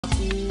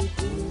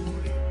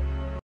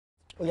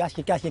ó yá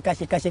ṣe ká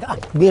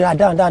gbéra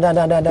down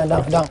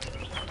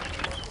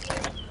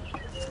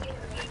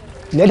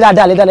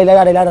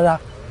lé dáadáa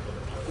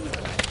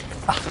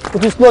ó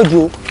ti slow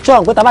jù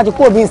ṣọ́ọ̀n pé tá bá ti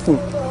kó bí nsìn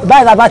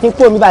báyìí tá bá ti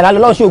kó mi báyìí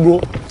lálọ́ lọ́ṣọ́gbó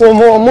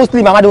ọmọ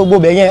muslim àmàdé gbogbo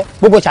bẹ̀ yẹn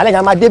gbogbo challenge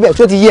àmà débẹ̀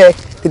tó ti yẹ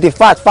tètè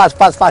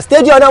fast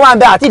stage ọ̀nà wà ń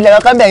bẹ àti ilẹ̀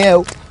kan bẹ̀ yẹn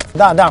o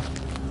down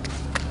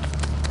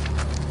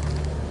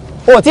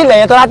o tí ilẹ̀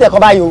yẹn tó láti ẹ̀kọ́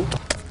báyìí o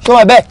ṣó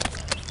wọn bẹ́ẹ̀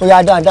ó yá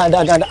down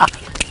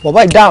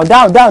bọ̀bọ̀ down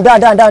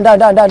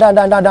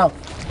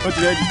ó ti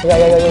rẹ́dì.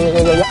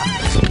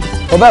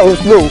 bọ̀bọ̀ ò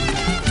slow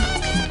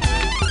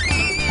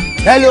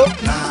hello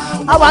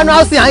àwọn àna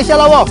ọ̀sìn à ń ṣe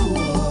lọ́wọ́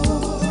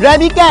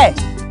rẹ̀bí kẹ́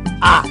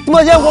tí mo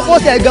ṣe ń kókó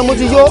ṣẹ̀ gan mo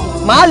ti yó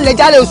màá lè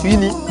jálẹ̀ oṣù yìí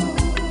ni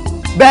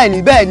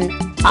bẹ́ẹ̀ ni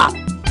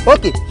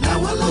ok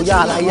ó yá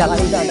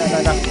àlàyé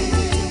dáadáa.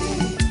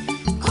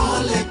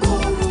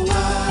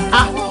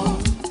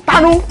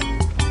 Tanu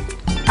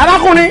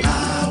arákùnrin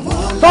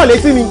tó lè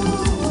sí mi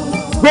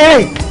gbèrè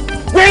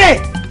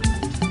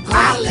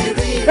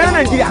fẹ́rẹ́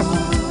Nàìjíríà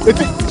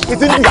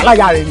ètò ní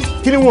ìyàláyà rẹ̀ ni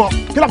kí ni wọ́n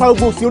kí ló fà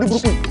gbogbo sí orí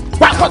burúkú yìí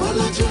pàápàá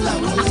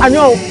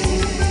àníyàn o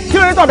kí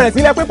ló dé tó bẹ̀rẹ̀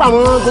sílẹ̀ pé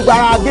pàwọn gbogbo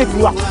ara géètì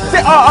wa ṣé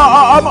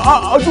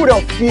ojú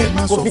rẹ̀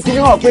kò fi kíní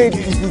hàn pé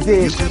ìdìde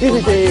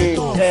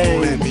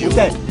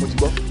hòtẹ́ẹ̀lì.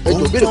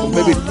 ẹjọ béèrè fún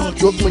bẹbẹ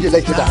tí ó fún mi jẹ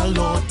lẹ́yìn tẹdà.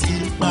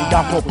 ìdá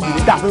fún ọkùnrin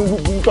kìíní dá fún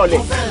gbogbo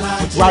tọ̀lẹ̀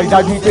wà á rí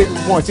dájú pé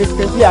wọn ò ṣe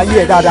kẹ́ńtì ayé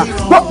ẹ̀ dáadáa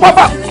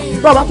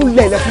pọ́pọ́ bá tún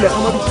lẹ̀ ilẹ̀kùnlẹ̀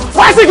fún ọmọdé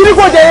wá sí kíní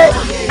kò jẹ́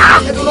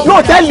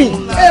hòtẹ́ẹ̀lì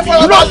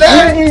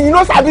you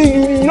know sabi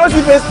you know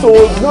see face to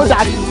you know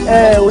that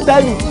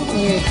hòtẹ́ẹ̀lì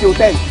is the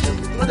hòtẹ́ẹ̀lì.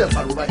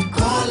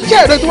 ṣé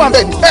èrè tó wà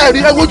bẹ́ẹ̀ ni ẹ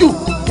rí ẹ wojú.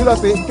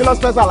 kí ló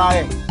special ara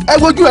ẹ. ẹ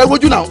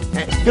wojú náà.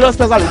 kí ló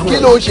special ìgbó. kí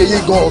ló ń ṣe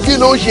yín gan kí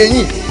ló ń ṣe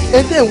yín ẹ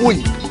tẹ́ ń wò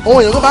yìí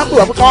àwọn èèyàn kan bá pè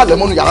wá fún káwá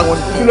lẹ́mọ́nù yàrá wọn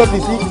ni. kí ló fi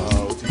sí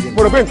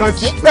mo rò pé nǹkan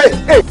sí.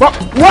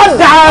 wọ́n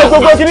da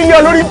gbogbo kìíní ní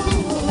olórí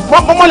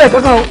mọ́lẹ̀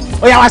kankan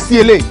ó yá wá sí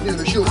eléyìí.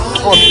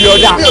 ọ̀bì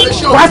ọ̀dà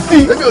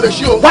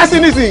wá sí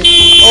nísìnyí.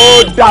 ó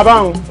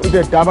dàbáhùn ó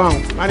dẹ̀ dàbáhùn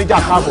máníjà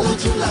káàbọ̀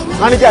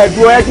máníjà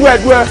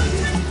ẹ̀dúẹ́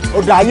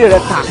ó dà ayé rẹ̀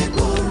ta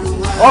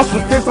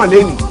ọ̀sùn tẹ̀sán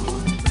lẹ́nu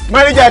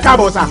máníjà ẹ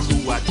káàbọ̀ sà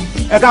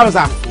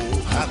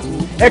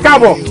ẹ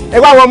káàbọ̀ ẹ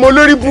wá àwọn ọmọ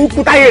olórí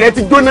burúkú táyé rẹ̀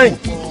ti jóná yìí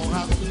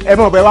ẹ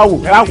mọ̀ bẹ́ẹ̀ wá wò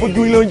ẹ wá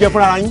fojú ilé oúnjẹ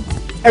fúnra yín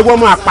ẹ wọ́n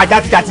mọ àpàjá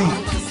tìjàtì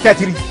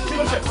kẹ́tìrì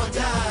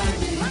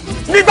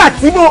nígbà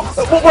tí mo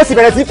sì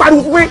bẹ̀rẹ̀ sí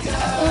pariwo pé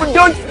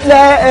don't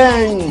lẹ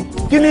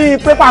kíní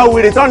pépà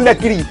òwèrè tó ń lẹ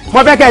kiri mo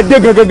fẹ́ kẹ́ ẹ dé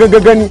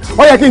gangan ni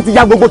ó yẹ kí n ti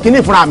ya gbogbo kíní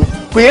fúnra mi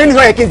pè é ní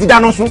ó yẹ kí n ti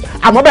dáná sun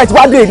àmọ́ bẹ́ẹ̀ tí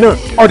wàá dé náà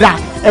ọ̀dà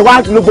ẹ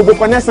wá lo gbogbo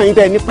connection yìí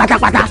tẹ ní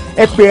pátápátá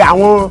ẹ pè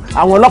àwọn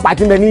ọlọ́pàá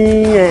tí ń bẹ ní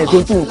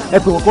tuntun ẹ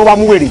pè wọn kó wá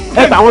mú wèrè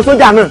ẹ pè àwọn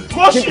sójà náà.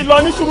 kó sì lọ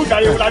ní sùúrù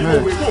jàre wò láti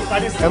òwe tó ń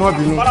kárí sí. ẹ mọ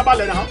bínú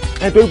farabalẹ̀ náà.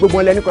 ẹ torí gbogbo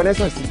wọn lẹ ní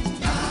connection sí.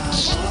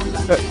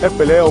 ẹ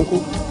pẹ̀lẹ́ ọ̀nkú.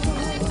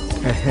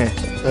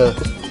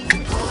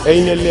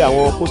 ẹ̀yin lè lé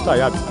àwọn pósítà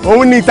yàbí.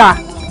 òun ní ta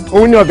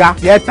òun ní ọ̀gá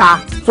yẹ ta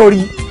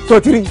sórí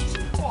sotiri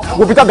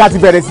gobi tọ́ga ti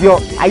bẹ̀rẹ̀ sí ọ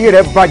ayé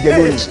rẹ̀ bàjẹ́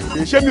lónìí.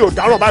 ṣé mi ò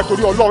dáràn báyìí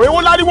torí Ọlọ́run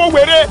èwo láriwo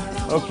wèrè.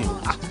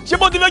 ṣé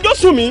bó ti fẹjọ́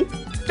sùn mí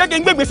jẹ́ kí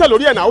n gbé gbèsè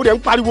lórí ẹ̀ náà ó dẹ̀ ń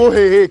pariwo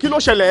hehe kí ló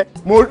ṣẹlẹ̀.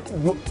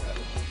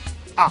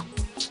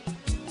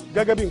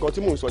 gẹ́gẹ́ bí nǹkan tí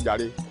mò ń sọ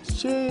jàre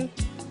ṣé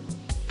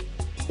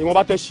ìwọ̀n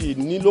bá tẹ̀ ṣì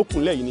ní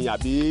lókùnlẹ̀ yìí ni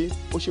àbí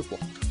ó ṣe pọ̀.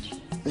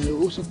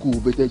 ó sì kù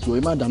bẹ̀tẹ̀ jọ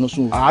ẹ má dáná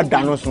sun.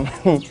 dáná sun.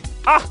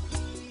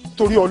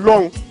 torí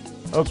Ọlọ́run.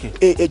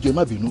 ẹ jọ̀ọ́ ẹ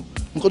má bínú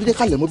nǹkan tó jẹ́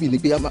kálẹ̀ mọ́bì ni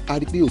pé a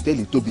rí pé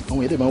hòtẹ́ẹ̀lì tóbi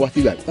àwọn ẹ̀dẹ̀ máa wá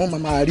síbẹ̀ wọ́n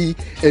máa rí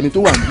ẹni tó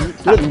wà ní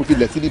tó lè mú fi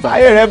lẹ̀ sí níbà.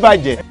 ayé rẹ̀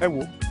bàjẹ́. ẹ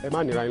wo ẹ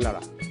má nira yín lára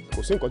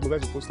kò sí nǹkan tí mo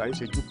fẹ́ fi pósítà yín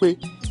ṣe ju pé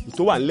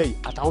ìtò wà nílẹ̀ yìí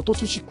àtàwọn tó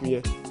tún ṣìkú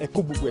yẹn ẹ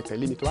kó gbogbo ẹ̀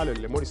tẹ̀lé mi tó wà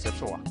lẹ̀ mọ́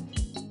reception wa.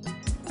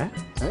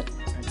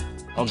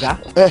 ọ̀gá.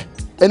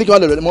 ẹni kí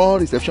wọ́n lẹ̀ mọ́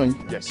reception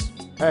yìí. yes.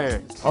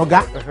 ọ̀gá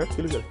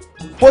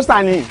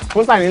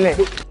pósítà nílẹ̀.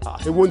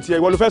 èwo ń tiẹ̀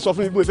ìwọ ló fẹ́ sọ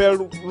fún mi bí mo fẹ́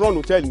run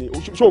hòtẹ́ẹ̀lì ni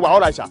ṣó wà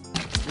ọ̀rọ̀ àṣà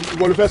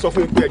ìwọ ló fẹ́ sọ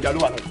fún mi pé ẹja ló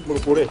wà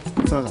lọ́pọ̀ rẹ̀.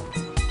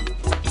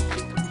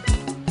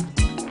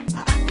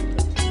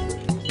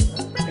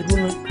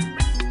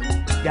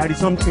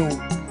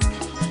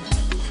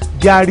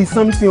 There is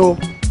something o.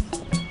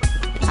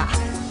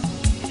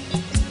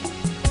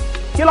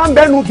 Kí ló ń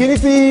bẹ́nu kìíní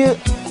sí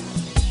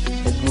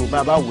ẹ̀dùn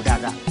bàbá wò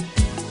dáadáa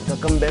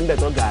kankan bẹ́ẹ̀ bẹ́ẹ̀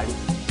tó gàárì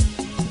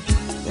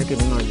ẹ kí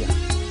mi náà yà.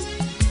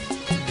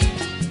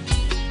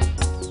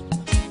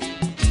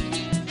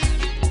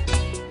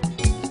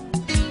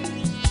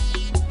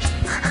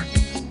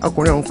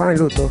 ọkùnrin ọ̀hún fáìn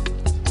lóòótọ́.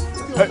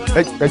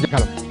 ẹ jẹ́ ká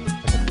lọ.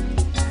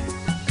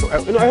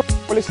 ẹ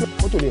wọlé sí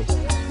mọ́tò ni o.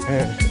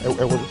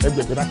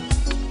 ẹgbẹ̀gbẹ̀ báyìí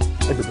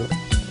ẹgbẹ̀gbẹ̀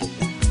báyìí.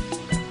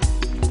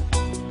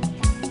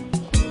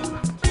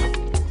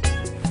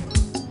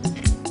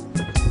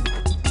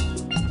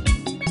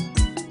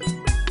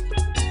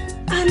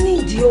 a ní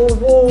ìdí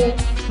owó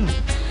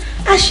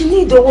a sì ní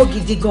ìdí owó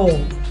gidi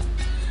gan-an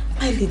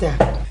my leader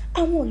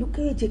àwọn ìlú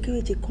kéréje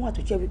kan wà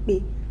tó jẹ́ wípé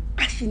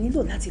a sì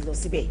nílò láti lọ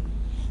síbẹ̀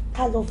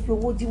ká lọ fi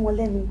owó dí wọn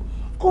lẹ́nu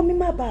kó mi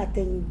má bàa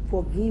tẹ̀yìn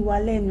bọ̀gìn wa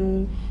lẹ́nu.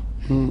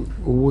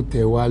 owó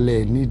tẹ̀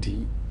wálẹ̀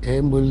nídìí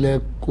ẹ ń bọ́lẹ̀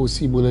kó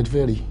sí bọ́lẹ̀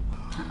fẹ́ rí.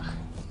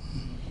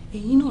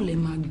 ẹ̀yin náà lè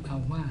máa gbà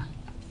wá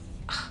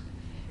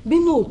bí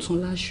náà ò tún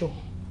láṣọ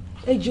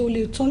ẹ̀jẹ̀ ò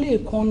lè tán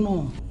lẹ́ẹ̀kan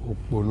náà.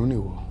 òpònú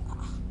nìwọ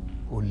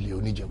olè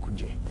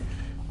oníjẹkújẹ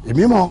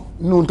èmi mọ̀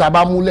nínú tá a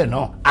bá múlẹ̀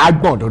náà á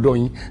gbọ̀n dọ́dọ̀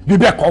yín bí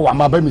bẹ́ẹ̀ kọ́ wà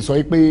máa bẹ́ mi sọ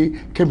pé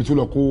kémi tún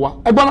lọ kó wá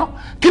ẹ gbọ́n náà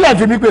kí lẹ́ẹ̀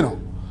fi mí pè náà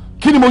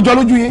kí ni mo jọ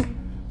lójú yín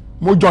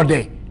mo jọ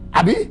ọ̀dẹ̀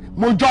àbí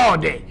mo jọ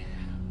ọ̀dẹ̀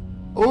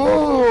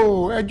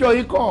ooo ẹjọ́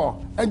yìí kọ́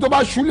ẹni tó bá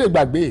ṣú lè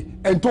gbàgbé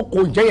ẹni tó kó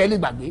jẹ́yẹ lè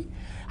gbàgbé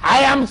I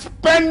am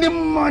spending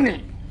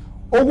money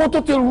owó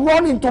tó ti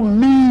run into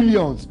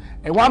millions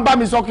ẹ wá ń bá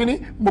mi sọ kínní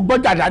mo gbọ́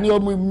jàdá ní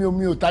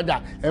mi ò tajà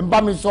ẹ ń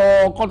bá mi sọ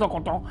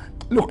kọ́tọ̀kọ́tọ̀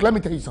look let me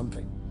tell you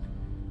something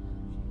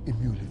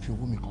èmi ò lè fi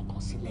owó mi kankan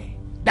sílẹ̀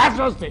that's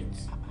just it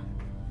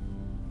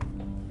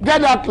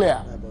get that clear.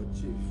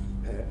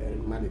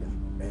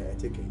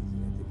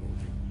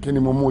 kí ni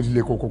mo mú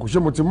ilé kòkòkò ṣé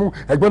mo ti mú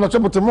ẹgbẹ́ náà ṣé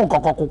mo ti mú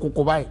nǹkan kan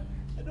kòkòkò báyìí.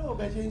 ẹ náà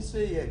bẹ ṣe ń ṣe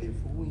ẹ lè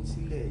fowó yín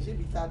sílẹ̀ ṣé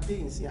bí ta dé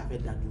ìsìn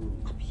àfẹ́dàdúró.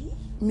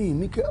 mi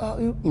ní kí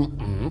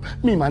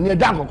mi mà ní ẹ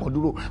dá nǹkan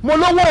dúró mo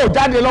lówó ò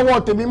jáde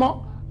lọ́wọ́ tèmi mọ́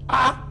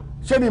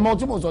ṣé mi mọ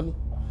tí mo sọ ni.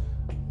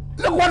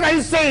 Look what are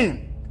you saying?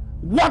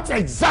 What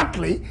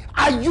exactly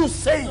are you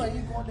saying?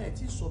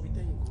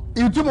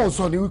 ìyí tí mo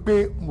sọ ni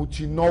wípé mo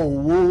ti ná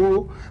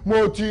owó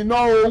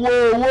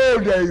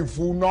rẹ̀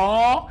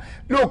ìfúnná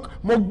look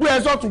mo gbé ẹ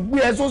sọ́tún gbé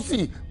ẹ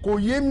sósì kò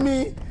yé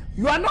mi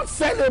you are not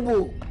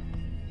sellable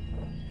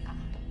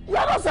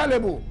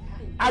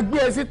agbé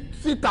ẹ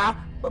síta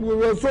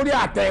sórí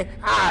àtẹ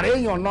ààrẹ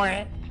èèyàn náà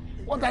ẹ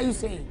what are you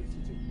saying?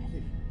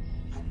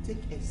 I take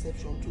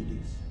exception to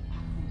this.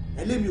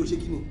 ẹlẹ́mi ò ṣe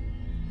kí ni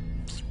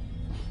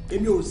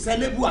èmi ò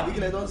sellable àbí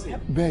kílẹ̀ tó ń sìn.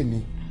 bẹ́ẹ̀ni.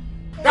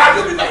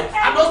 dájú mi náà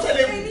I'm not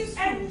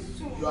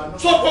sellable.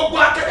 so gbogbo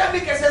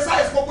academic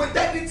exercise gbogbo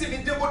integrity mi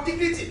dé mo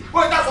dignity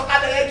bóyá ìta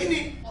sọ̀kalẹ̀ yẹn kí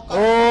ni.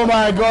 Oh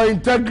my God,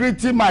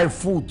 integrity my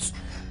foot.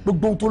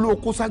 Gbogbo tó ló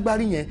kó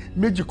ságbárí yẹn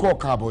méjì kọ́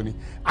ọ̀kan àbọ̀ ni.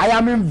 I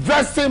am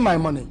investing my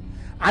money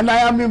and I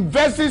am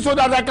investing so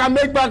that I can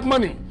make back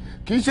money.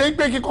 Kì í ṣe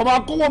pé kí kò máa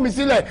kówó mi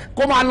sílẹ̀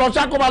kó máa lọ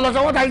ṣá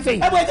what are you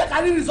saying? ẹ bọ́ ẹ jẹ́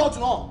ká rí result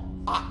náà.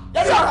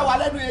 ẹ bí ọ̀rọ̀ wà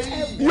lẹ́nu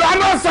yẹn. You are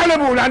not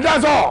sellable and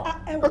that's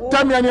all.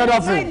 Tell me any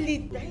other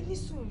thing.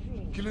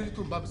 kí ló ní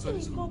tó ń bá mi sọ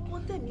ní sùúrù.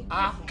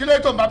 Kí ló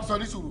ní tó ń bá mi sọ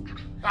ní sùúrù.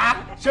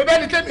 Ṣé bẹ́ẹ̀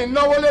ni tèmi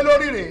náwó lé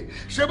lórí rẹ̀?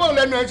 Ṣé bóun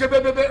lẹ́nu ẹ ṣe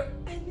bébébé?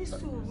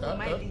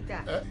 my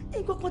leader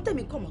nǹkan kan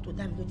tẹ̀mí kọ̀ mọ́ tó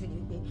dá mi lójú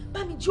ni pé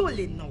Bámijí ò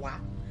lè nà wá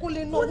kò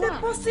lè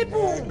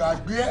possible.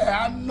 Gbàgbé ẹ̀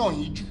á nà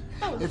yín jù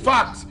in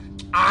fact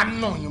á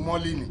nà yín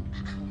mọ́lé ni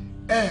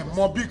ẹ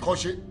mọ bí kan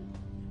ṣe.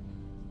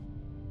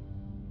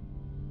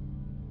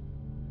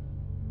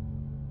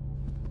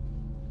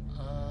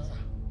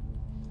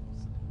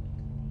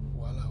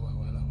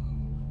 wàhálà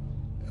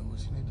ẹ wo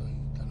sínétọ̀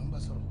yìí ta ló ń bá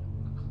sọ̀rọ̀.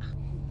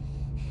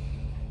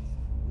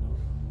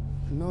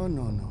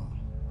 no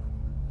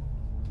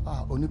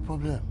only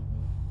problem.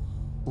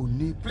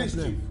 Please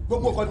chief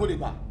gbogbo nǹkan ni mo lè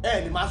gbà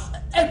ẹ ní máa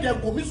ẹ dẹ̀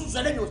kò mí sùn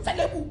sẹ́lẹ̀ mi ò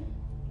sẹ́lẹ̀ bù.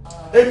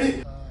 èmi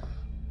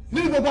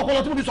nínú gbogbo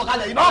ọpọlọ tí mo fi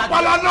sọ̀kalẹ̀ yìí.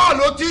 ọpọlọ náà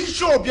ló ti ń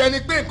ṣòbí ẹni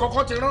pé nǹkan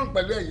kan ti rán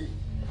pẹ̀lú ẹ̀yìn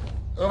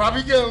ọ̀rọ̀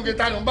àbíjẹ́ oúnjẹ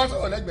ta ló ń bá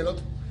sọ̀rọ̀ lẹ́gbẹ̀ẹ́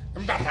lọ́tọ̀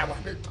ń bá ta wà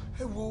pé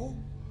ẹ wo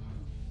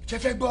ṣe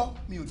fẹ́ gbọ́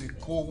mi ò lè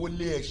kó owó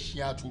lé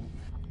ẹṣin àtúrò.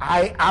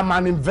 I am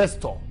an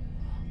investor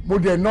mo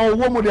dẹ̀ ná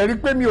owó mo dẹ̀ rí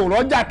pé mi ò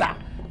rọ́jà ta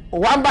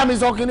wà ń bá mi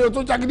sọ kíní o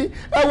tó ṣàkíní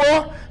ẹ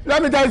wo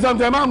let me tell you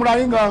something ẹ má múra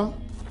yín gan.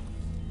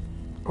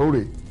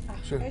 Ore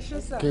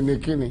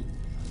kíni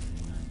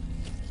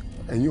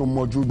ẹ̀yin ò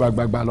mọ̀jú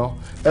gbàgbàgbà lọ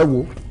ẹ wo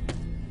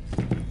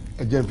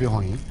ẹ jẹ́ n fi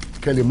hàn yín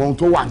kẹ́ lè mọ ohun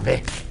tó wà bẹ́ẹ̀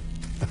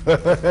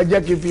ẹ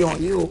jẹ́ kí n fi hàn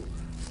yín o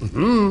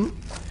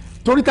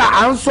torí ta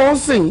à ń sọ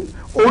sìn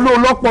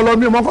olóòlọ́pọlọ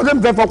mi ò mọ fọ́sẹ́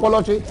mi fẹ́ fọpọlọ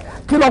ṣe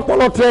kí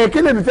lọ́pọlọ tẹ kí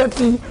lè mi fẹ́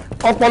fi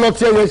ọpọlọ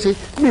tẹ yẹn ṣe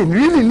mi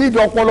really need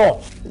ọpọlọ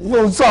ò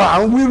ń sọ à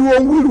ń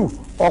wíru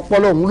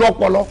ọpọlọ òun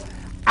lọ́pọlọ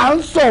à ń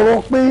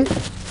sọ̀rọ̀ pé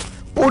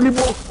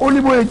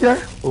oníbóye jẹ́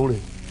òrè.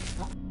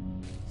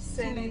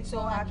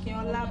 Sẹ́nẹ́tọ̀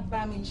Akínọlá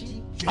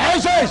Bámijí.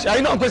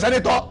 ẹ̀yin náà ń pè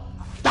sẹ́nẹ́tọ̀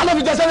ta ló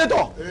fi jẹ́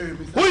sẹ́nẹ́tọ̀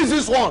who is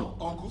this one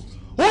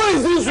who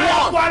is this one.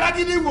 ẹ̀kọ́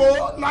alágídí wo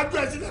lájú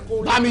ẹ̀ sílẹ̀ kó.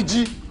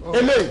 Bámijí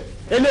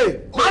eléyìí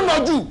máa ń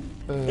nọjú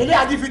eléyìí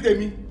àti fi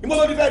tèmi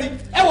ìmọ̀lẹ́ onífẹ́ rí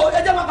ẹ wo ẹ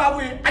jẹ́ máa bá wọ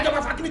yẹn ajọ́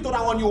máa fa kíni tó ra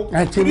wọn ni o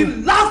to the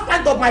last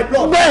point of my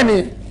blood. bẹ́ẹ̀ni.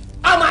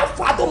 a máa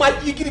fà tó máa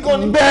yí kíni kan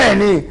ni.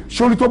 bẹ́ẹ̀ni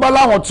sori tó bá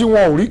láwọn tí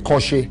wọn ò rí kàn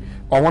ṣe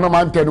àwọn náà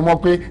máa ń tẹnu mọ́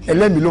pé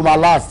ẹlẹ́mìí ló máa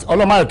last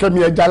ọlọ́mọ àyẹ̀kẹ́ mi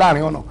ẹja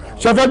láàrin ọ̀nà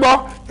ṣe fẹ́ gbọ́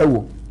ẹ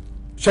wò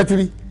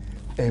ṣẹ́tìrí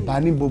ẹ̀ bá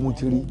níbo mo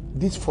ti rí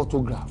this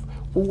photograph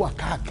ó wà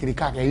káàkiri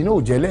ẹ̀yin náà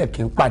ò jẹ́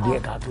lẹ́ẹ̀kí ń pàdé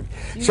ẹ̀ káàkiri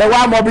ṣe wá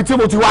mọ ibi tí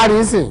mo ti wá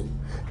rí sìn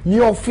ní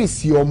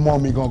ọ́fíìsì ọmọ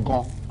mi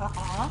gangan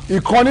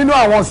ìkan nínú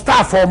àwọn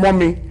staff ọmọ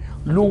mi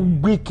ló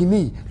gbé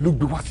kínní ló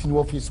gbé wá sínú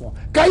ọ́fíìsì wọn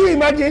can you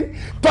imagine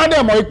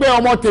tọ́dẹ̀ mọ̀ pé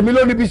ọmọ tèmi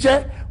ló níbi iṣẹ́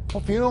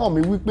wọ́n fi hàn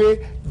mí wípé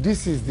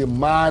this is the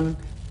man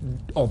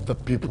of the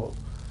people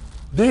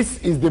this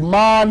is the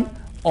man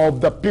of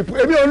the people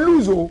èmi ò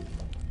lose o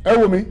ẹ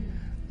wo mi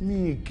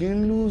kì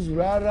í lose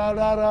rárá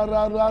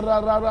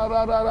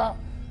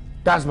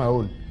that's my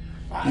own.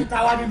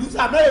 ìtawà ni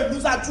loser mẹ́rin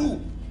loser too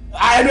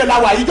ẹnu ẹ̀ la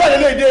wà ìjọ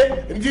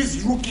ìdílé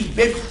this rookie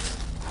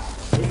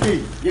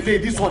baby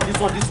this one.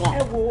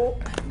 ẹ wo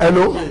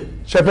Hello,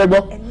 ṣé fẹ́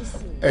gbọ́?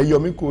 Ẹ yọ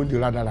mí kúrò ní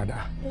rádaràda.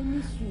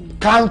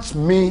 Count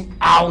me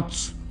out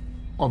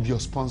of your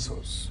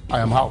sponsors. I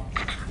am out.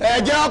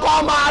 Ẹ jẹ́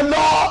kó máa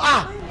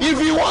lọ. If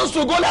he wants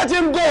to go, let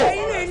him go.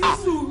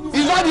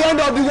 It's not the end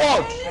of the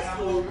world.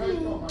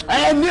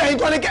 Ẹ̀yin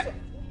kọ́ni kẹ́.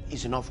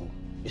 It's enough.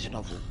 It's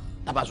enough.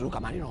 Tabasuru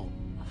kamari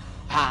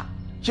náà.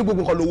 Ṣé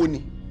gbogbo nǹkan lówó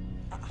ni?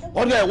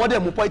 Wọ́n dẹ̀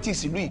mú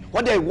politics ìlú yìí.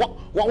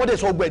 Wọ́n dẹ̀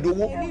sọ gbẹ̀dọ̀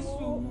owó.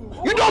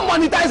 You don't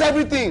monetize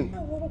everything.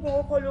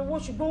 Ọkọ lówó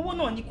ṣùgbọ́n owó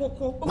náà ní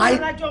kókó. Owó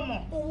lájọ́ mọ̀.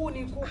 Owó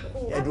ní kókó.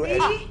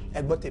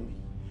 Ẹ gbọ́ tèmi.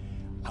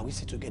 Are we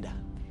still together?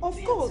 Of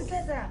course.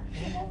 Together.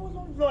 Owó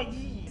ló ń lọ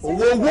yìí.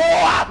 Owó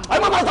ẹ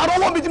má máa sọ̀rọ̀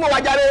owó mi tí mo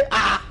wà jáde.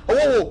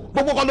 Owó wo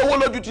gbogbo kan lówó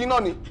lójú tí náà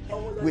ni.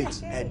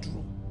 Wait, ẹ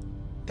dúró.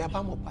 Tẹ́ bá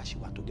mọ̀ pa ṣe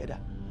wà together.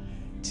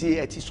 Tí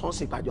ẹ ti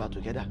sọ́ọ̀sì pàjọ́ wà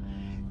together.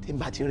 Tí n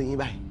bá ti rin yín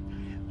báyìí,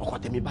 ọkàn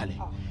tèmi balẹ̀.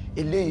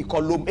 Eléyìí kọ́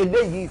ló má.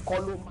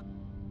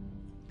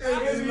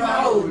 Èmi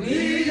la ò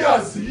ní yọ̀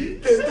sí.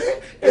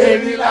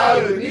 Èmi la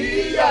ò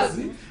ní yọ̀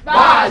sí.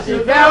 Bá a ṣe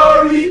fẹ́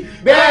ó rí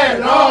bẹ́ẹ̀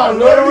náà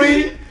ló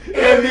rí.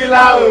 Èmi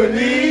la ò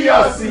ní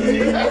yọ̀ sí.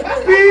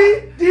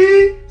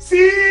 PDC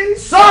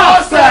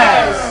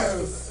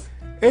success.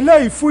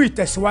 Eléyìí fún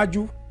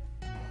ìtẹ̀síwájú.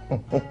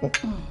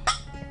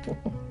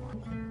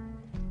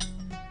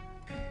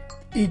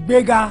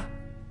 Ìgbéga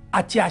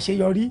àti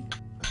àṣeyọrí.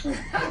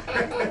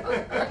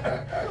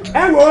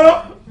 Ẹ wo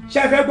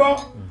ṣe fẹ́ gbọ́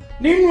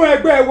nínú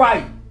ẹgbẹ́ wa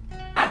yìí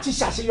àti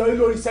ṣàṣeyọrí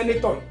lórí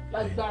sẹ́nétọ̀ yìí.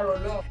 Lágbára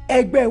Ọlọ́run.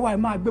 Ẹgbẹ́ wa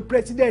máa gbé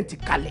pírẹsidẹ́ǹtì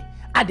kalẹ̀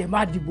a dẹ̀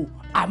máa dìbò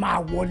a máa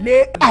wọlé.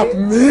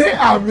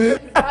 Àmín.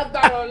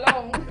 Lágbára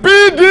Ọlọ́run.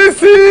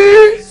 PDC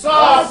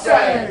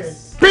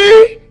Success.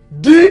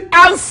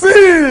 PDC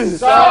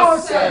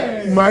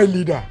Success. My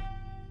leader,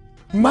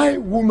 my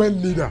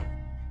woman leader,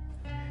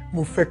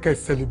 mo fẹ́ kẹ́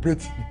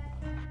celebrate mi.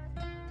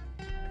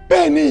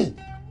 Bẹ́ẹ̀ni,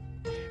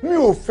 mi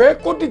ò fẹ́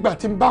kó dìgbà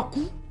tí n bá kú.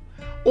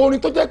 Orin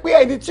tó jẹ́ pé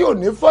ẹni tí ò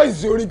ní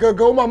voice orin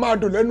gangan ó máa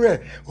dùn lẹ́nu ẹ̀.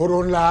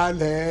 Ọ̀rọ̀ ńlá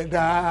lẹ̀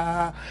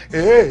dá,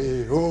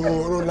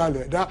 ọ̀rọ̀ ńlá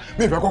lẹ̀ dá.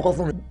 Mi ìfẹ́ kọ́kọ́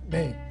fún mi.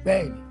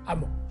 Bẹ́ẹ̀ni,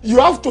 àmọ́. You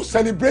have to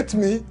celebrate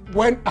me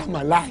when I'm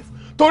alive.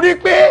 Torí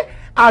pé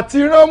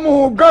àti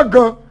ránmú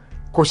gángan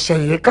kò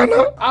ṣẹ̀yìn kaná.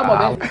 Àmọ́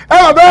bẹ́ẹ̀. Ẹ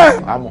wà bẹ́ẹ̀.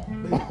 Àmọ́.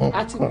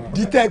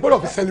 Dìtẹ́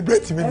gbọ́dọ̀ fi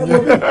celebrate mi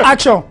nìyẹn.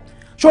 Action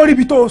sórí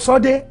ibi tó o sọ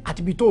dé àti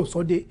ibi tó o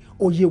sọ dé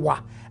òye wa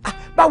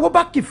báwo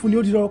bá kì fún ni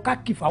ó di lọ ká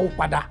kì fáwọ́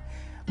padà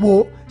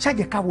wo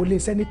ṣàjẹ́ ká wọlé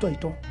sẹ́nítọ̀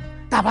ìtàn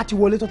tá a bá ti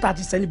wọlé tó tá a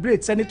ti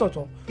celebrate sẹ́nítọ̀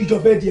tán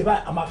ìjọba ẹ̀ díẹ̀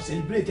báyìí a máa fi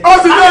celebrate. Ó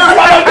ti dé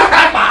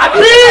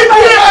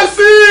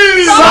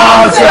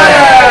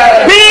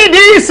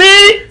PDC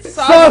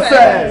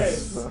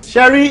success.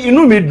 Ṣẹ́rí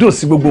inú mi dùn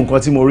sí gbogbo nǹkan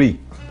tí mo rí.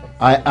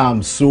 I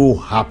am so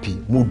happy.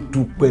 Mo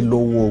dúpẹ́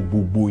lọ́wọ́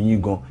gbogbo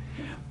yín gan.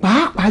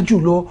 Pàápàá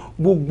jùlọ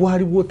gbogbo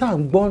ariwo tá à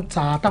ń gbọ́ ń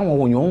ta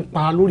táwọn èèyàn ń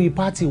pa lórí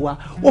pátì wa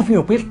ó fi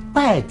hàn pé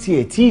táì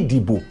tiẹ̀ tí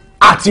ìdìbò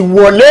àti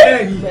wọlé.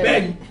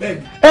 Bẹ́ẹ̀ni.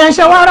 Ẹ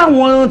ṣe wá ra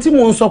wọn tí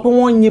mò ń sọ pé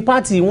wọ́n yin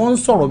pátì wọ́n ń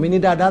sọ̀rọ̀ mi ní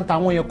dáadáa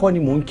táwọn yẹn kọ́ ni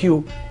mò ń kí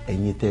o.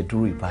 Ẹ̀yin tẹ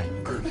dúró ìbáyìí.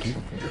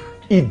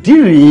 Ìdí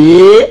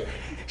rèé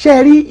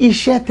ṣe rí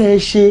iṣẹ́ tẹ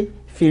ṣe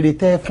fèrè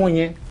tẹ fún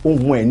yẹn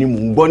ohun ẹ̀ ni mò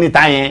ń gbọ́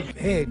níta yẹn.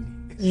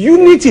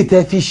 Unity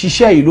tẹ fi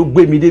ṣiṣẹ́ yìí ló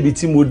gbé mi débi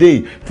tí mo dé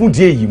yìí fún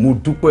díẹ̀ yìí mo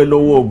dúpẹ́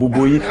lọ́wọ́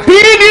gbogbo yín.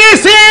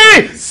 PDC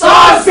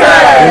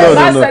success.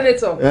 Bá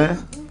sẹ́nétọ̀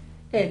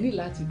ẹ ní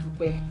láti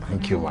dúpẹ́.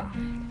 Thank you ma.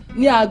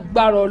 Ní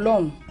agbára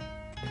Ọlọ́run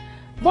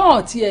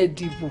bọ́ọ̀ tí ẹ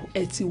dìbò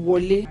ẹ ti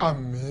wọlé.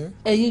 Àmín.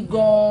 Ẹ̀yin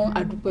gan-an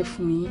àdúpẹ́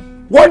fún yín.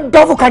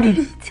 Wonderful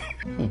candidate.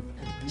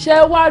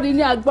 Ṣé wá rí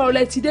ní agbára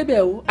Ọlọ́run ti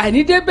débẹ̀ o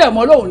àìní débẹ̀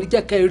mọ́ Ọlọ́run ní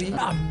jẹ́ kẹ́ rí.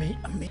 Àmín.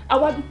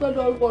 Àwa dúpẹ́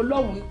lọ́wọ́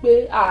Ọlọ́run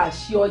wípé a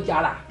ṣe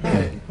ọjà rà.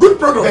 Good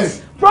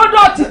product.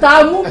 Product tá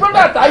a mú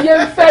product ayé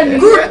ń fẹ́ ni.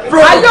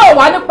 Ayé ò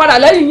wá ní padà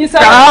lẹ́yìn yín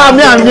sẹ́yìn.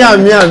 Àmín. Ní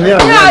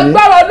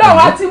agbára Ọlọ́run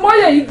àti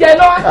mọ́yè yìí jẹ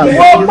lọ.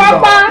 Ìwọ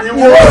pápá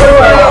ìwọ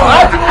ìrọ̀rùn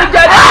àti mú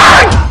jẹ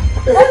náà.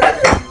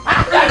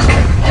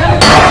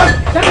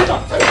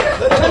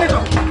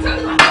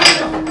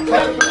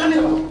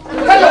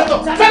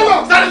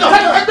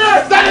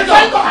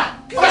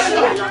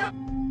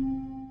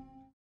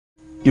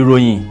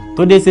 Ìròyìn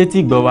tó dé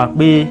sétí gbọ́ wa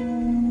pé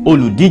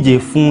olùdíje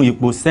fún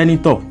ipò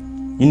sẹ́nítọ̀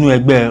nínú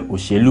ẹgbẹ́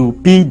òṣèlú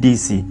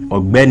PDC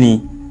ọ̀gbẹ́ni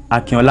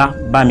Akínọlá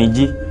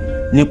Bámijí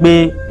ni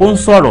pé ó ń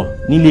sọ̀rọ̀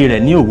nílé rẹ̀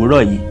ní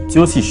òwúrọ̀ yìí tí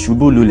ó sì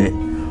ṣubú lulẹ̀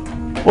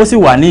ó sì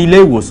wà ní ilé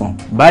ìwòsàn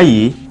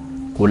báyìí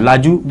kò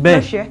lajú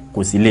bẹ́ẹ̀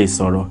kò sì lè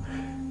sọ̀rọ̀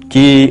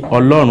kí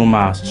Ọlọ́run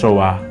máa ṣọ́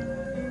wa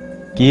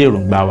kí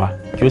èròǹgbà wa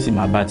kí ó sì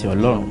máa bá ti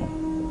Ọlọ́run mu.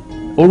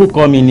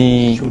 Orúkọ mi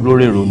ni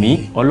Rórèròmí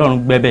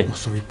Ọlọ́rungbẹ́bẹ̀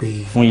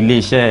fún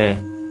iléeṣẹ́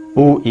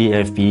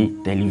OAFP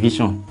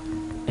television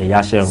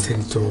ẹ̀yà ṣẹ́run.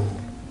 Senator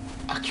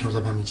Akínọlá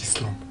Bámijí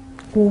Islam.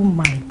 Oh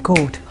my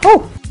God.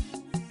 Oh.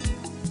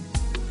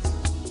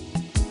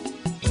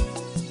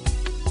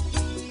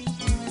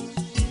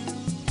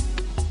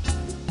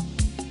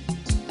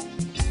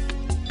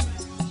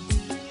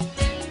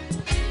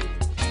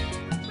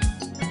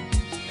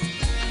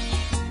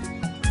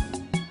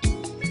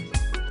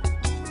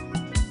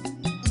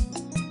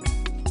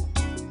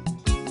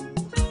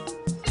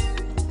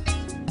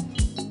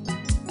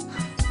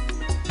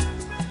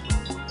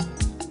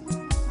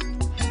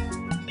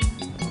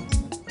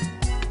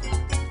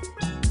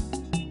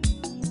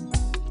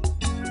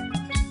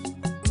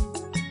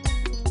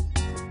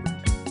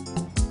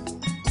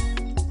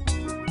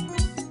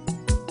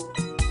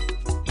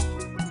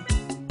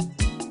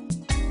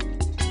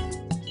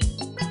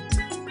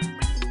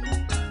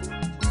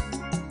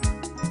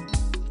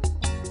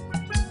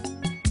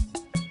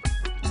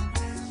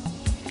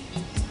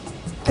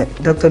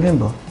 Dr.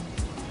 Bimbo,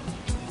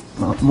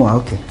 mo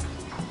okay.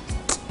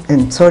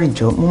 And sorry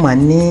Joe, mo máa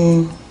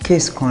ní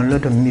case kan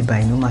lọ́dọ̀ mi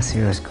báyìí no ma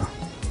serious kan.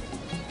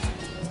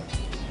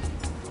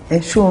 Ẹ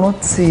ṣó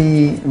rántí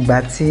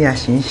ìgbà tí a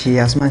ṣe ń ṣe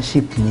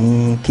asmanship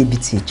ní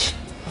KBTH.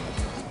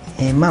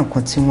 Máa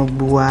nǹkan tí wọ́n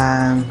gbé wá.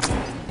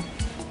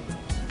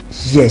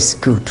 Yes,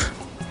 good.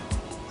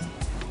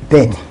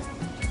 Bẹ́ẹ̀ni.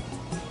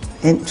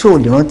 Ṣó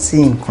lè rántí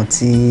nǹkan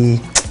tí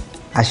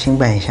a ṣe ń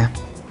gbà yẹn ṣá?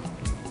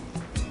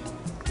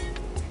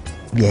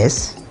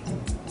 Yes.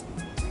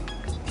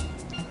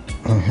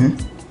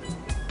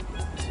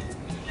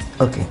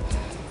 Okay.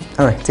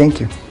 All right, thank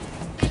you.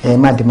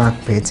 Má dé máa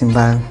pè é tí n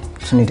bá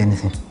tún need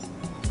anything.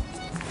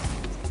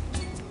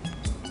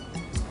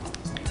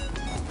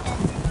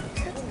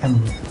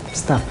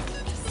 Staff,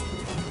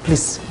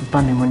 please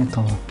buy me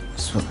monitor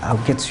so I'll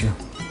get to you.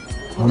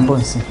 I'm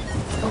bouncing.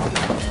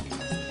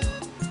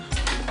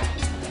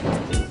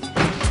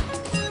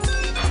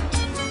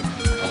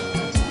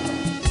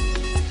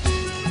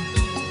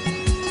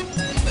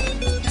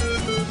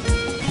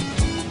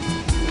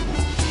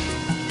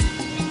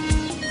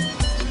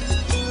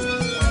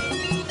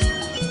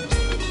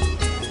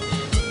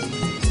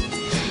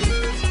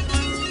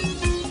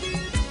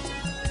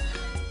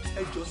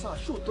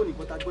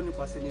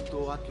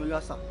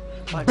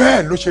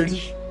 Bẹ́ẹ̀ ló ṣe rí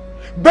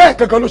bẹ́ẹ̀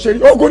kankan ló ṣe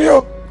rí ogun ni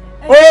o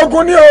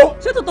ogun ni o.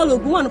 ṣé tòótọ́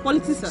lògùn wà ní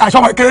politics. àṣọ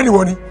kékeré ni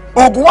wọ́n ni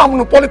ogun wà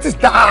nínú politics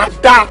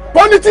dáadáa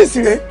politics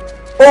rẹ̀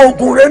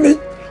ogun rẹ̀ ni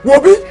wo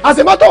bí as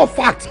a matter of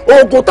fact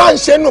ogun tá à ń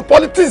ṣe nínú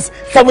politics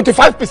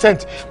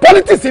 75%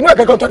 politics inú ẹ̀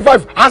kankan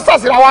 25 answer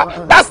síra wa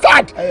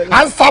bastard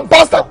answer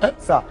bastard.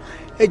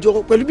 ẹ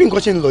jọ pẹ̀lú bí nǹkan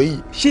ṣe ń lọ yìí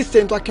ṣé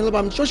sẹ́ńtọ́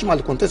akínlọ́ba mi ṣọ́ọ̀ṣì máa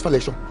lè contest for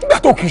election. nígbà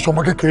tó kì í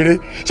ṣọmọ kékeré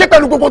ṣé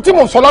pẹ̀lú gbogbo tí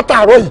mò ń sọ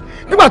látàárọ̀ yìí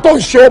nígbà tó ń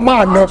ṣe ó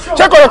máa ná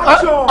ṣé kò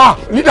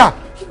leader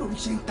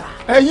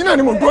ẹ̀yin náà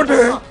ni mò ń dúró de.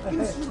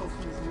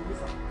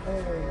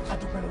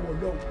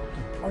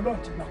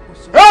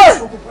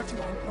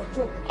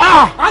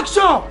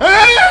 Action!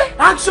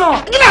 Action!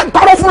 kí ni à ń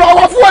parọ́ fúnra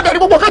wa fún ẹ̀dẹ̀ ní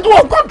gbogbo kẹ́tù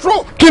wọn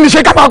control. kí ni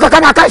ṣe ká máa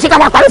ṣe ká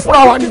máa parí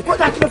fúnra wa ni.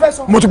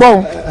 mo ti gbọ́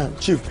o.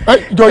 chief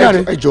jọ yára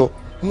ẹ jọ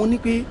mo ní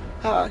pé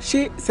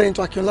ṣé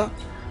sẹ́ńtọ́ akínlọ́ba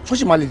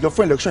ṣọ́ọ̀ṣì máa lè lọ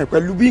fún election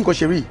pẹ̀lú bí nǹkan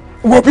ṣe rí.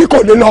 wo bí kò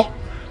lè lọ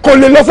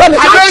fún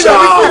election.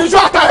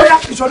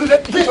 Action!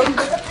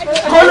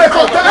 kò lè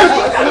kọ tẹ́lẹ̀.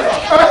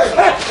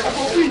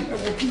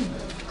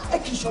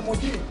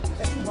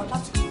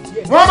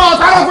 wọ́n máa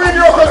sáré fún ibi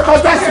okòó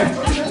contest.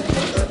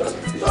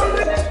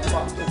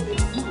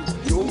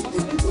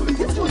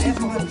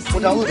 Mo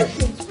download it.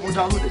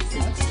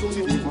 Show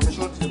me the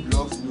information to the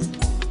blogs.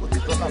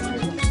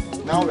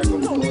 Now we're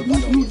going to go.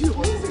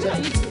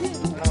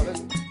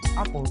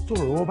 A kò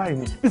sọ̀rọ̀ wọ́n báyìí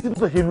ni bí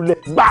sípítọ̀ ṣe lulẹ̀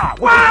gbà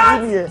wọ́n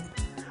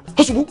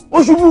ti ṣe nìyẹn. ó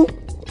ṣubú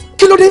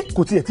kí ló dé.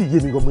 kò tiẹ̀ tí yé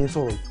mi gan mo yẹn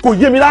sọ̀rọ̀ yìí kò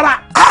yé mi rárá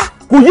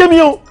kò yé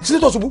mi o.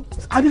 sípítọ̀ ṣubú.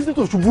 a ní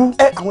sípítọ̀ ṣubú.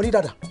 àwọn ní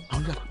dada.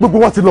 gbogbo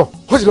wọn ti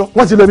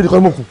lọ ibi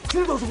nìkan mọ̀ kù.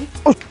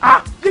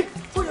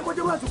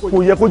 kò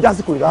yẹ kó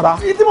jásìkò rárá.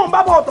 ìdí mò ń bá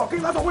bọ̀ ọ̀tọ̀ kí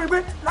n lọ sọ fún yín pé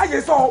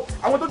láyé sọ o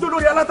àwọn tó jó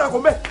lórí alátakò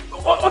mẹ́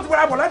ó ti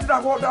wọlé àbọ̀ láti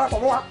darapọ̀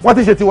mọ́ wa. wọ́n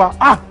ti ṣe tiwa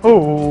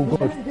oh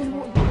god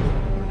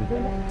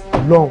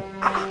long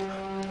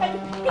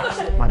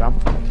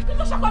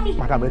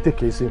madam ẹ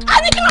tẹ̀kẹ́ ẹ ṣe. a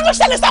ní kí ló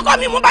ṣẹlẹ̀ sọ́kọ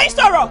mi mo bá yín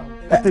sọ̀rọ̀.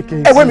 ẹ tẹ̀kẹ́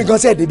ẹ ṣe. ẹwẹ́ mi gan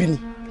sẹ́ẹ̀ débi ni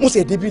mo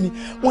sẹ́ẹ̀ débi ni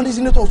wọ́n ní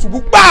sínétọ̀ ṣubú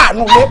gbáà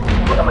nù lé.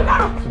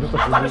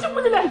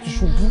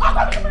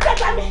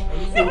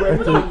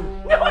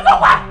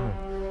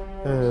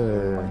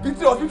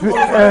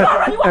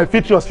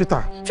 Victory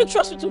hospital. Victory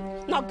hospital.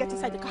 Now get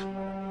inside the car.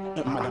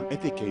 Madam,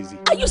 take it easy.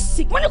 Are you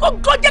sick? Money go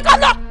jẹ́ ká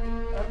lọ.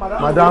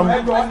 Madam,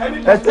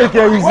 take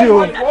it easy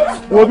o.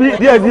 Wo bí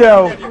díẹ̀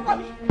o.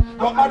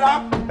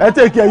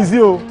 Take it easy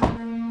o.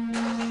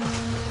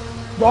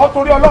 Jọ̀ọ́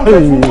torí Ọlọ́run tó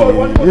fún ọ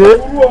wọ́n ní kò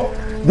fún ọ.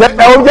 Jẹ́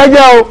o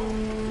jẹ́jẹ́ o.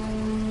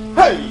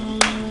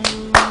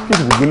 Kí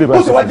ni gbogbo ilé bá ṣe?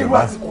 Ó sì wá dé irú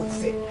àsìkò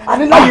ìṣe.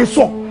 Àní láyé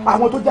sọ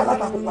àwọn tó jẹ́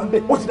alátakò wa ń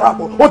bẹ̀ ó ti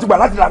darapọ̀ ó ti gbà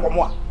láti darapọ̀ mọ́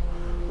wa.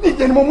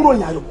 Níjẹ́ ni mo múrò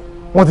yàn ayọ̀.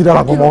 Wọ́n ti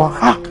darapọ̀ mọ́ wa.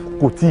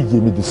 Kò tí ì yé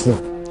mi dì sí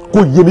kò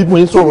yé mi bí mo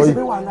yẹn sọ̀rọ̀ yìí.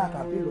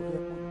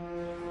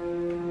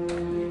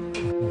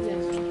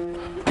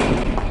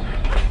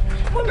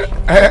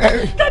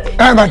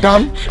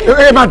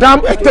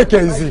 madam, take it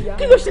easy.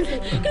 Kí ló ṣe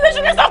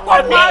sọ́kọ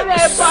mi?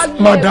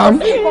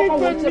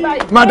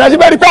 Madam, you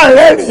better come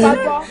ready.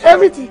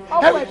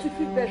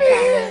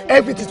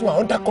 Everything is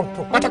under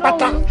control.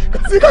 Pátápátá.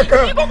 Sí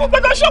kankan. Ìkókó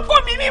gbọ́dọ̀ ṣọ́kọ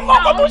mi ní mọ́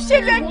ọkọ̀ tó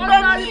ṣẹlẹ̀ gbọ́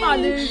mi.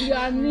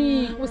 Malaria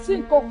ni kò sí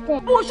nǹkan kan.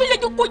 Bó ṣe yẹ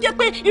kó jẹ́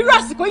pé irú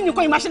àsìkò yìí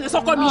nìkan yìí máa ṣẹlẹ̀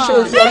sọ́kọ mi.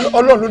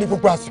 Ọlọ́run ló ní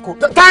gbogbo àsìkò.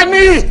 Ta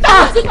ni?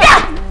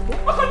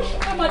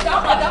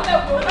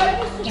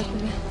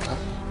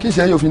 Kí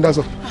ṣe yóò fi ń dá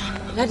sọ?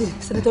 Daddy,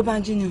 Senator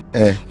Banji ni.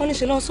 Wọ́n ní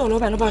ṣe lọ sọ̀rọ̀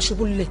lọ́ba ìnáwó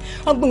aṣubú lulẹ̀.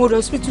 Wọ́n gbé wọn lọ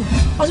hospital.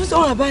 Hospital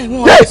wọn àbáyé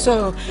wọn ò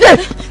sọ̀rọ̀.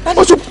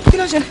 Kí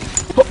ló ṣe?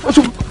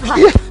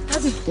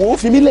 Wọ́n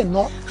fi mí lẹ̀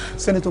ná.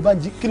 Senator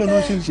Banji, kí ló ń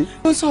ṣe?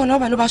 Wọ́n sọ̀rọ̀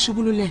lọ́ba ìnáwó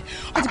aṣubú lulẹ̀.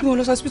 Wọ́n ti gbé wọn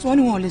lọ hospital. Wọ́n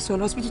ní wọn ò lè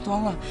sọ̀rọ̀ hospital tó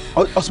wà.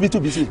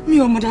 Hospital bí sí? Mi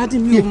ò mọ̀ Daddy,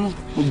 mi ò mọ̀.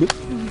 Mo gbé.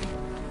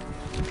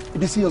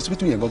 Ibi sí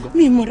hospital yẹn gangan.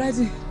 Mi ò mọ̀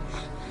Daddy.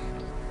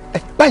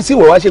 Báyìí sí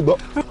ìwọ wá ṣe gbọ́.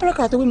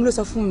 Ọlọ́kà tó gbé mi ló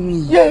sọ fún mi.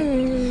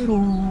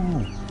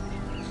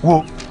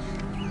 wo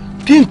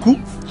kí n kú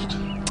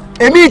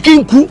èmi kí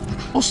n kú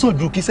ó sàn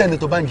ju kí sẹ́ni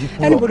tó bá ń jí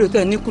kú lọ. anybody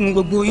tẹ̀ ní kú ní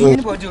gbogbo yín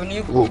anybody ò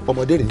ní kú. wo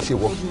ọmọdé rè ń ṣe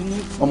wọ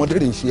ọmọdé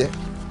rè ń ṣe ẹ́.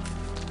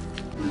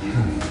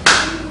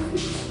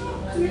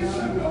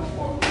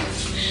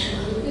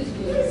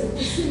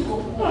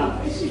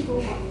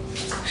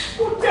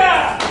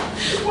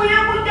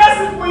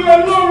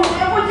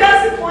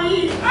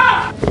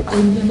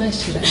 Ẹni máa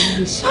ṣe ra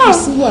nílé ṣe kò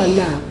sí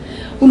wàhálà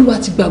Olúwa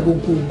ti gba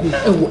gbogbo ògo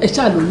ẹ wò ẹ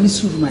ṣáà lọ ní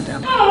sùúrù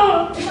madam.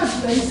 Ẹ má ti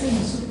bẹ̀rẹ̀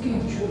sẹ́yìn sókè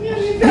jù.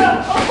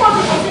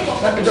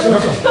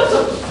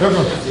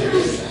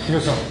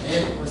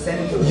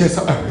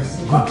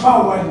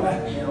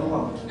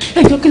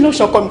 Ẹ jọ kí ló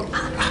ṣọkọ mi.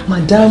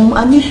 madam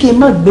a ní kí ẹ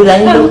má gbéra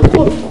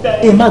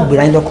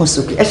yín lọ́kàn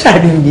sókè ẹ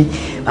ṣáà rí mi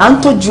à ń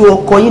tọ́jú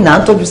ọkọ yín náà à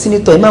ń tọ́jú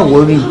sínítọ̀ ẹ má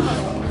wọrí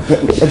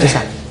ẹ jọ sá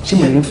ṣé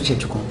mo lè rí fún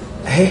ìṣẹ́jú kan.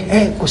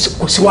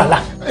 kò sí wàhálà.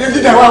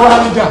 Jíde wá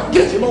níjà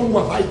ṣe máa ń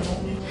wà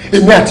báyìí.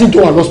 Èmi àti ìjọ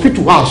wà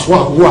lọ́sítítù wà àṣọ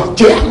àwọ̀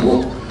àjẹ́ àwọn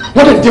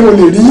wọ́n tẹ̀ jẹ́ wọn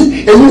lè rí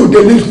ẹ̀yìn òde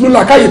ní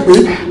lọ́làkàyè pé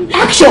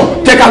action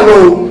jẹ́ ká lọ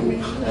o.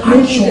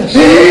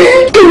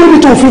 kí ló ní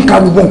tó fi ń ka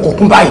gbogbo nǹkan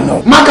kún báyìí náà.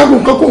 má ká gbogbo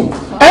nǹkan kún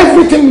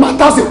everything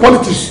matters in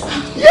politics.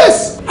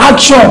 Yes.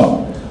 Action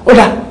ó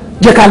dà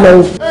jẹ́ ká lọ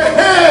o.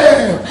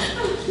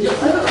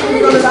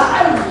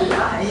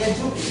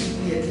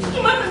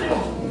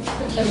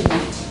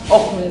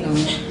 Ọkùnrin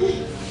làwọn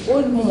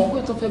ó ní mo mọ̀ pé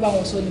tó fẹ́ bá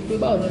wọn sọ ni pé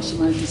báwo ló ṣe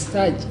máa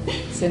discharge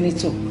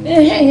senator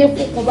ẹ̀yẹ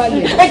fọkàn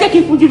balẹ̀. Ẹ jẹ́ kí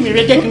n fojú mi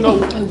rẹ jẹ́ kí n lọ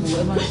wò.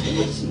 Ẹ má ṣe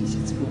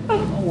iṣẹ́ tí wọ́n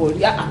wọ̀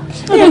rí.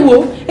 Ẹ wo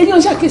ẹni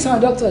oṣù àkíyèsí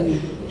àwọn dókítà ni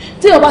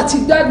tí ọba ti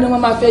gbádùn ọmọ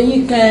máa fẹ́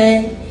yín kan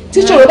ẹ́ tí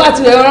ṣòro bá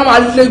ti rẹ̀ ọ̀rọ̀ máa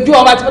lejú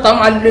ọba tí pátá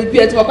máa lejú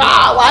ẹ tí wọ́n bá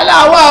wàhálà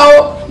wà o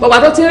bàbá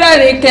tó ti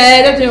rẹ́rìn kan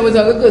ẹ́ lẹ́tọ̀ ìwé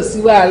sọ pé kò sí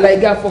wàhálà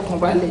igi àfọkàn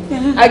balẹ̀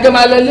àjọ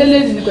máa lọ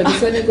lélẹ́ẹ̀dì ní pẹ̀lú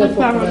sẹ́nẹ́tọ̀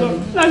fọkàn balẹ̀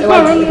ẹ wá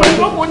ti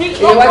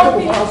kò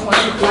kọ́ fún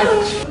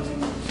ọ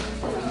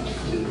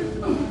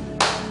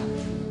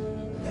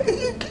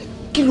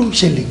kí ló ń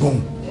ṣẹlẹ̀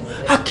gan-an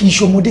a kì í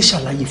ṣọmọdé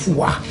ṣàlàyé fún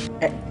wa.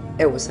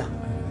 ẹ wò sá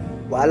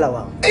wàhálà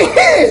wa.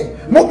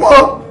 mo mọ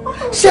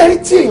ṣẹ́rí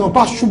tí èèyàn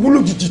bá ṣubú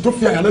lójijì tó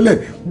fi àyà lẹ́lẹ̀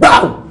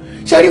gbáù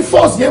ṣẹ́rí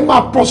force yẹn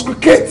máa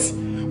proscricate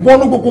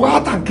wọnú gbogbo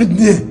heart and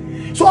kidney ẹ̀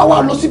so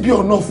àwa lọ síbi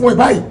ọ̀nà fún ẹ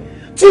báyìí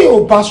tí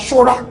o bá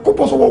ṣọ́ra kó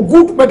bọ́ sọ́wọ́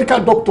good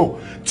medical doctor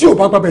tí o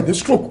bá gbàgbẹ́ ní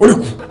stroke ó lè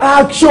kú.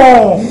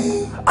 action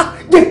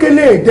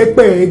jẹ́kẹ́lẹ́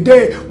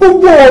ẹ̀ẹ́dẹ́gbẹ̀ẹ́dẹ́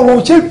gbogbo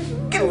ọ̀rọ̀ ṣe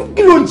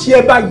kí ló ń ṣe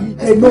ẹ báyìí.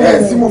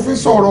 ẹ sì mo fi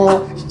sọ̀rọ̀.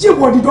 ṣé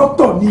wọ́n di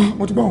dókítà ni.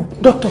 mo ti bá wọn.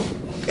 dókítà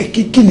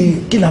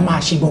kí la máa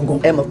ṣe gangan.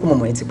 ẹ mọ̀ pé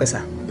mọ̀mọ́ yẹn ti pẹ́ sá.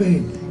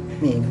 bẹ́ẹ̀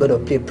mi ì gbọ́dọ̀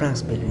play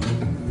pranks pẹ̀lú yín.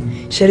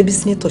 ṣẹ́rí bí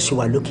sínítọ̀ ṣe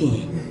wà lókè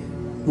yẹn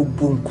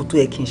gbogbo nǹkan tó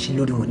yẹ kí n ṣe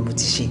lórí wọn ni mo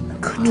ti ṣe.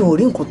 mi ò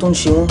rí nǹkan tó ń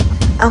ṣe wọn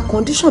and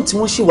condition tí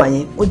wọ́n ṣì wà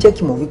yẹn ó jẹ́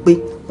kí n mọ̀ wípé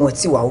wọn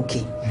ti wà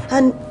okay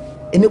and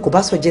èmi kò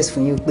bá suggest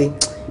fún yín wípé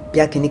bí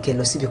akíníkẹ́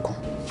lọ síbi kan.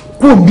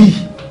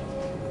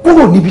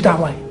 kúrò níbi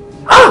táwa yẹn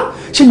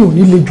ṣé yóò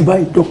ní le jù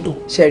báyìí dókítà.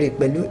 ṣẹ́rí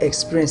pẹ̀lú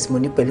experience mo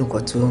ní pẹ̀lú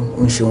nǹkan tó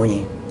ń ṣe wọn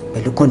yẹn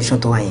pẹ̀lú condition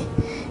tó wà yẹn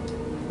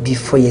bíi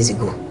 4 years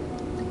ago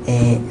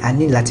a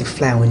ní láti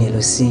fly àwọn ènìyàn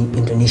lọ sí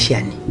Indonesia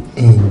ni.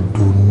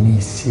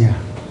 Indonesia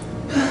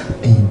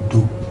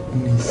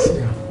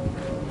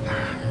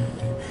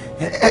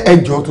ẹ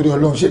jọ̀ọ́ torí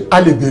Ọlọ́run ṣé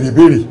a lè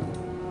béèrè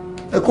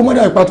ẹ kó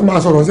mọ́dà ìpa tó máa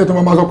sọ̀rọ̀ ṣé tó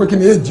máa sọ pé kí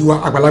ni èjì wa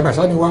àgbàlagbà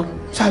ṣáà ni wa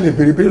ṣáà lè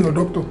béèrè lọ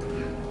dókítà.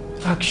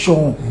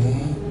 action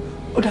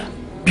ó dà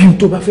bí n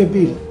tó bá fẹ́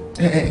béèrè.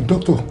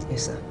 Doctor,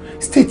 yes, sir.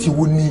 State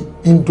wo ni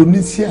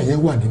Indonesia yẹn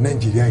wà ní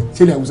Nàìjíríà yìí?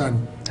 Ṣé ilẹ̀ Haúsá ni?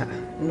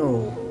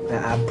 No,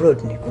 abroad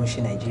ni kò ń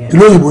ṣe Nàìjíríà.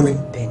 Ìlú òyìnbó ni?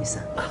 Bẹ́ẹ̀ni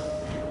sir.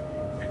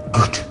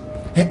 Good.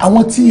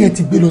 Àwọn tí ẹ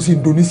ti gbé lọ sí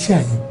Indonesia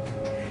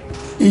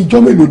yìí, ìjọ́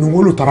mélòó ni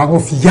wọ́n lò tara wọn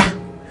fi yá?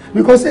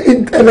 Because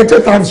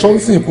elected time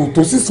something kò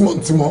tó 6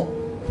 months mọ́.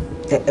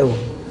 Ẹ wò,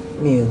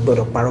 mi ò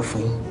gbọ́dọ̀ parọ́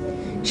fún yín.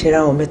 Ṣé ra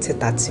àwọn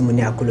mẹ́tẹ̀ẹ̀ta tí mo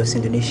ní a kó lọ sí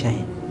Indonesia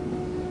yẹn?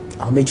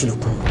 Àwọn méjì ló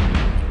kún.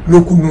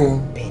 Ló kún nù.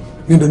 Bẹ́ẹ̀ni.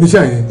 Ní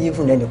Indonesia yẹn.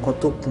 Even ẹnìkan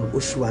tó kún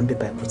oṣù wa ń bẹ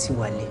báyìí kò tí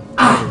wà lé.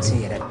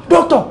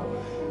 Dókítà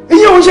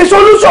ìyẹn ò ń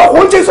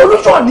ṣe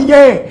solution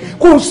nìyẹn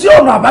kò sí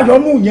ọ̀nà àbáyọ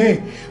nù yẹn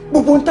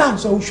gbogbo ń tà ń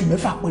sọ oṣù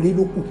 6 péré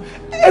ló kù.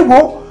 ẹ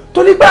wo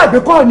torí gbà àgbẹ̀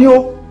kọ́ ni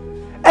o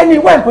ẹni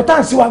ìwà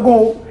importance wa gan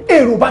o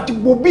èrò bá ti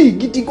gbó bíi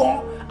gidi gan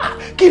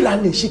kí la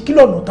lè ṣe kí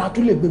lọ́nà tá a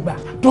tún lè gbé gbà.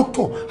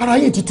 Dókítà ara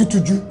yìí ti tutù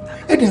ju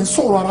ẹ dẹ̀ ń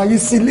sọ̀rọ̀ ara yìí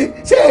sílé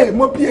ṣé ẹ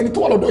mọ bí ẹni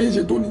tó wà lọ́dọ̀ yìí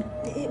ṣe tó ni.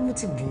 mo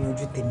ti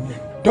gbìyànjú tèmi.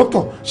 Dókítà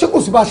ṣé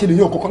kò sí bá a ṣe lè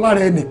yọ ọ̀kọ̀ọ̀kan lára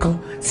ẹnìkan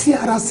sí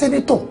ara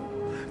sẹ́nẹ́tọ̀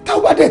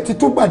táwọn bá dẹ̀ ti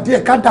tó gbà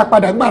díẹ̀ ká dá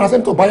padà gbá ara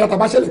sẹ́nẹ́tọ̀ bá yàtọ̀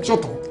bá ṣẹlẹ̀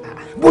ṣọ̀tọ̀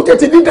bó tẹ̀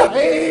ti dídà.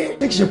 ṣé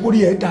kìí ṣe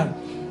kórìí ẹ̀ dànù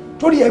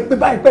torí ẹ pé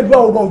báyìí pẹ̀lú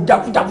ọ̀rọ̀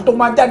jàfùjàfù tó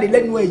máa jáde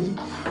lẹ́nu ẹ̀ yìí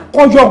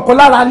kan yọ nǹkan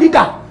lára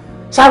lídà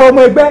sára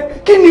ọmọ ẹgbẹ́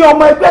kí ni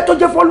ọmọ ẹgbẹ́ tó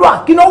jẹ́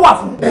fọ́lọ́à kí náà wà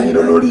fún. ẹ̀yin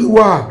ló lórí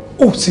wa.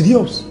 oh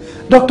serious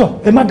dókítà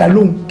ẹ má dá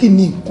lóhùn kí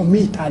ni nǹkan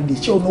míì tá a lè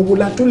ṣe ọ̀nà owó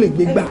la tó lè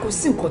gbé gbà. kò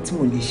sí nǹkan tí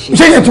mo lè ṣe.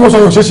 ṣé yẹn tí wọ́n sọ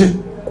yóò ṣe ṣe.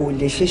 kò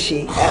lè ṣe ṣe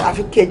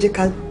àfi kí ẹ jẹ́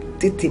ká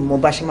tètè mọ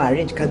bá ṣe máa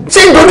arrange ká gbé. tí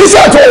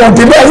Indonesia tó wọ̀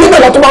dé bẹ́ẹ̀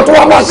nígbà tó bá tó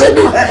wá máa ṣe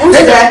ní.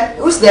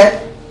 Who's there?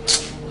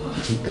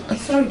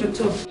 Sorry,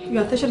 doctor.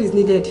 Your attention is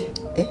needed.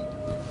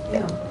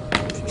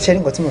 ṣe ní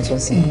nǹkan tí mo sọ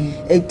sí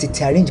ẹ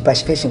tètè arrange bá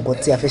ṣe fẹ́ ṣe nǹkan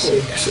tí a fẹ́ ṣe.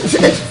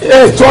 ẹ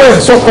tọ́ ẹ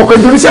sọ kọ̀ọ̀kan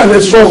nítorí sí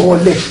àlẹ́ sọ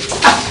wọlé.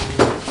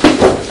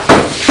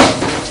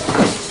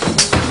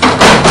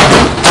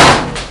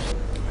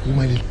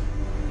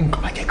 nǹkan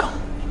bàjẹ́ gan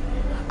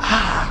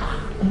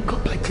nǹkan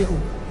bàjẹ́ o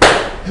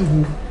ẹ wo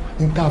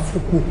níta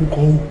fúnkú òkú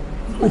kan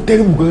o ó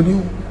tẹ́rìmù gan ni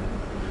o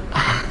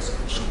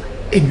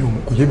èmi ò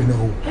kò yé mi náà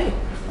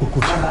o kò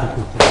sí kò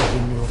yé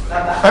mi o.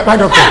 my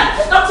doctor.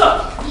 Doctor,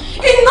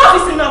 enough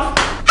is enough.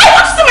 I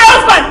want to see my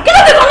husband. Kí ló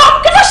dé kan-án?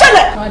 Kí ló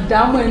ṣẹlẹ̀?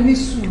 Màdàmú ẹ ní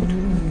sùúrù.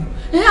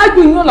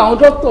 Àgbè iná làwọn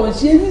dókítà ń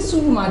ṣe ní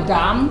sùúrù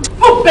màdàmú.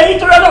 Mo bẹ̀ yín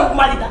torí Ọlọ́run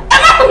máa lè dá. Ẹ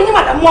má pè mí ní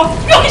màdàmú mọ́.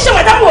 Mi ò kí ṣe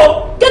màdàmú o.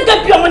 Gẹ́gẹ́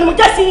bí ọmọ ni mo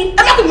jẹ́ sí.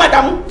 Ẹ má pè mí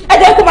màdàmú. Ẹ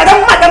dẹ̀ kó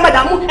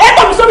màdàmú. Ẹ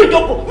tọ́ mi sórí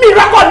ìjókòó. Mi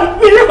ìrakọ̀ ni.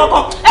 Mi ìrí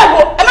kankan. Ẹ wo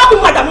ẹ má pè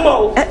mí màdàmú mọ́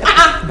o.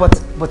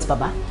 But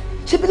baba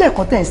ṣé bílẹ̀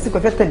kan tẹ̀ ń sí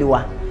pẹ́fẹ́ tẹ̀lé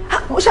wa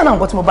mo ṣàlàyé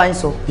nǹkan tí mo bá yín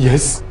sọ.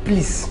 Yes.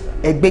 Please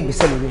ẹ gbé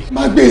ìgbésẹ̀ lórí.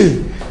 má gbé.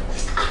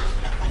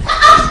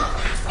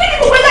 Kí ni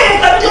gbogbo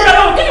eléyìí tàbí tó rẹ̀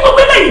lọ́wọ́? Kí ni gbogbo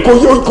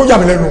eléyìí? kò yà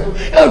mí lẹ́nu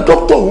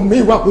dókítà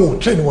mi wà kó o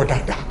tẹ́ ni wọ́n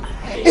dáadáa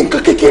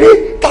nǹkan kékeré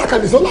tààkà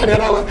lè sọ láàrin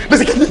ara wa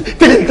bẹ́sẹ̀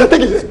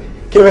tẹ́kẹ̀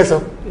kí ló fẹ́ sọ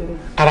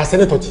ara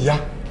sẹ́nẹ̀tọ̀ ti yá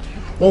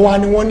wọ́n wá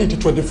ní wọ́n need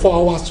 24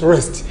 hours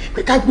rest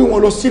pé ká gbé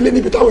wọn lọ sílé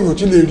níbi táwọn èèyàn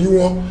ti lè rí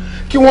wọn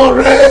kí wọ́n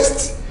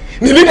rest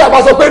ní lídà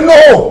bá sọ pé no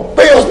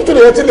pé hospital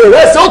yẹn ti lè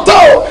rest ó tọ́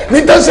ò ní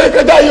tẹ́sán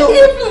kẹjá yìí o.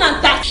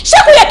 ṣé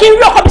kò yẹ kí n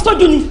rí ọkọ mi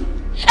sójú ni?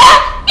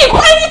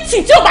 Ìkọ́ ẹ̀yìntì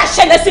tí ò bá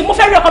ṣẹlẹ̀ sí mo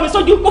fẹ́ rí ọkọ mi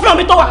sójú mo fẹ́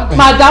omi tó wà.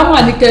 Màdàmú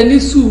Àníkẹ́ ní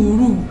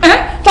sùúrù.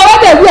 Tọ́wọ́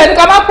dẹ̀ wí ẹni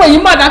ká má pè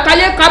yín màdàmú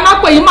káyé ká má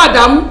pè yín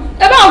màdàmú.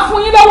 Ẹ bá ń fún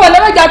yín lọ́wọ́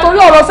ẹlẹ́mẹ̀jà torí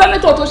ọ̀rọ̀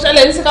sẹ́nẹ́tọ̀ tó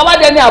ṣẹlẹ̀ ní síkà wá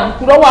dẹni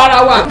àbùkù lọ́wọ́ ara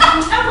wa.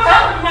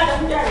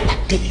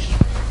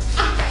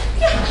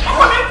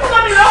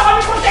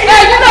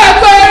 Ẹ̀yin náà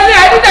gbé ní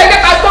ẹ̀yin náà jẹ́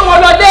ká gbé wọn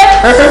lọ dé.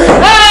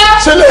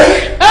 Ṣẹlẹ̀.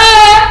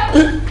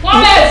 Wọ́n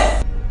lẹ̀.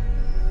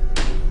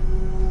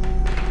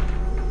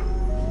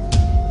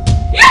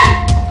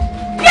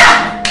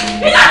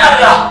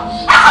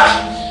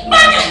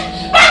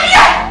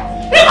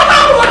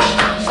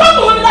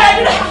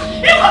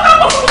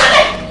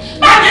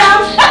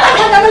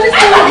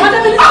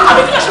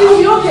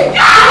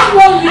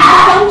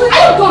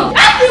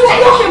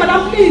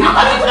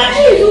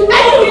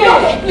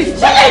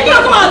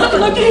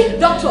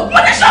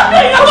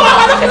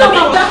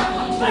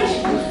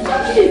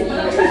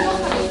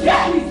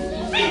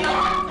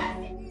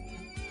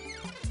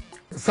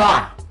 Sir,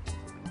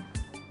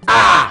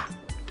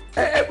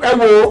 ẹ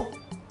wo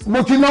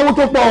mo ti náwó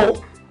tó pọ̀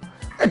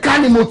o ká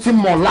ní mo ti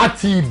mọ̀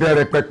láti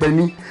ìbẹ̀rẹ̀ pẹ̀pẹ̀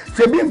ni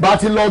ṣé bí n bá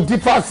ti lọ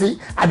dífá sí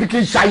àbí kí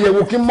n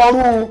ṣàyẹ̀wò kí n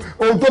mọrú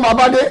ohun tó máa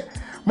bá dé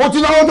mo ti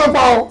náwó tó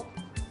pọ̀ o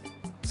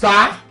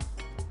sir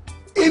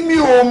èmi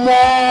ò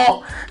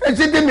mọ̀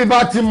etí tèmi bá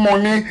ti mọ̀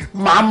ni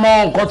màá mọ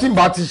nǹkan tí n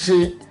bá ti ṣe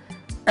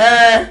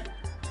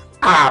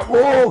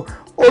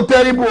ó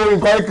tẹ́rìbù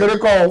nǹkan kékeré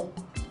kan o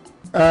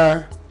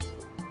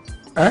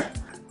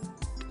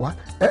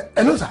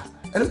ẹ ló sà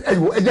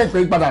ẹ jẹ́ ìpè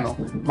padà náà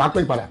máa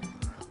pè padà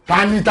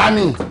tani.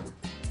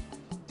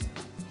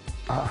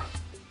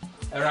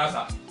 ẹ ra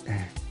sà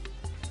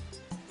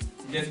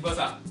ǹjẹ́ ti gbọ́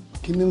sà.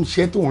 kí ni ń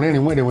ṣe tó ń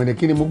rìnrìn wẹ̀dẹ̀wẹ̀dẹ̀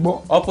kí ni mo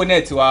gbọ́.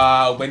 opponent wa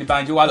ọ̀gbẹ́ni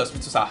Banji wà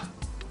lọ́sibítù sà.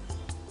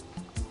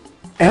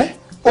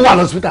 ó wà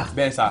lọ́sibítà.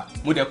 bẹ́ẹ̀ sà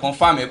mo dẹ̀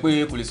confirm ẹ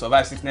pé kò lè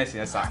survive sickness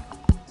yẹn sà.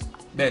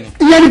 bẹ́ẹ̀ ni.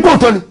 ìyẹn ni kò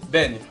tọ́ ni.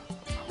 bẹ́ẹ̀ ni.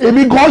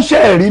 èmi gan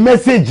ṣe rí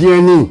mẹ́sẹ̀gì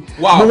yẹn ni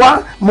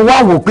mo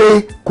wá wò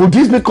pé could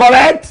this be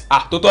correct.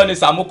 tó tọ́ ni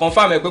sà mo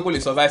confirm ẹ pé kò lè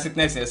survive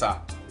sickness yẹn sà.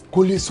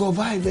 kò lè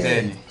survive ẹ.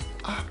 bẹ́ẹ̀ ni.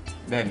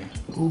 bẹ́ẹ̀ ni.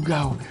 ó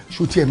ga o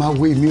ṣó tiẹ̀ máa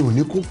wo èmi ò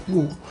ní kó kú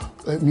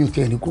o mi ò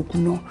tiẹ̀ ní kó kú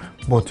náà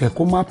but ẹ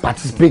kó má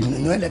participate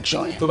nínú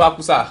election yẹn. tó bá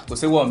kú sà kò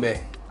sí wọ̀ nbẹ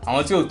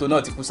àwọn tí ò tó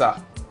náà ti kú sà.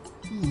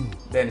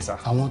 bẹ́ẹ̀ ni sà.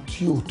 àwọn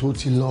tí ò tó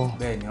ti lọ.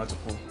 bẹ́ẹ̀ ni wọ́n ti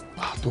kú.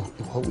 àtò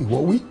ìwọ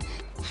wí.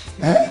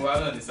 ìwà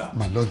náà ni sà.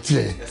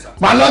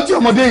 màá lọ tí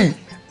ọmọdé yìí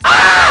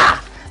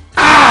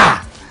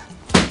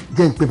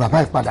jẹ́ ń pe bàbá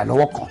ìpadà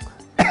lọ́wọ́ kan.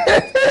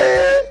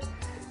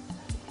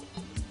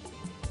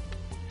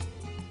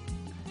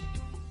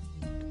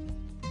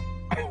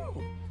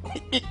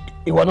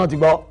 ìwọ náà ti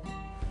gbọ́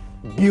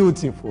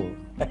beautiful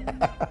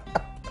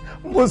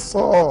mo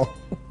sọ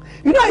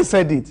you know I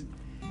said it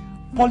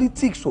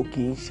politics ò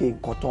kì í ṣe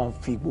nǹkan tó ń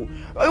fi gbó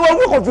ìwọ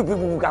owó kan fi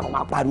gbogbo kan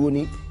máa pariwo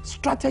ní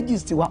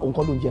strategies ti wá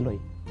nǹkan ló ń jẹ lọ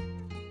yìí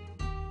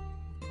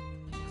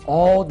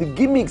all the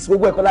gimmicks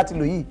gbogbo ẹ̀kọ́ láti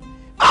lò yìí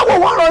àwọn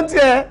wọn rántí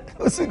ẹ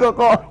ó sì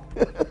kankan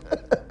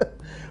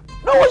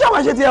lọ́wọ́ ṣáà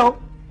máa ṣe tiẹ̀ o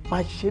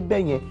máa ṣe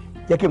bẹ́ẹ̀ yẹn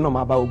jẹ́ kí n náà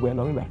máa bá gbogbo ẹ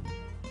lọ nígbà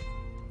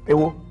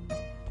ewo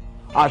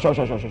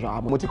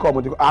ṣọ mo ti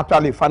kọ́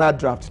actually final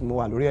draft mo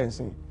wà lórí ẹ̀ ń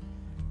sìn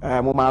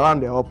mo máa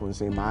round it up ń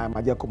sìn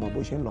máa jẹ́ kó mọ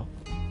bó ṣe ń lọ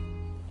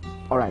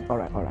all right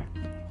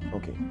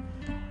okay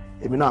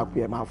èmi náà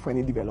pè ẹ́ máa fún ẹ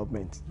ní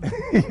development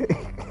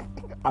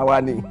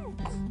àwa ni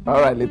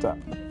all right later.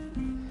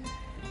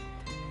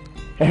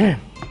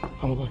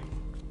 I'm going.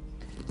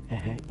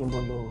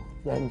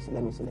 Let me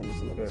see.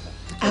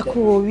 A kú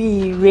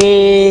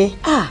oríire.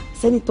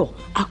 Sẹ́nitọ̀,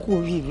 a kú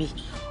oríire.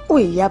 Ó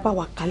ìyá bá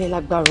wa kalẹ̀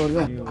lágbára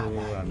Ọlọ́run.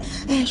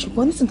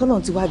 Ṣùgbọ́n nísìnyí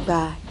tọ́lọ́run ti wá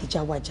gba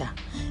ìjà wájà.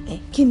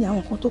 Kí ni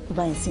àwọn kan tó kù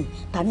báyìí sìn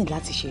ta ní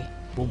láti ṣe?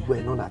 gbogbo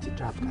ẹ̀ náà láti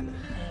draft kalẹ̀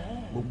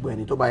gbogbo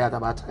ẹni tó bá yá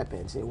tábà type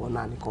ẹ̀ ń sìn wọn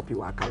náà ní copy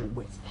wà ká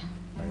gbogbo ẹ̀.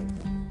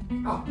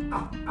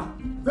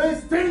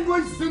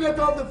 Distinguished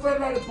Senator of the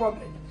Federal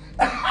Republic.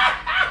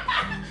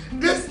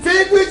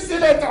 Distinguished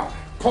Senator,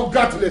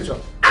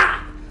 congratulations.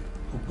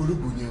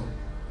 Ògbólógbò ni o.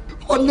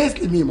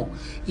 Honestly mi mọ̀,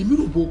 èmi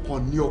rò bó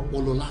kàn ní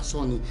ọpọlọ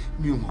lásán ni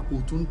mi ò mọ̀ kó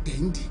tó ń tẹ̀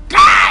ń di.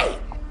 Káì!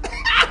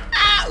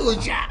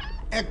 Ọjà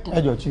ẹ̀kọ́.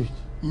 Ẹjọ́ chief,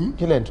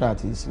 kí lẹ̀ ń tra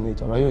àti ìsinmi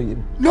ìtọ́rọ yóò yé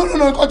mi. No,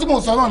 nǹkan tí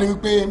mo sọ náà ni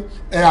wípé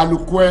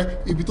àlùkò ẹ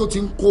ibi tó ti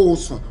ń kó o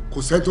sùn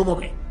kò sẹ́ni tó mọ̀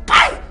bẹ́ẹ̀.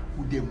 Káì!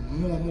 Ó dé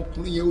mú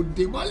ọmọkùnrin yẹn ó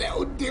dé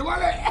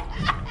mọ́lẹ̀.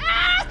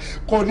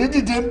 Kò ní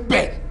dìde ń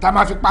bẹ̀ tá a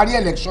máa fi parí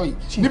election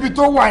yìí. Níbi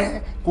tó wà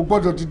yẹn kò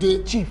gbọ́dọ̀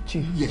dìde. Chief,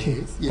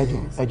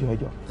 ẹjọ́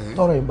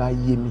tọrọ yìí bá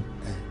yé mi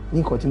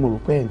ní nǹkan tí mo rò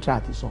pé ẹ̀ ń tra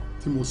àti sọ.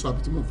 Tí mo sọ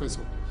àbí tí mo fẹ́ sọ.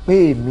 Pé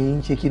èmi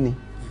ń ṣe kí ni?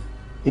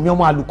 Èmi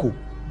ọmọ àlùkò.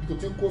 Ibi tó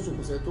ti ń kó sùn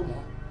kò sẹ́ni tó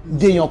mọ̀.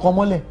 Dèèyàn kan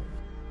mọ́lẹ̀.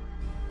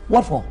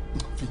 What for?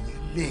 Fìyẹn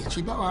lè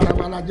ṣe báwa ara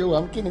wa lájẹ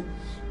wa kí ni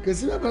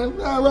kèsì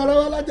báwa ara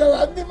wa lájẹ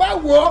wa ní máa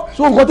wọ.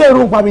 So nǹkan tẹ́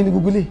èrò ń pa mi ní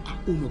gbogbo ilé.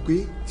 O mọ̀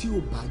pé tí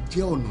o bá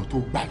jẹ́ ọ̀nà tó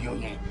gbà yọ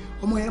yẹn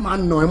ọmọ yẹn máa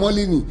nà ẹ́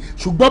mọ́lẹ̀ ni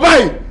ṣùgbọ́n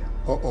báyìí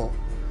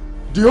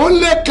the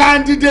only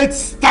candidate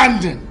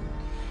standing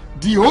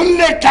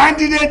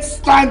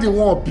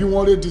wọn bí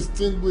wọn lè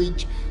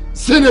distinguish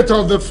Senator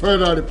of the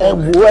Federal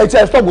Republic. Ẹ wo ẹ tí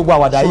ẹ stop gbogbo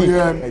àwàdà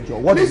yìí. Ẹ jọ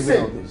what is the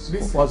meaning of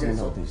this? What's the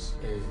meaning of this?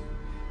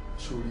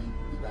 Sori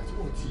ìgbà tí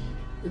mo ti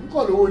èmi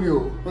kàn lówó ni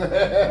o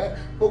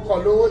ó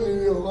kàn lówó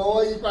ni o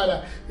ọwọ́ yí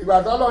padà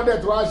ìgbà tó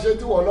lọ́dẹ̀ tó wá ṣe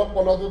tí wọ́n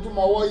lọ́pọlọ tó tún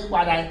mọ ọwọ́ yí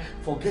padà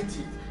forget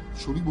it.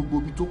 Sori gbogbo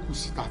ibi tó kù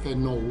sí ta fẹ́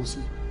ná owó sí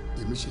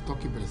èmi ṣe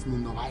tọ́kì bẹ̀rẹ̀ sí ní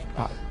ná báyìí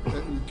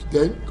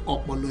then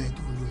ọpọlọ ẹ̀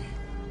tó ń lo ẹ̀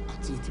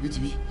àti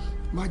tìbítìbí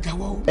má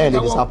jáwọ́ o. Ẹ lè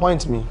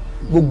disappoint mi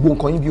gbogbo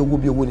nǹkan yín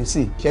bí owó ni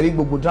sí ṣe rí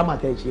gbogbo drama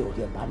tẹ́ ẹ ṣe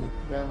ọ̀tí ẹ̀ bá mi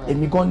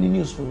èmi gan ní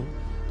news fún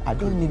I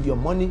don't need your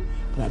money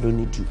and I don't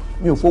need you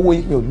mi ò fowó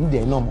mi ò ní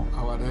dẹ̀ náà mọ́.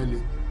 àwàdà ilé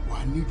wà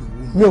á ní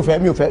ìdòwò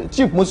mi ò fẹ́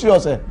chief mo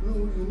serious ẹ.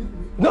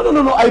 no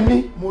I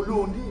mean mo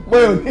ló ní. mo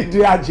ò ní di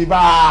àjìbá.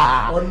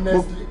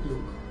 honestly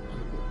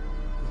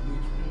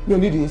mi ò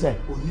ní di yín sẹ́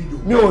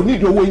mi ò ní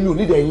di owó yín mi ò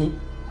ní dẹ̀ yín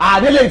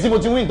àdélé tí mo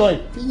ti wí ìtọ́ yìí.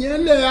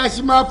 ìyẹn lè a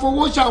sì máa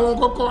fowó ṣàwọn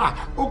kọ́kọ́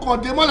ó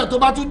kàn dé mọ́lẹ̀ tó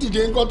bá tún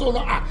dìde nǹkan tó lọ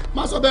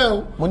má sọ bẹ́ẹ̀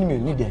o. mo ní mi ò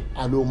ní dẹ̀.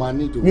 àlọ́ máa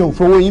ní ìdòwò. mi ò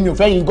fowó yín mi ò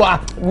fẹ́ yín gan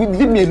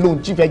leave me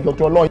alone chief ẹjọ́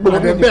tó lọ.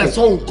 àbẹ bẹ́ẹ̀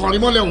sọ òǹkọrin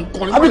mọ́lẹ̀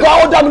òǹkọrin mọ́lẹ̀.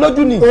 àbíkọ́ ó dá mi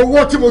lójú ni.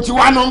 owó tí mo ti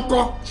wá náà ń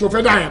kọ́ ṣò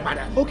fẹ́ dá yẹn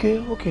padà. ok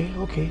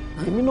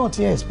èmi náà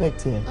ti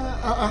expect ẹ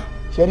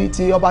ṣẹ́rí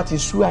tí ọba ti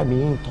sú àmì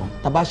yìí tán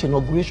tàbá ṣe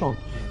inauguration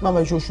máa ma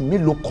ṣe oṣù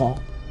mélòó kan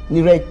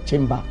ní red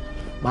chamber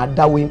máa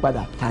dáwó yín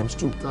padà times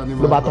 2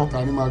 ló bá tán.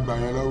 ta ni máa gbà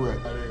yẹn lọ́wọ́ ẹ̀.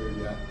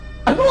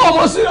 I know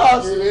I'm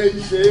serious.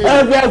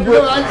 Ẹgbẹ́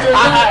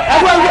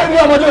ní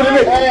ọmọdé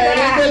òdìlé.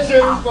 Ẹgbẹ́ ṣe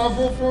nǹkan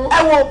funfun. Ẹ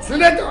wo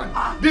Senator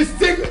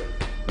distinct.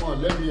 Wọ́n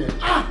lẹ́nu yẹn.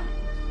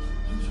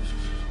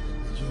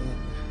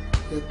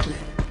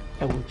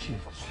 Ẹ wo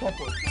chief. Stop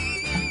it.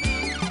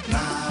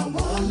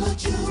 Làwọn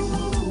lójú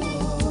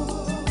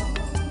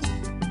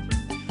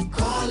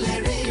kọ́lé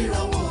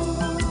ríran wọn.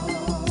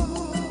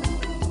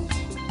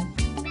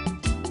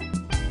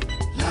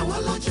 Làwọn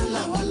lójú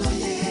làwọn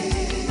lóye.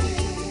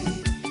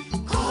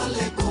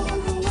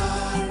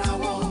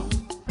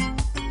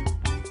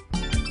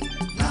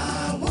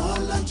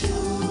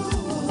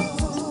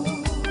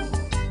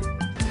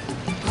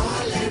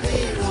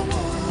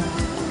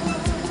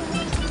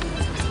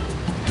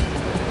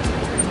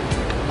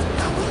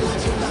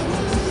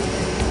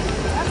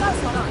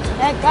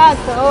 Ẹ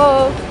káàsán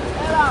o.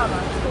 Ẹ rà mà.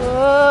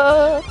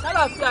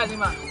 Àlàáfíà ni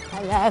mà.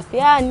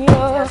 Àlàáfíà ni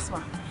o.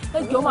 Ẹ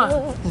jọ̀ọ́ mà.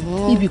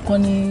 Ibì kan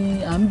ni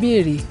à ń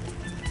béèrè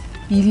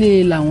ilé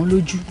làwọn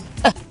lójú.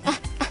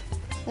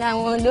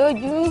 Làwọn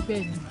lójú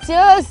tí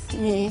ó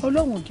sì.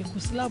 Ọlọ́run ò jẹ́ kó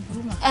sí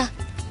láburú mà.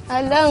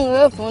 Ọlọ́run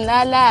ó fún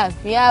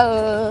lálàáfíà o.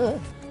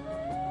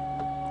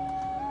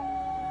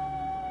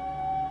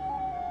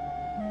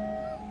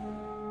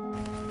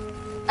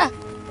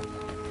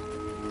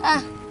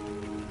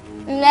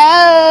 Ǹlẹ́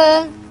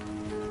o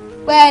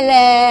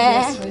pẹ̀lẹ́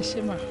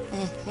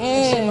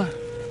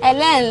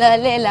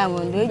ẹlẹ́ńlọ́lé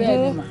làwọn lójú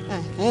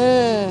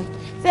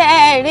ṣe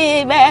é rí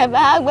bẹ́ẹ̀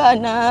bá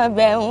gbọ́nà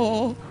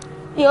bẹ̀hùn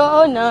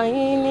yóò ná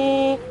yín ní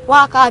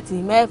wákàtí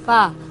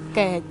 6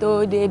 kẹ́ ẹ tó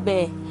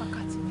débẹ̀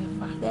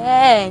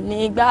bẹ́ẹ̀ ní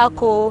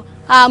gbáko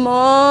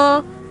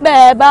àmọ́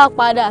bẹ́ẹ̀ bá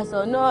padà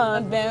sọ́nà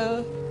bẹ̀hùn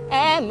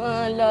ẹ mọ̀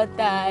lọ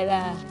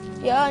tààrà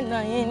yóò ná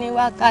yín ní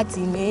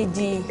wákàtí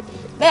 2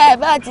 bẹ́ẹ̀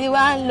bá ti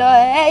wá ń lọ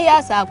ẹ yà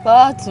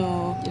sàpọ̀tún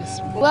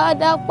wá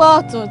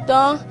dápọ̀tún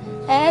tán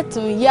ẹ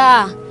tún yà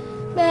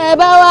bẹ́ẹ̀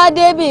bá wá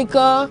débì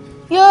kan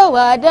yóò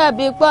wá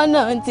dàbí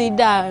pọ́nà ti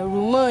dàrú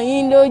mọ́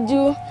yín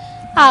lójú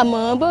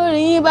àmọ́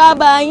bórí yín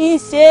bá yín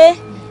ṣe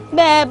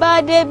bẹ́ẹ̀ bá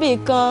débì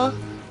kan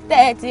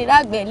tẹ́ ti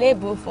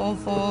rágbélébù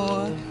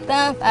funfun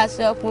tán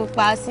fàṣọ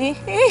pupa sí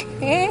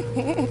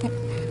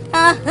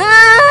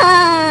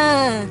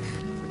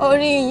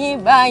orí yín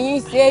bá yín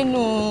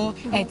sẹ́nu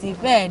ẹ̀ ti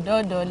fẹ́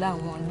dọ́dọ̀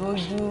làwọn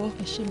lójú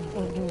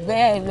ojú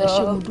bẹ́ẹ̀ lọ. ẹ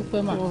ṣé mo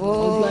dúpẹ́ mà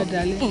ojú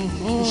àdálẹ́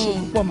ẹ ṣé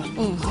púpọ̀ mà.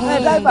 ẹ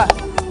dáìbà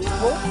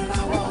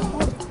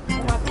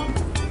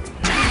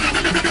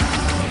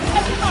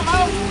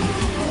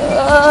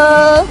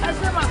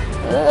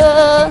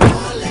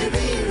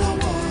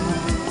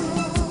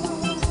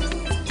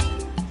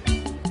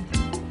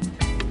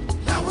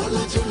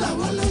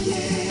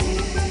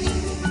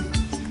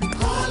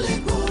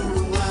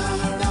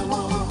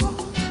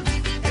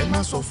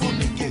Sọ fún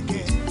mi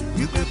gẹ́gẹ́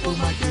wípé kó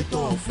má ṣe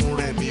tọ̀ fún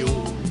rẹ̀ mi o.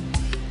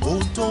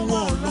 Ohun tó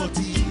wọ̀ lọ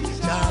ti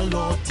já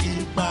lọ ti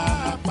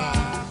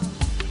pàápàá.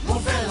 Mo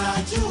fẹ́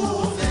lajú o,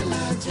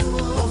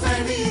 mo fẹ́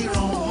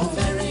ríran o,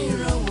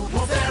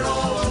 mo fẹ́ rọ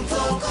ohun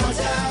tó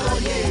kọjá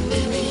òye mi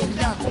ní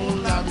dákun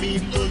là mí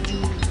lójú.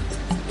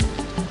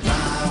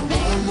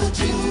 Làwọn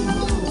lójú.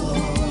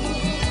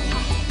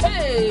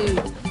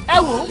 Ẹ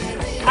wo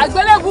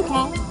àgbélébùú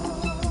kan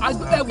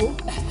ẹ wo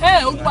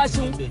olúwa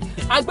ṣeun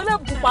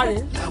àgbélébùú parẹ́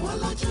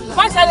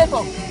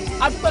fáṣẹ́lẹ̀tọ̀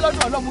adúpẹ́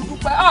lọ́dún ọlọ́mú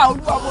dúpẹ́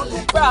olúwa mo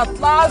dúpẹ́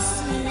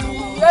àtláàsì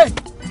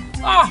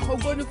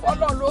ògo ni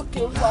fọlọ́run lókè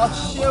olúwa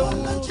ṣeun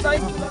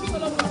táìkì lọ́dún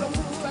ọlọ́mú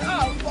dúpẹ́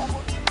olúwa mo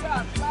dúpẹ́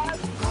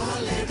àtláàsì.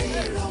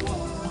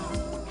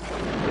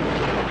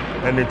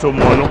 ẹni tó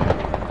mọnú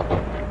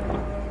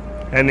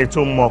ẹni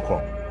tó mọkọ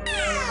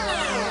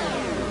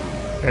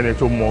ẹni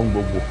tó mọ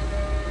gbogbo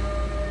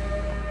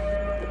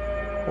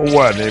ó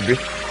wà níbí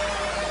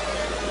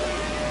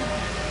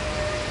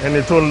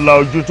ẹni tó ń la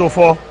ojú tó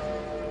fọ́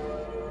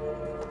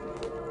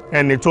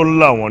ẹni tó ń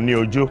là wọ́n ní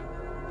ojú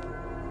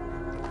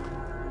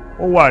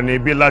ó wà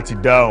níbí láti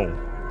dáhùn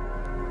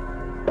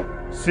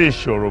sí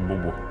ìṣòro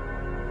gbogbo.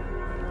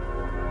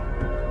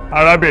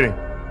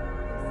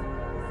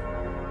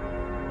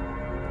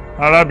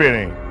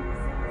 arábìnrin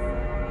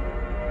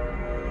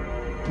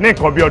ní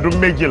nǹkan bí ọdún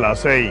 12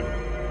 sẹ́yìn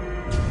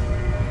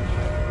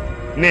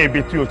ní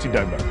ibi tí o ti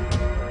dàgbà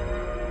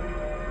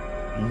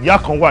ìyá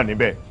kan wà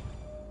níbẹ̀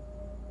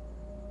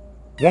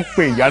wọ́n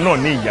pe ìyá náà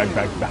ní ìyá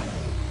gbàgbà.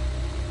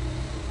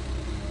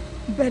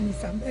 bẹ́ẹ̀ni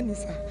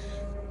sà.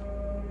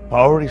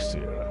 Paorisi.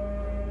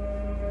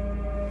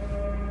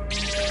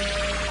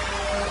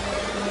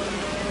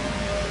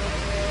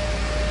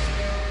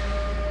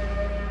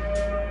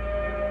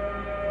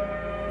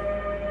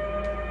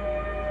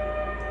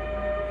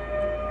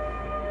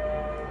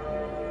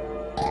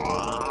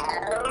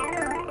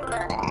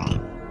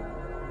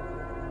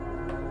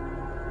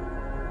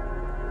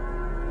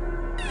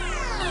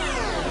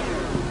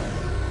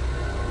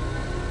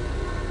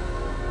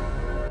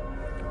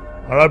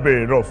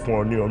 arábìnrin náà fún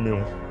ọ ní omi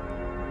wọn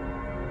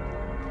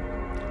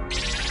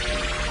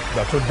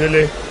ìgbà tó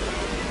délé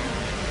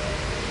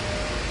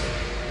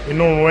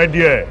inú run ẹ́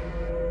díẹ̀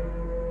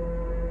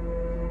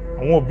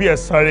àwọn òbí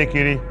ẹ̀ sáré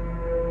kiri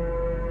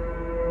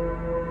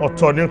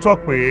ọ̀tọ̀ ni tó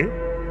pé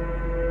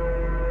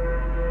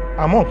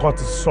àmọ́ nǹkan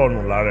ti sọnù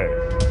lára ẹ̀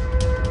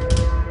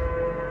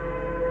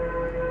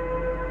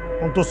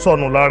ohun tó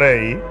sọnù lára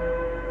ẹ̀ yìí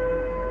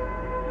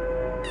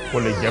kò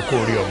lè jẹ́ kó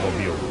rí ọmọ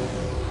bí o.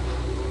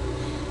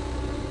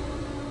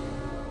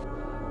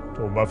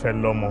 tó bá fẹ́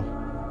lọ́mọ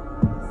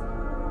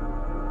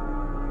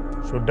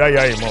ṣó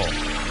dáyà ìmọ̀.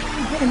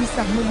 bẹ́ẹ̀ni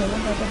sà mo mọ̀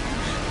wọ́n dáadáa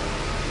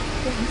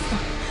bẹ́ẹ̀ni sà.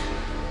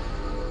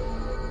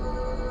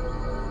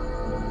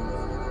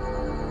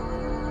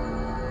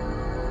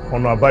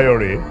 ọ̀nà àbáyọ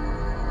rèé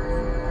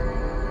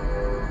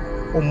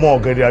ó mọ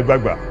ọ̀gẹ̀dẹ̀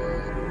àgbagbà.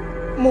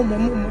 mo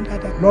mọ̀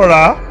dáadáa.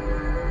 lọ́ra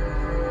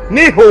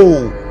níhò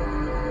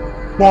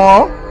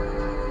pọ́n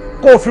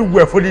kó o fi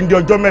wẹ̀ fún dídí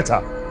ọjọ́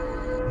 3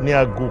 ní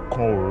aago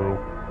 1 òru.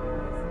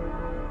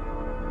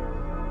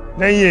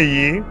 lẹ́yìn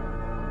èyí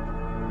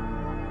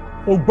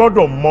o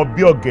gbọ́dọ̀ mọ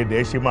bí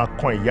ọ̀gẹ̀dẹ̀ ṣe máa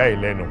kan ìyá ẹ̀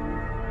lẹ́nu.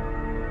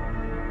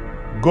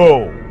 go.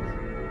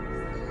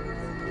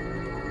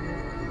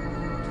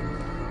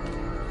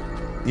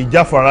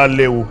 ìjáfara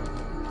léwu.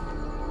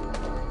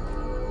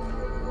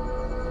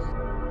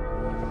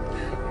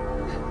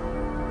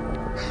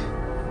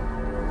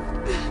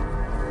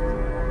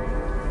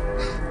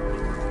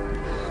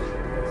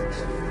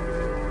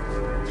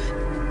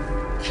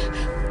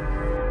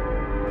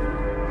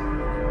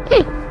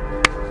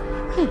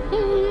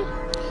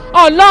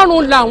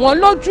 ọlọ́run làwọn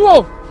lójú ò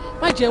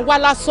má jẹ́ ń wá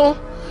lásán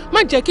má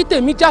jẹ́ kí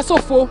tèmi já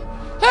sófo.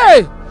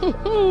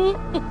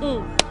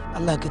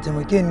 Allah ka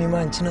taimake ni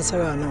ma in ci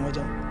nasara a nan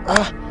wajen.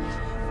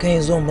 Kan yi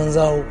zuwan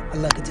banzawo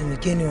Allah ka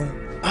taimake ni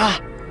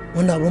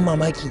wannan abun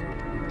mamaki.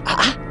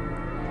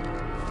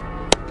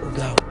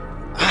 Ogawo.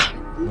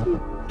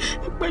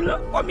 Pẹ̀lú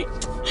ọkọ mi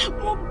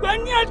mo gbà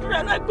ní àdúrà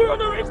lágbára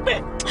Ọlọ́run pé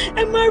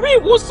ẹ máa rí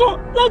ìwòsàn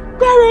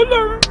lágbára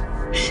Ọlọ́run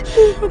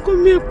ọkọ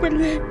mi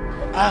pẹ̀lẹ́.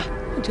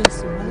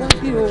 Jésù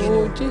aláfíà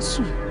o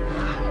Jésù.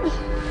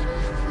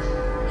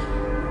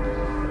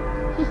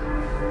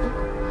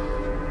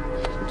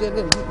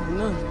 Jẹ́lẹ̀ mi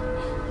náà.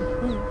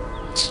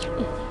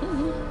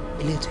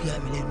 Ilé tó yà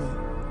mí lẹ́nu.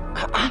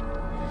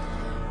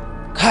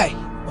 Kai,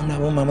 wannan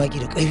abun mamaki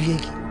da ƙarfi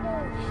yake.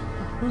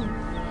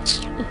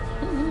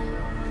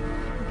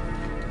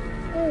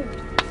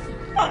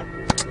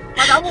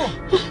 Màdàmú.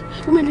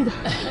 Fún mi nígbà.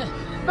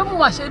 Bẹ́ẹ̀ mo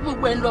wà ṣe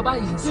gbogbo ẹ̀ ń lọ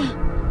báyìí sí.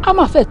 A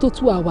máa fẹ́ tó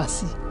 2 hours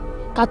sí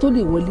ká tó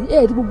lè wọlé.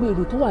 Rí gbogbo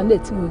èrò tó wà nílẹ̀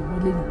tí wọ́n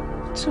wọlé ni.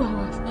 2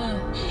 hours.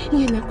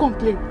 Ìyẹn lẹ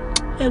complain.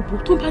 Ẹ̀gbọ́n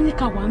tó bá ní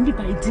ká wà ń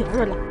bíbá ìdí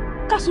àárọ̀ la.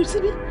 Ká sùn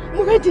síbí.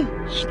 mo rẹ́dì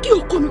kí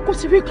ọkọ mi kó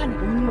ti rí ìkànnì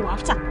òun ni mo wà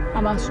áfítà.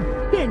 a máa sùn.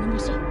 bẹ́ẹ̀ ni mo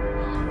sọ.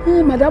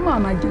 màdámù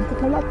àmàjẹ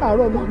kankan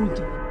látàárọ̀ lọ́rùn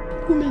jẹ.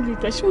 gómìnà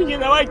ìgbà ṣé oúnjẹ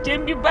làwa jẹ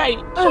ń bí báyìí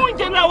ṣé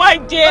oúnjẹ làwa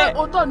jẹ.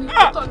 òótọ́ ni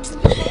òótọ́ ni.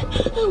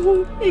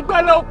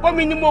 ìgbàlá ọkọ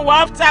mi ni mo wà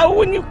áfítà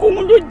owó ní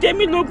kóhun ló jẹ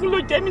mí lógún ló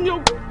jẹ mí ní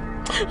ogún.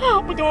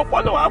 bó ti wọ́n pọ̀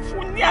lọ́wọ́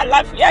fún ní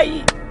àlàáfíà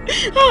yìí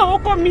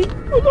ọkọ mi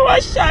olówó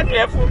ṣàánú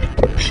ẹ fún mi.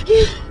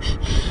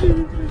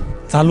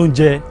 ta ló ń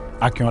jẹ́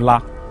Akínọlá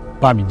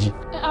Bámijí?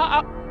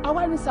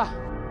 àwa ni sà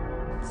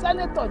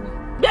sẹ́nẹ́tọ̀ ni.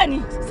 bẹ́ẹ̀ni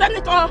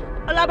sẹ́nẹ́tọ̀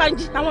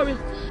Ọlábánjí àwọn rẹ̀.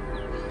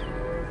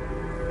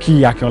 kí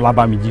Akínọlá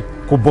Bámijí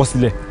kó bọ́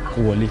sílẹ̀ kó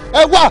wọlé.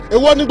 ẹ wá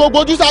èwo ni gbogbo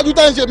ojúṣàájú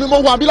tẹ́ ń ṣe mi mo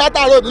wà bí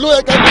látàárọ̀ mi ló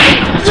yẹ kẹ́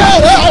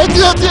ẹ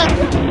ọtí.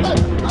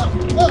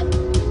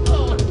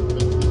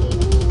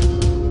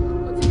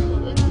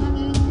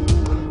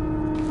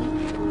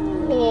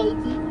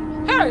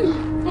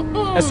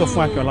 ẹ sọ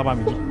fún Akínọlá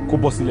Bámijí kó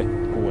bọ́ sílẹ̀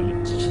kó wọlé.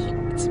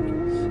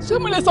 ṣé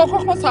mo lè sọ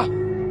kọ́kọ́ sà?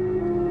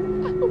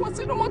 wọ́n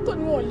sínú mọ́tò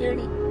ni wọ́n lè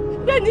rìn.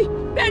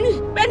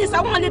 bẹ́ẹ̀ni sà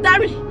wọ́n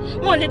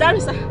lè dárí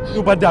sà.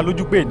 yóò bá dá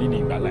lójú pé èdè ní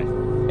ìgbàlá ẹ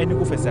ẹni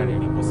kó fẹsẹ̀ rẹ̀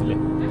rìn bọ́ sílẹ̀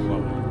kó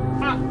wọlé.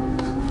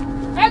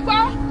 ẹ gbọ́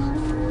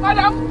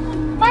madam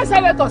má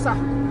sẹ́nẹ̀tọ̀ sà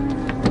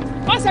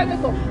má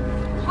sẹ́nẹ̀tọ̀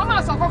wọ́n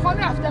máa sọ kọ́kọ́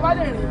ní àfitẹ́ bá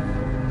lè rìn.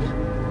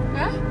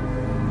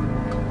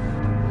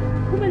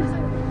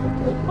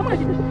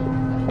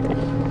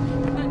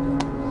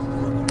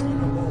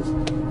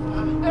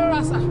 ẹ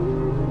rọra sà.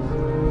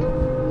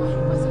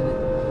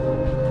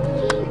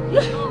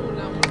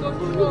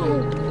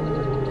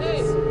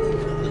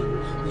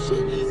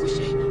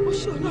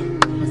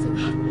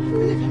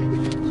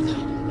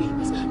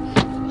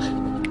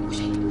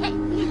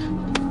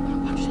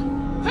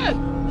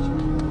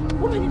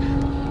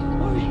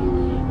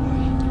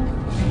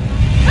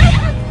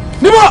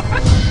 níbo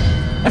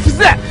ẹ fi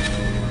sílẹ̀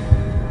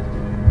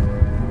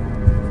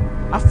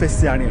a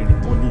fẹsẹ̀ arìn rìn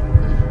tó ní.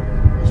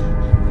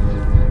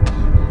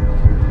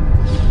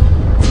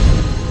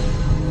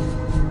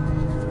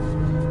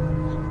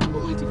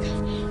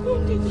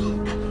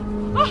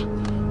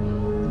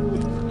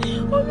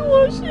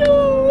 Olúwa ṣe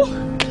o.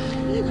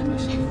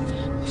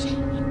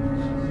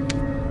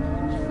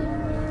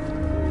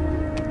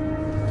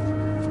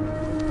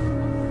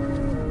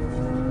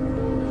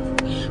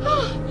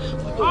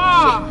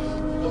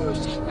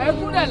 ẹ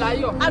gúnlẹ̀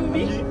láyọ̀.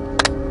 àmín.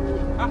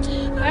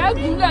 ẹ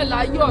gúnlẹ̀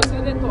láyọ̀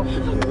sẹ́nẹ́tọ̀.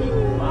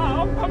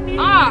 ọkọ mi.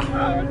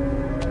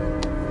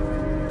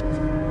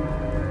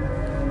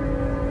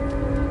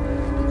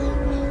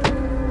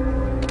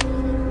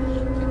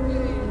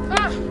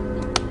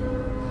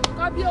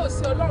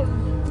 kábíyèsí ọlọ́run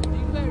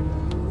ìgbẹ́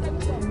rẹ̀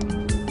sẹ́nẹ́tọ̀.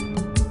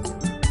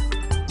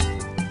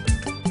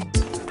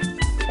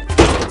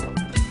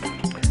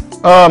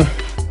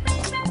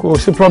 kò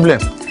sí problem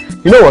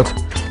you know what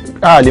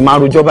a lè máa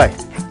rojọ́ báyìí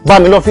bá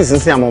mi lọ́fíìsì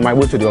nsìn I'm on my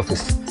way to the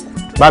office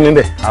bá mi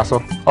bẹ̀ àṣọ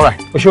all right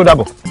o ṣé ó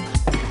dàbọ̀.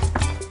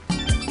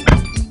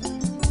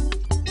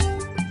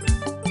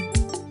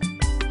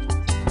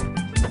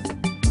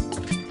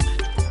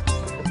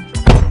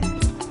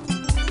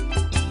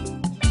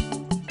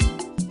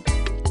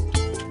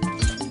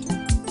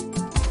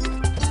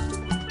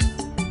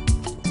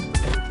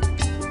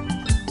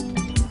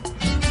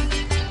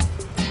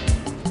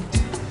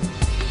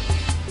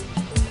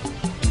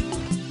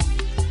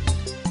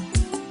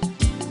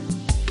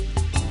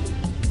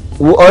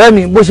 ọ̀rẹ́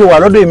mi bó ṣe wà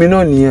lọ́dọ̀ èmi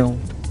náà nìyẹn o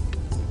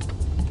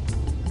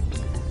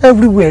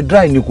everywhere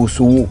dry ni kò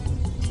sówó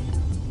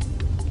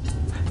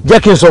jẹ́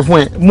kí n sọ fún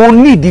ẹ mo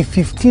need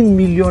 15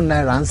 million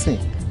naira ń sìn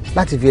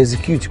láti fi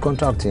execute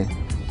contract yẹn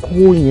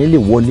kó yẹn lè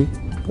wọlé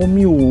wọ́n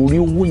mi ò rí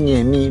owó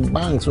yẹn mi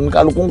banks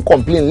oníkálukú ń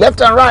complain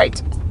left and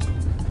right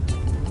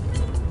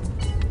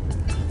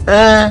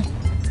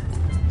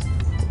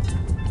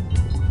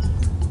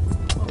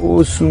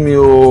ó sú mi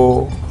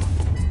o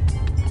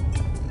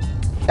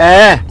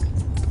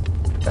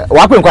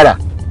wàá pè ń padà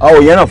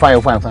yẹn náà fine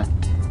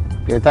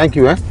okay, thank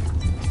you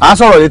à ń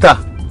sọ̀rọ̀ later.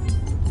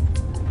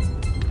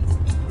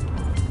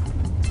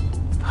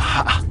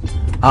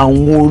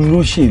 àwọn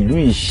olóṣèlú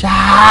ìṣá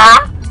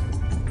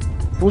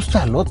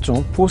pósítà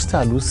lọ́tún pósítà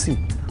lósì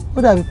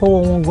ó dàbí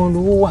pọ́wọ́ wọn gan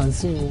lówó wà ń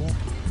sìn wọn.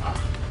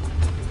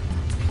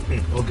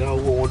 ọ̀gá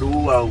owó wọn lówó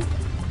wà o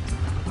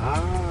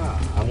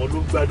àwọn ló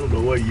gbádùn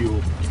lọ́wọ́ yìí o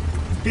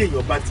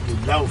téèyàn bá ti lè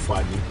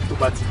láǹfààní tó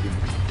bá ti lè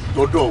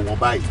dọ́dọ̀ wọn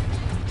báyìí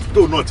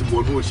tóun náà ti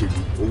wọnú òṣèlú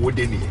owó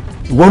dé nìyẹn.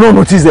 ìwọ náà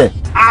notice ẹ.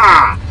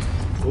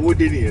 owó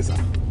dé nìyẹn sà.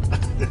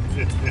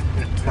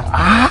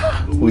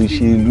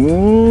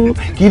 òṣèlú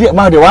kì í dẹ̀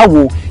máa dẹ̀ wá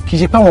wo kì í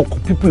ṣe pé àwọn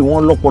pípì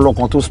wọn lọ́pọlọ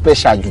kan tó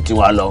special ju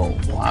tiwa lọ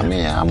àmì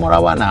àmọ́ra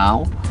wa náà.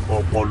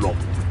 ọpọlọ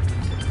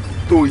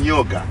tó yín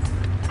ọ̀gá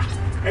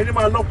ẹni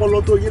máa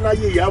lọ́pọlọ tó yín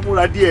láyé ìyá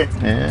múra díẹ̀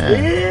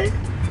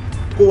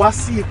kó wá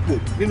sí ipò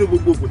nínú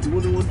gbogbo ipò tí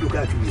wọ́n ní wọ́n ń dùn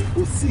káàkiri yẹn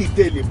kó sí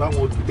ìtẹ́lẹ̀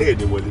báwọn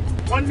tẹ́ẹ̀lẹ̀ wọlé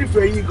wọ́n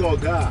nífẹ̀ẹ́ yín gan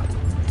ọ̀gá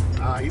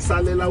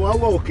ìsàlẹ̀ làwọn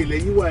wà òkèlè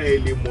yín wà ẹ̀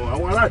lè mọ̀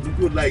àwọn ará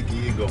àdúgbò láìkì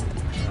yín gan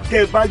tẹ́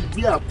ẹ bá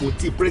gbé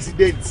àpótí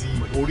pírẹsidẹ́ǹtì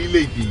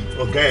orílẹ̀-èdè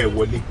ọ̀gá ẹ̀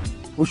wọlé.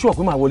 oṣù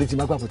ọ̀pẹ máa wọlé tí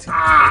má gbàpótí.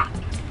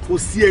 kò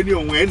sí ẹni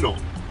ọ̀hún ẹ̀ nà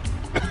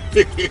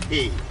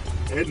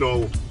ẹ̀ nà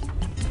o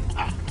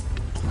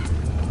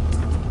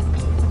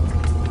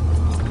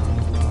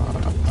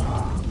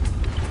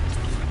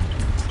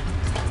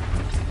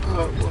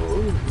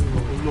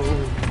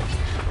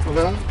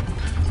ọ̀gá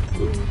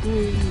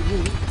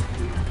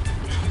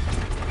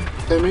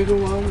ẹ̀mí tó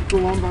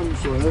wá ń bá mi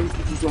sọ̀rọ̀ ẹ̀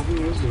tuntun sọ fún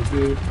mi ẹ̀sìn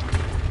pé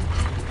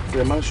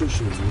ẹ má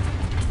ṣòṣèlú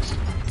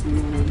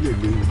lè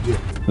léwu díẹ̀.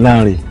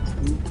 Láàrin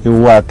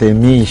ìwọ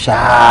àtẹ̀mí ṣá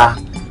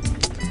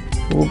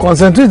o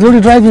concentrate lórí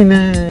driving ẹ.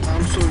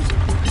 I'm sorry sir.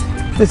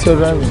 Face your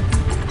driving.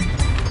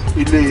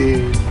 ilé.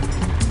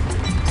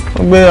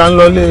 ó gbé à ń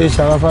lọ ilé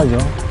ṣàràfàjọ.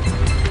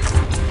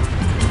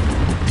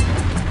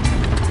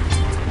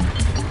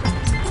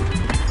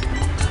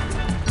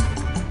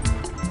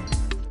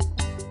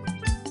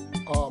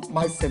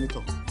 My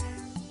senator.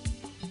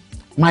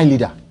 My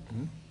leader.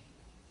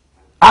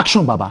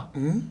 Action baba.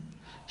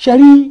 Ṣé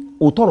rí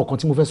òótọ́ ọ̀rọ̀ kan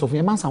tí mo fẹ́ sọ fún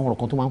yẹn máa ń sàwọn ọ̀rọ̀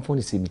kan tó máa ń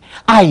fọ́nì sí mi.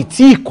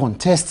 àìtí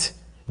contest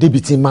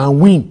débi tí máa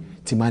win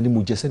tí máa ní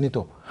mo jẹ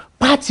senator.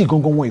 Party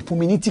gangan wọn ìfún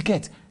mi ní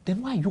ticket.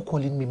 Then why are you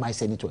calling me my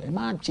senator? Ẹ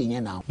máa ń ṣe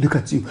yẹn náà. Look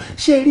at you.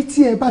 Ṣé rí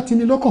tí ẹ bá ti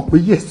ní lọ́kàn pé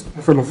yes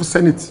mo fẹ́ lọ fún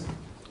senate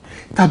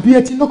tàbí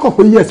ẹ ti lọ́kàn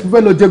pé yes mo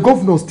fẹ́ lọ jẹ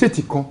governor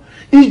state kan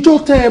ìjọ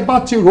tẹ́ ẹ bá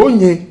ti rò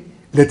yẹn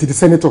lẹ ti di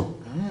senator.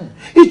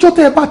 Ìjọ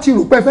tẹ́ ẹ bá ti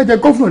rò pé ẹ fẹ́ jẹ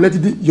governor lẹ ti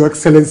di your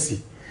excellency.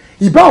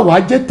 Ìbá wa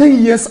jẹ́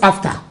 10 years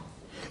after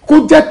kó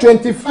jẹ́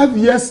 25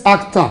 years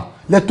after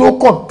lẹ tó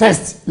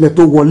contest lẹ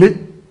tó wọlé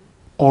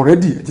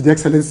already ẹ ti di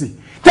excellency.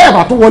 Tẹ́ ẹ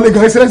bá tó wọlé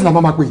gan excellency la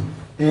máa ma pè yín.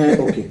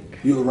 Okay,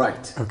 you're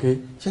right. Okay.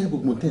 Ṣé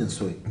gbogbo tẹ́ ń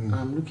sọ yìí?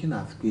 I'm looking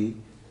at pé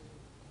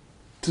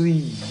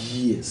 3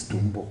 years tó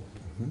ń bọ̀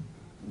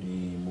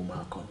ni mo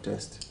máa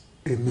contest.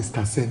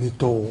 Mr.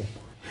 Senator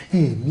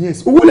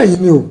yes owó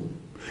lẹ́yìn ni o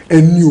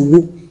ẹ ní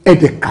owó ẹ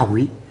dẹ̀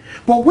kàwé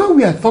but when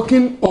we are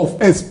talking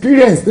of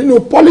experience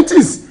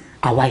politics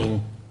àwa yìí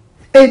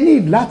ẹ ní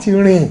láti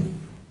rìn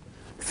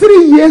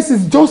 3 years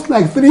is just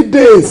like 3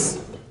 days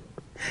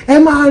ẹ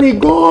máa rìn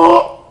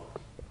gan-an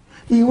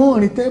ìwọ̀n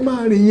rìn tẹ́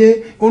máa rìn yẹn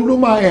òun ló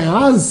máa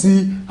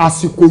enhance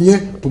àsìkò yẹn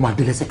tó máa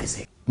dé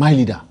lẹ́sẹ̀kẹsẹ̀. My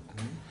leader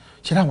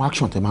ṣe àwọn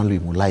action tẹ máa ń lo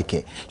ìmú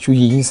láìkẹ ṣó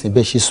yẹ yín sìn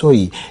bẹ́ẹ̀ ṣe sọ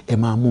yìí ẹ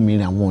máa mú mi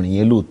rìn àwọn òrìn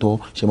yẹn lóòótọ́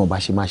ṣe mo bá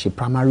ṣe máa ṣe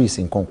primaries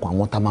nǹkan kan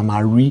àwọn tá a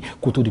máa rí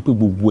kó tó di pé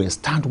gbogbo ẹ̀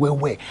stand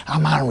wẹ́wẹ́ a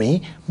máa rìn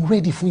mo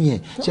ready fún yẹn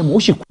ṣe mo ó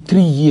ṣe kú 3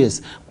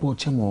 years but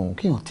ṣe mo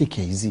kéèyàn take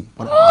it easy.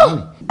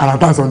 ara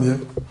tá a sọ nìyẹn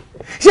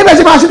ṣé bẹ́ẹ̀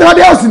ṣe máa ṣe tẹ́lá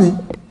dé ọ̀sìn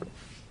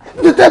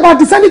ni tẹ́ bá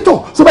di senator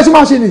ṣé bẹ́ẹ̀ ṣe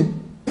máa ṣe ni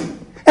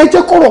ẹ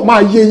jẹ́ kọ́rọ̀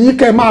máa yẹ yín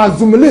kẹ́ máa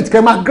zoomulate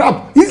kẹ́ máa grab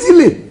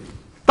easily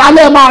ta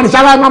lẹ́ máa rìn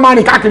ṣáláà máa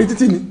rìn káàkiri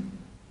títì ni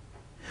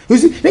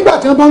nígbà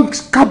tí wọ́n bá ń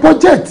ka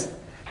budget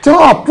tí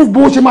wọ́n approve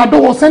bó ṣe máa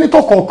dọ́wọ́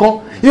senator kọ̀ọ̀kan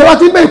ìyẹn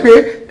ti bẹ́ẹ̀ pé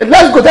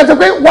let's go tẹ́tẹ́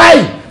pé why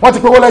wọ́n ti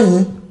pé wọ́n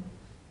lẹ́yìn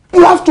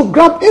you have to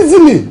grab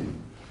easily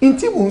n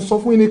tí mò ń sọ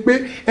fún yín ni pé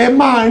ẹ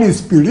máa rìn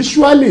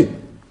spiritually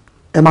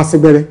ẹ máa ṣe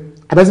gbẹrẹ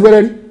abẹ́sí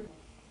gbẹrẹ rí.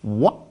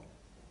 what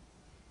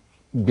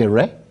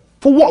gbẹrẹ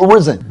for what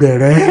reason.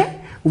 gbẹrẹ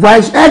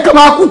ẹ kàn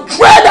máa kú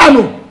tú ẹ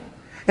dànù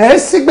ẹ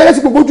sì gbẹrẹ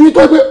sí gbogbo ojú yìí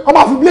tó yẹ pé wọ́n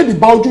máa fi bíléèdì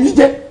bà ojú yìí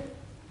jẹ́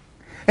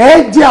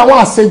ẹ jẹ́ àwọn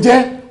àṣejẹ́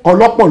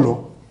ọlọ́pọ̀lọ́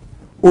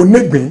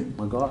onígbín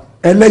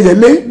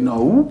ẹlẹ́yẹlé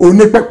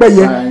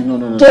onípẹ́pẹ́yẹ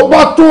tó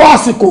bá tó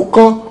àsìkò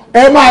kan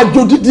ẹ máa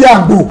jó dídí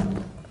àgbò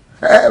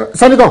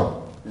sẹ́nitọ̀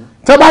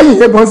tẹ́ bá yìí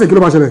yẹn bọ́n ṣe kí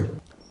ló máa ṣẹlẹ̀.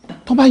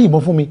 tó bá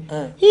yìnbọn fún mi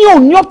ìyẹn ò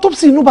ní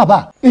autopsy inú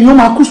bàbá. èèyàn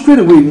máa kú straight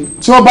away ni.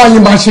 tí wọ́n bá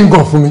yín machine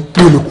gun fún mi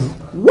mi ò lè kú.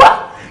 wá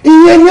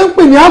ìyẹn yẹn ń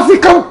pè ní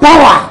African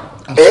power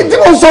èyí tí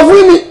mo sọ fún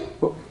yín ni.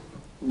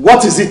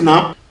 What is it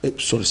now?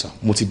 Sorry sir,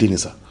 mo ti dé ni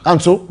sir.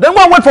 And so then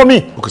go and wait for me.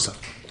 Okay sir.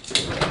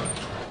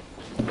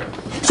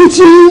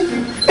 Tuti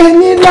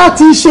ẹni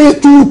láti ṣe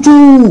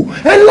tuntun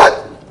ẹni láti.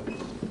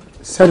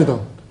 Senator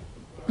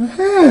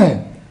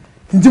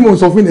ǹjẹ́ mo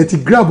sọ fún ẹ ti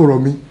grab ọ̀rọ̀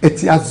mi ẹ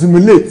ti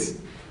assimilate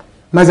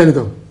my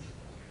senator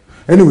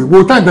anyway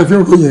wo time tẹ fi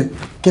ń ro yẹn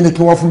kí ni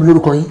kí wọ́n fún mi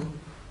lórúkọ yín.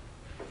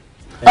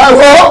 ẹ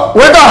wo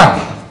waiter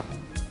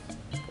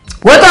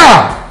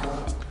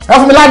ẹ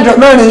fún mi láàjọ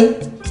mẹ́rin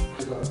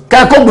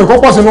kẹ́kọ̀ọ́ gbìn kó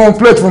pọ̀ sínú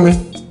plate fún mi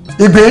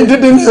ìgbín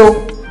dídín ní o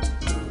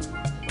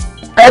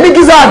ẹ ní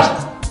gizzard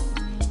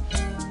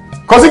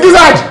kò sí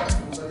gizzard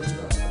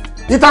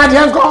ìtàn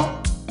adìẹ ńkọ́.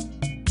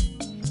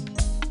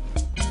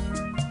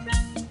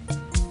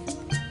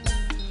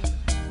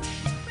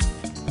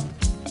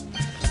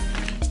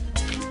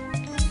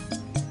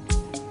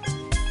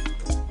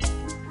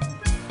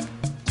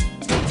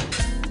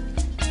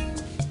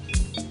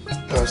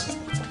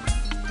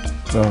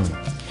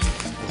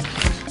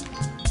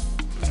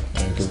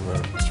 Thank you very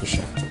much.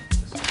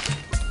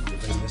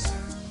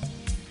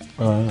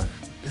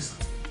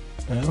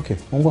 Okay,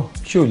 wọ́n gbọ́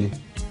ṣé o lè.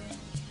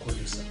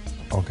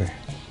 Okay,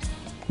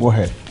 go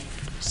ahead.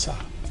 Sir,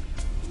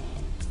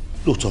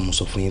 lóòótọ́ mo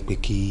sọ fún yín pé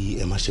kí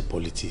ẹ má ṣe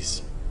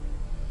politics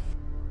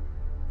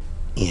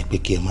ìyẹn pé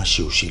kí ẹ má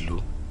ṣe òṣèlú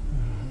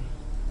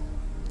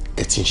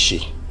ẹ ti ń ṣe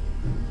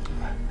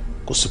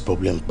kò sí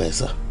problem pa ẹ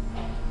sá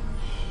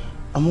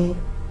àmọ́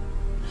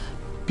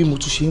bí mo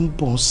tún ṣe ń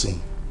bọ̀ ń sìn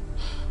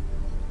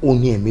ó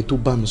ní ẹ̀mí tó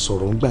bá mi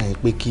sọ̀rọ̀ ń gbà yẹn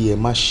pé kí ẹ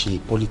má ṣe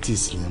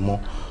politics yẹn mọ́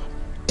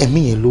ẹ̀mí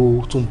yẹn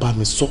ló tún bá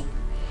mi sọ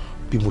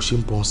bí mo ṣe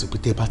ń bọ̀ ń sìn pé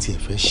tẹ́ bá tiẹ̀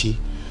fẹ́ ṣe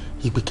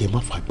yípe kẹ́ ẹ má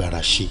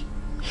fagbára ṣe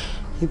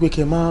yípe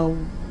kẹ́ ẹ má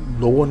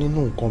lọ́wọ́ nínú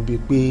nǹkan bíi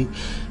pé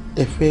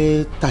ẹ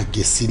fẹ́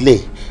tàgẹ̀ sílẹ̀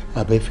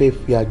àbẹ fẹ́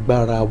fi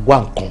agbára wá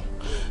nǹkan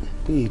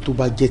pé èyí tó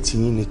bá jẹ́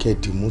tiyín ni kẹ́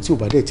dìmú tí ò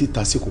bá dẹ̀ tí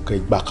tásìkò kẹ́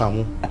gbà ká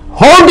mú.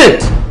 Hold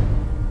it.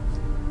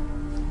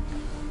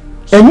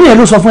 ẹ̀mí ẹ̀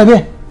ló sọ fún ẹ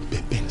bẹ́ẹ̀.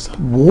 bẹ́ẹ̀ ni sá.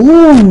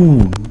 Whoa,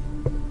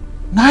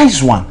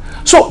 nice one.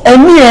 So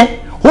ẹ̀mí ẹ̀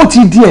ó ti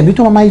di ẹ̀mí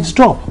tó máa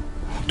stop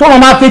tó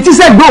máa fetí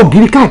sẹ́gbẹ́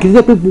ògiri káàkiri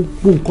sẹ́ pé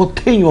gbogbo nǹkan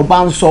téèyàn bá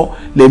ń sọ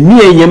lẹ̀mí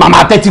ẹ̀ yẹn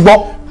máa tẹ́tí gbọ́.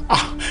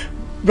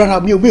 rárá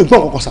mi ò gbọ́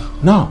nǹkan kan sá.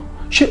 náà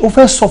ṣé o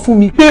fẹ́ sọ fún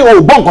mi pé o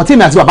ò gbọ́ nǹkan tí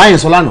èmi àti bàbá yẹn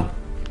sọ lánàá.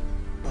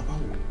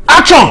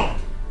 action.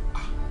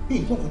 mi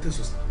ì gbọ́ nǹkan tẹ́ ń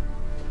sọ sá.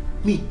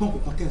 mi ì gbọ́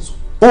nǹkan tẹ́ ń sọ.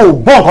 o ò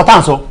gbọ́ nǹkan tá à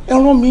ń sọ.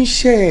 ẹran mi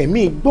ṣe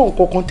mi ì gbọ́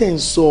nǹkan tẹ́ ń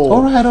sọ.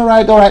 all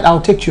right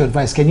I'll take your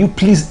advice. Can you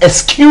please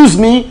excuse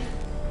me?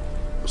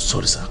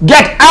 Sorry sir.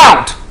 Get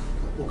out.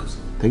 Okay sir.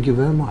 Thank you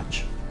very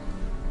much.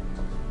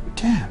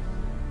 Damn.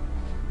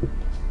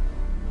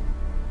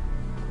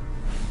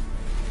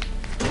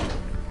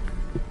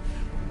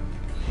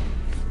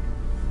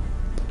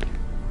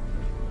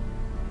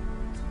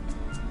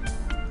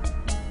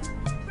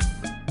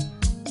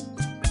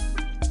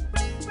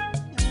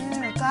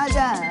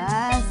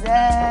 Kádàrá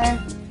ṣẹ,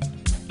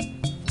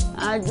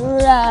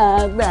 àdúrà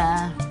gbà,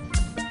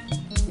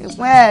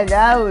 ìpín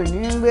ẹ̀dá ò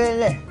ní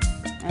gbélẹ̀,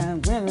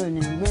 ẹ̀pín ló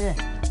ní gbélẹ̀.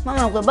 Mo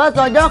mọ̀ pé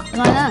bọ́sọ̀ ọjọ́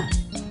kan náà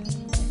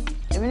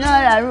èmi náà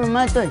ra irú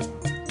mọ́tò yìí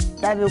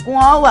tàbí kún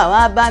ọ́ wà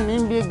wá bá mi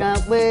ń bí gan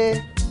pé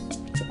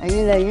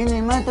ẹ̀yin lẹ́yìn ni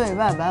mọ́tò yìí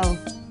bàbá o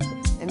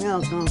èmi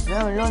ọ̀kan fẹ́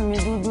olómi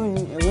dúdú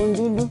ni èwo ń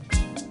dúdú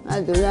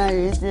látòrí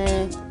àyè ṣe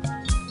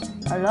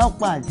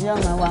ọlọ́pàá tí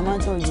ọmọ wa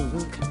mọ́tò dúdú.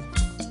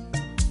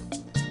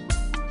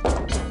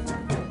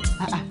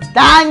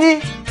 Tani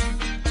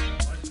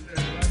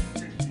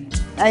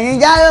ẹ̀yin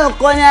jáde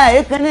oko ní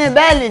àyíkíní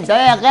bẹ́ẹ̀lì tó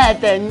yẹ ká ẹ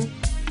tẹ̀ ní.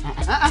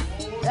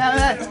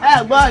 ẹ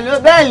gbọ́ ló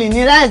bẹ́ẹ̀lì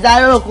ní láì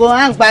sáré oko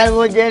à ń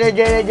pariwo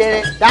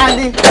jẹrẹjẹrẹjẹrẹ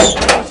Tani.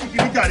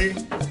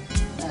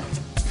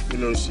 kí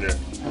ló ń ṣe ẹ.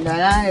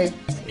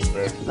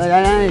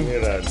 bàdàlá rẹ̀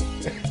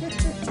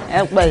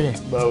ẹ pẹ̀lẹ́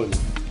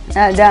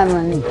ẹ dá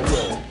mọ́ ni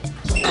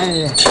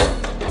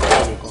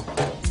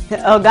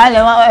ọ̀gá lẹ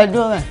wá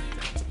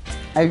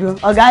ẹ̀dùn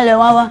ọ̀gá lẹ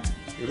wá wá.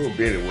 irú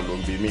ìbéèrè wo ló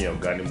ń bi mí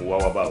ọ̀gá ni mo wá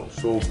wá bá o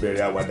so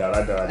bẹ̀rẹ̀ àwàdà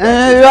rádaràdà.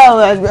 irú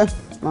ọ̀rọ̀ ẹgbẹ́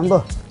mọ̀ ń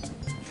bọ̀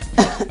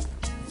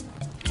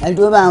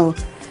ẹ̀dùn bá wọn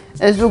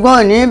èsùgbọ́n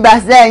ò ní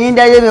bàṣẹ́ ẹ̀yìn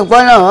jẹ́ débi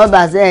pọ́nà ọ̀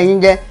bàṣẹ́ ẹ̀yìn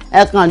jẹ́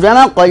ẹ̀kàn jẹ́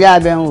má kọjá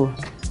abẹ́ wọn o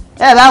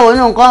ẹ bá wo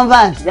nù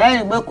converse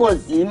lẹ́yìn pé kò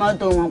sí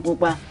mọ́tò wọn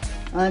pupa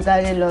wọ́n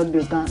sáré lọ bì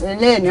kan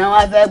eléyìí ni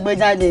wọ́n fẹ́ gbé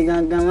jáde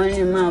gangan wọ́n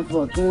ní máa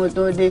fọ̀ kí wọ́n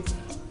tó dé.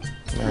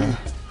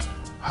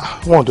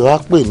 wọn ò tó wá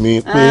pè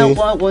mí pé.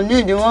 kò ní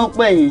ìdí wọn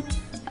pè yín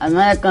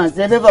àmọ́ ẹ kàn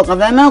ṣe fífọ̀ kan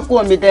fẹ́ ẹ má kú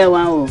omi tẹ́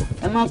wa o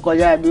ẹ má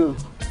kọjá bí o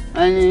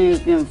wọ́n ní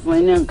kí n fún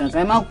iná nǹkan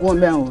kan ẹ má kú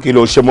omi ẹ̀ o. kí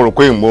ló ṣe mo rò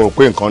pé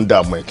nǹkan ń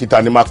dààmú ẹ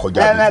kíta ni má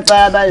kọjá bí. ẹ fẹ́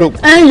farabalẹ̀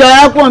ẹ ń yọ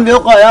ọkùnrin mi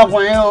kọ̀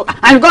ọkùnrin o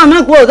àníkọ́ mi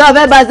kú òótọ́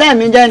fẹ́ baṣẹ́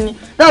mi jẹ́ ni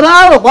tó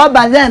bá rò kọ́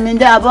baṣẹ́ mi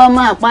jẹ́ abọ́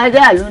máa parí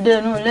àlùdé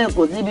inú ilé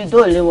kò síbi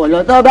tó lè wọ̀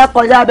lọ tó bá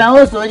kọjá bẹ́ẹ̀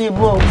ó sórí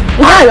ibú o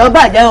ìwé àyọ̀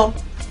bàjẹ́ o.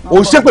 o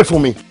ṣépè fún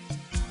mi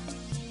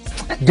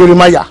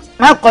Jeremiah.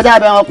 má kọjá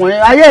bẹ́ẹ̀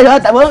ọkùnrin ayé ìyọ́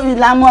tàbí ó fi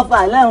lámọ́fà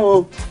lẹ́hìn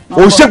o.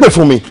 o ṣépè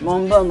fún mi. mo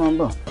ń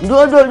bọ̀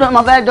dúró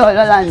mo fẹ́ dọ̀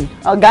lọ́la ni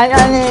ọ̀gá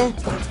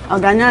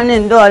yẹn ní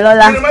ń dọ̀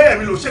lọ́la. Jeremiah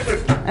mi ló ṣépè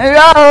fún.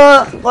 irọ́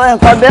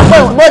kò bẹ́ẹ̀ pé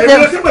bó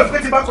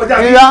ṣe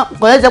irọ́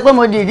kò lè ṣe pé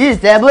mo dìídì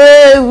ìṣẹ́ bó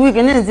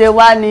wíìkì ní ìṣe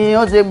wá ni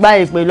ó ṣe gba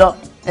ìpè lọ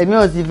èmi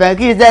ò sì fẹ́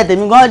kí iṣẹ́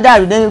tèmi kan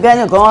dàrú débi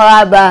kẹ́nìkan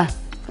wá bá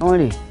wọn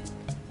rè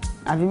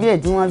àfi bí èyí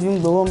tí wọ́n fi ń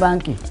gbowó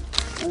báǹkì.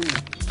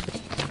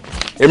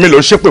 èmi ló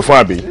ṣépè fún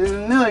àbí.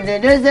 mi ò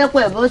dédé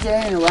ṣépè bó ṣe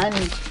rìn wá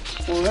ni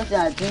òróṣà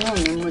àtinú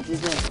mi mo ti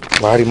sọ.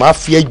 wàá rí máa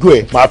fi ẹjọ́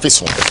ẹ máa fi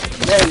sùn.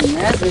 bẹ́ẹ̀ni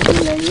ẹ fi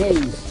sílẹ̀ ní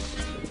èyí.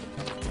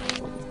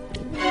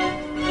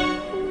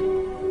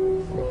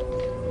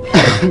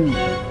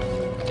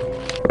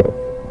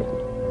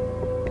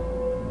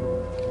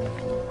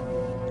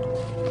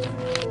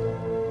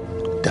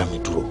 dá mi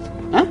dúró.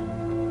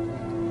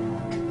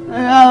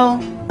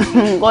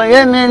 kò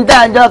yé mi ń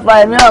tàjọ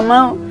fa èmi ọmọ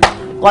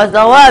kò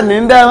sọ̀wọ́ mi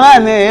ń bẹ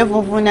wọ́n mi rèé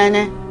funfun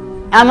nẹ́nẹ́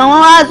àmọ́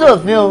wọ́n wá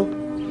sófin o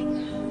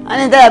wọ́n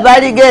ní tẹ́ ẹ bá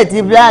rí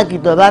géètì bíláàkì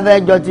tó bá fẹ́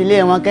jọ ti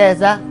ilé wọn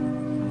kẹ́ẹ̀sá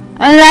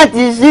wọ́n ní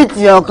láti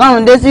síìtì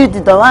ọ̀kan dé síìtì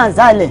tó wà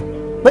nísàlẹ̀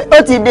pé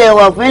ó ti dé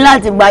ìwọ̀ fún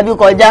láti gbàbí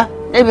kọjá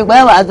débi pé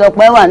wàá sọ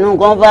pé wà nínú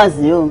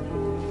kọ́ńfàsì o.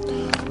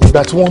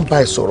 ìgbà tí wọ́n bá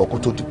ẹ sọ̀rọ̀ kó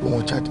tó di pé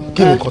wọ́n jáde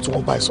kí ni nǹkan tí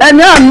wọ́n bá ẹ sọ̀rọ̀.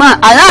 ẹ̀mí ọ̀mọ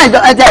aláàjọ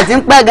ẹ̀jẹ̀ ti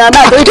ń pẹ́ gan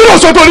báyìí. kí ló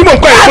sọ tó onímọ̀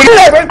nǹkan ẹ̀ fún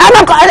mi.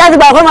 alákọ̀ ẹ̀jẹ̀ ti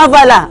gbà kó máa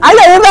fọlá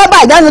ayé mi bá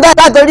bàjẹ́ mi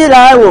dáadáa torí ìlà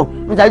ẹ̀ wò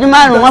ìṣẹ́jú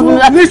márùn-ún wọn fún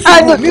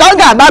mi.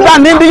 lọ́gà bàbá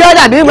mi bí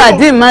yọ̀dà bí ìgbà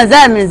tí ìmọ̀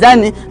sẹ́mi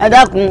sẹ́ni ẹ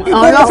dákun.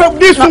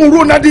 ní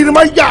sùúrù náà di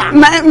máa yà.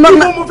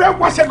 mo fẹ́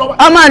wáṣẹ lọ.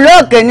 ọmọ ìlú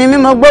òkè ni mi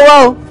mo gbowó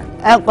o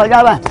ẹ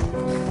kọjá bá.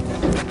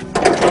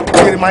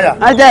 Jeremiah.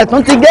 ọjọ́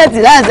ìtún ti géètì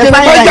láìsí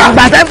báyìí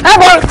ìgbà tẹ́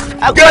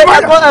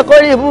ẹ kó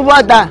rí ibú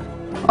bọ́ta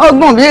ó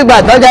gùn bí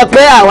ìgbà tó jẹ́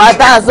pé àwa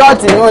tá a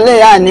sọ́ọ̀tì inú ilé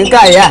yà ní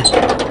kàyà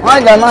wọ́n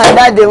jọ máa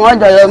jáde wọ́n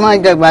jọ lọ máa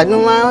jẹ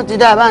gbádùn wọn ó ti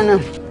dá bá náà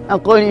ẹ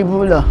kó rí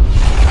ibú lọ.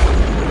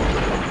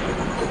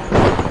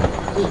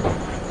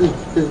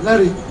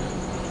 láre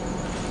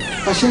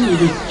aṣẹ́yìn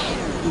rẹ̀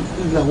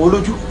ìlàwọ̀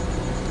lójú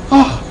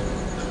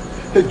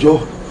ẹ jọ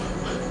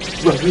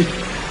gbàgbé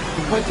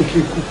má jẹ́ kí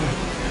n kú pa.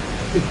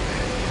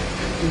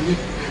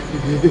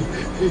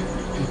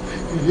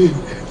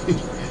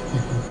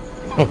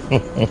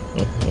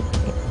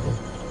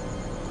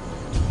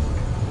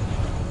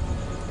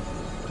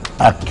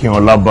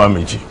 Akínọlá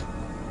Bámijí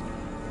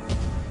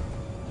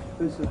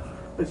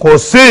kò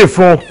sí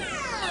ìfun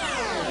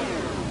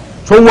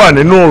tó wà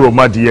nínú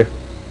òròmọdìyẹ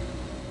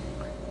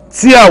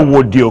tí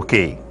àwòdì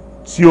òkè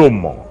tí ò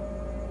mọ̀.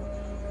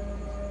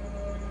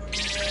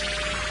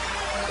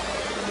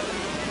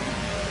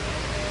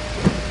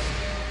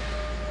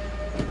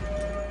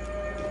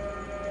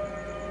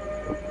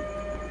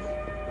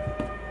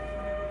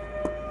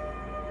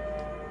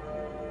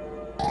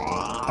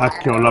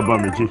 Akínọlá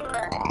Bámijí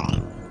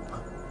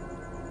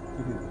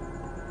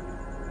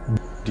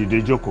dìde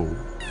jókòó.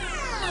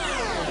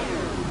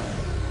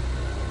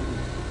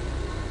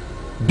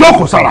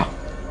 Jókòó sára.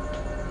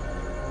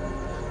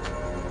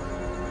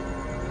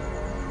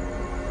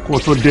 Kó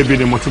tó débi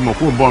ni mo ti mọ̀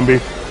kó bọ́m̀bé.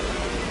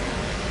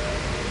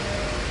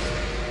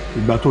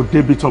 Ìgbà tó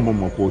débi tó mo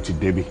mọ̀ kó ti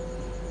débi.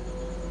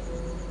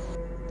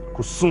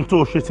 Kò sún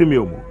tó ṣe tí mi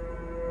ò mọ̀.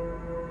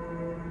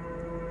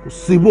 Kò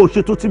sí bó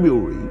ṣe tó tí mi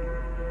ò rí.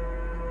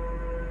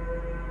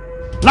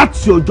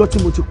 Láti ọjọ́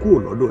tí mo ti kúrò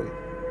lọ́dọ̀ ẹ̀.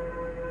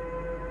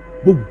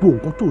 Gbogbo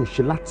nǹkan tó ń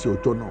ṣe láti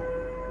ọjọ́ náà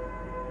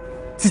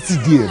títí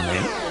di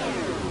ẹ̀mẹ́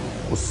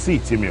kò sí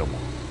ìtí mi ò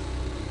mọ̀.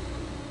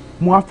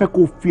 Mo á fẹ́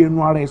kó fi ẹnu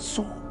ara ẹ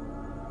sọ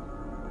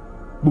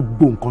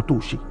gbogbo nǹkan tó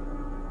ṣe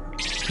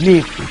ní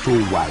ipò tó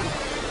wà yìí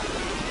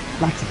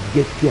láti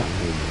jẹ́ kí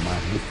àwọn èèyàn máa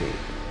nífẹ̀ẹ́.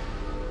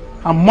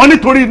 Àmọ́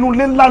nítorí inú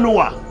ilé ńlá ló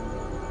wà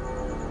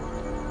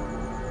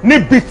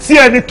níbi tí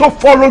ẹni tó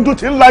fọ́ lójú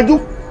ti ń lajú,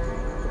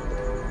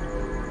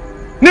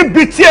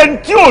 níbi tí ẹni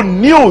tí ò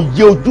ní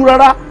òye ojú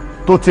rárá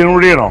tó ti ń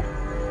ríran.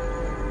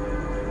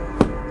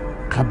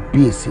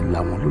 Kábíyèsí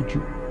làwọn lójú,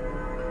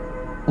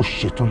 ó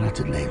ṣetán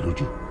láti là ẹ́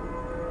lójú,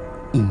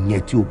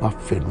 ìyẹn tí o bá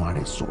fẹnu ara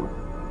ẹ sọ̀rọ̀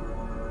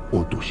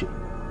ohun tó ṣe.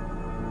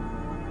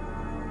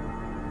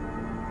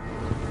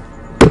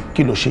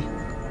 Kí ló ṣe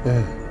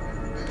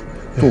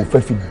tó o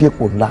fẹ́ fi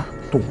dépò ńlá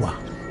tó wà?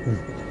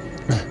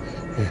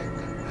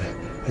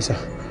 Ẹ̀sà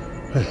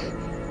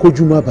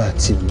kójú má bàa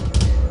tì mí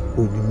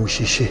ò ní mo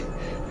ṣe ṣe.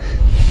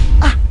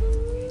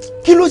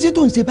 Kí ló ṣe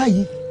tó ń ṣe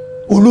báyìí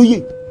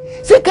olóyè?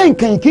 Ṣé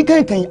kẹ̀kẹ̀yìn kí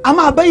kẹ̀kẹ̀yìn a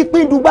máa bẹ́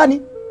ìpín ìdúgbà ni?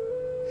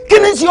 Kí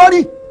ni ṣe ọ́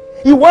rí?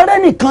 Ìwọ rẹ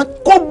nìkan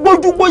kó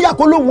gbójú gbóyà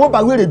kó lóun ó bá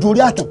wèrè ju orí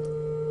àtàn.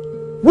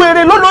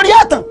 Wèrè ló lórí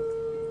àtàn.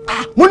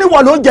 Mo ní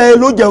wọ́n ló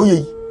jẹ oyè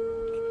yìí.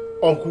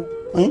 Ọ̀nkú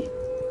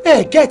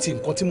ẹ gẹ́ẹ̀tì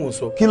nǹkan tí mò ń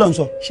sọ. Kí ló ń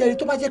sọ? Ṣẹ́ni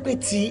tó bá jẹ́ pé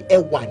ti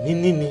ẹwà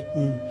níní ni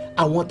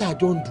àwọn tá a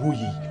jọ ń du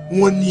oyè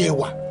yìí wọ́n ní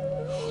ẹwà.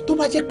 Tó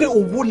bá jẹ́ pé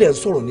owó lẹ̀ ń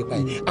sọ̀rọ̀ nípa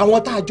ẹ̀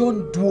àwọn tá a jọ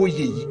ń du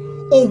oyè yìí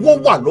owó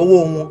wà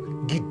lọ́wọ́ wọn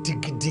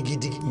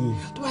gidigidi.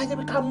 Tó bá jẹ́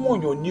pé ká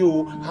mọ̀yàn ní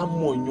o a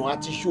mọ̀yàn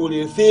àti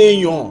ṣoore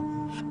fẹ́ẹ̀yàn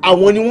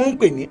àwọn ni wọ́n ń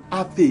pè ní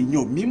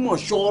afẹ́yàn mímọ̀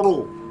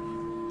ṣọ́rọ̀.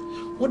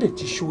 Wọ́n dẹ̀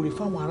ti ṣoore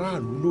fáwọn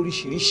aráàlú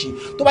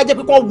lóríṣiríṣi. Tó bá jẹ́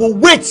pé kán wo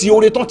wéètì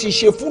oore tán ti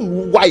ṣe fún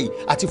ìlú wa yìí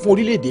àti fún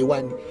orílẹ̀-èdè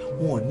wa ni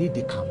wọn ní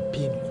the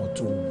campaign kan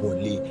tó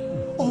wọlé.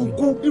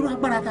 Ọ̀nkú irú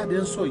agbára tá a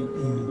dẹ̀ ń sọ yìí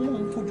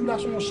wọ́n ń fojú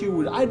lásán ṣe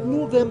wèrè. I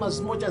know them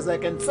as much as I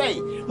can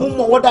say. Mo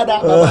mọ̀ wọ́n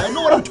dáadáa bàbá. I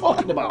know what I'm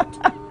talking about.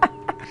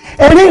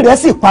 Ẹ̀rín rẹ̀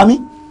sì pa mí.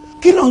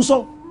 Kí ló ń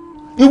sọ?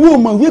 Ìwọ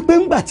mọ̀ wípé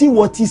ńgbà tí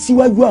ìwọ ti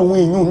síwájú àwọn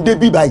èèyàn ń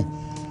débí báyìí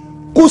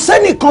kò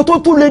sẹ́nìkan tó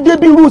tún lè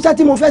débí irú iṣẹ́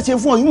tí mo fẹ́ ṣe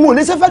fún ọ yìí mo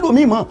lè ṣe fẹ́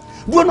lómi mọ́.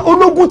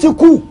 Ológun ti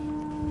kú,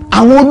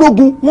 àwọn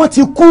ológun wọ́n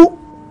ti kú,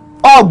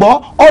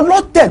 ọ̀gbọ́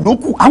ọlọ́tẹ̀ ló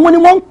kù, àwọn ni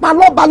wọ́n ń pa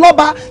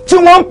lọ́balọ́ba tí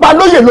wọ́n ń pa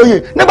lóyè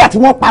nígbà tí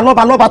wọ́n pa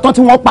lọ́balọ́ba tán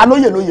tí wọ́n pa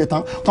lóyè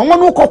tán wọ́n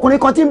ní ọkùnrin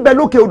kan tí ń bẹ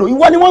lókè odò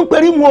ìwọ ni wọ́n ń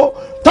perí mu o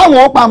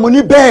táwọn pa mo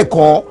ní bẹ́ẹ̀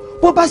kọ́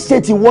bó bá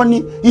ṣe ti wọ́n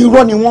ní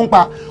irọ́ ni wọ́n ń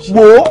pa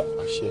wò ó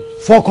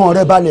fọkàn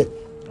rẹ balẹ̀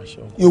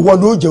ìwọ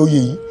ló jẹ oyè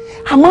yìí.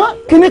 Àmọ́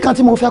kíní kan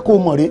tí mo fẹ́ kó o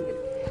mọ̀ rè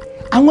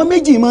àwọn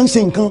méjì máa ń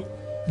ṣe nǹkan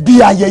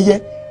bí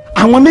ayẹyẹ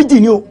àwọn méjì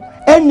ni o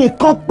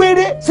ẹnìkan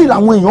péré sì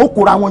làwọn èèyàn ó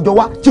kóra wọn jọ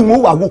wá tí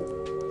wọ́n wà wò.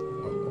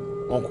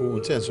 Wọn kò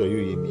tí ẹ̀ sọ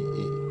yóò yé mi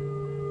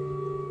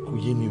kò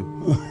yé mi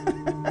o.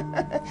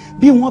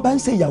 Bí wọ́n bá ń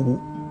ṣe ìyàwó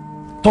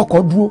tọkọ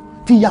dúró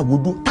tí ìyàwó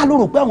dúró ta ló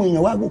rò pé àwọn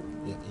èèyàn wá wò?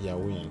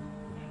 Ìyàwó yẹn.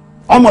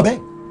 Ọmọ bẹ́ẹ̀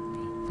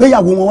pé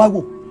ìyàwó wọn wá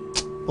wò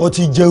ó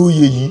ti jẹ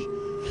oyè yìí.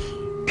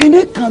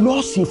 Kíní kan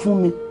ló sì fún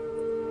mi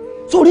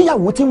sórí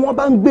ìyàwó tí wọ́n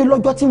bá ń gbé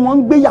lọ́jọ́ tí wọ́n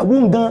ń gbé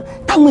ìyàwó gan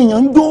táwọn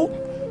èèyàn ń jó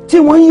tí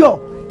wọ́n ń yọ̀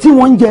tí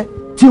wọ́n ń jẹ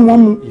tí wọ́n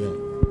ń mu.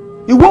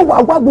 Ìwọ wà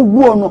wá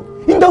gbogbo ọ̀nà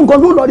nígbà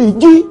nǹkan ló lọ rè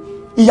jí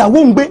ìyàwó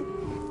ń gbé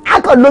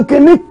akọ̀lọ́kẹ́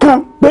nìkan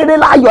péré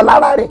láàyò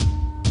lára rẹ̀.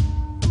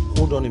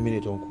 Hold on a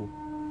minute uncle.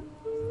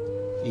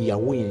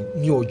 Ìyàwó yẹn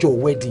ní ọjọ́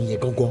wedding yẹn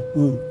gangan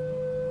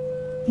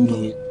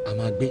ni a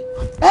máa gbé.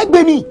 Ẹ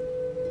gbé ni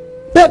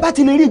bẹ́ẹ̀ bá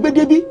ti lè rí gbé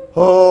débí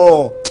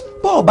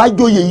bọ́ọ̀ bá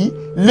joyè yìí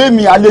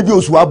lémi alẹ́ bí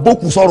oṣù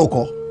abókù sọ̀rọ̀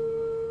kan.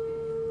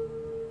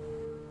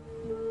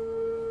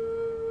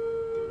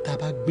 Tá a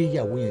bá gbé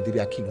ìyàwó yẹn débi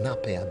a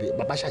kidnap ẹ àbí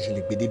bàbá ṣàṣẹ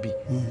lè gbé débi.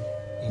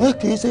 Ẹ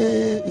kì í ṣe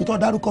ìtọ́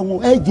dárúkọ wọn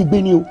ẹ jí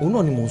gbé ni o. Òun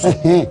náà ni mò ń sọ.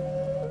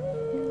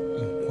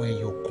 Nǹkan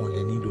ẹyọ kan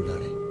lẹ nílò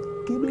lára ẹ.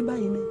 Kí ló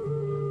báyìí ni.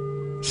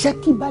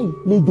 ṣẹ́kí báyìí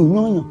lejò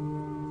yányàn.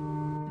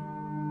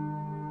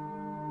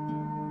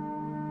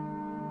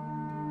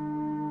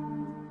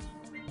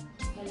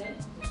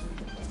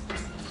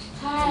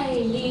 Hi,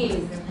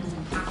 Liz.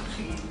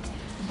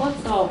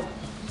 What's up?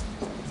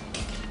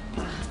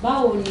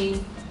 Báwo ni?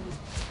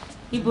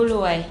 Ibo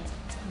lo wà?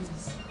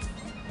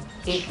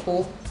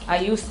 Èkó,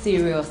 are you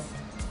serious?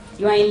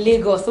 You are in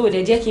Lagos, so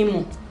de jẹ́ kí n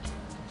mọ̀.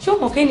 Ṣé o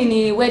mọ̀ kẹ́ni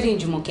ni wedding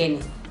Jùmọ̀kẹ́ ni?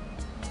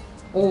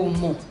 O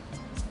mọ̀.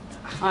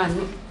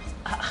 No.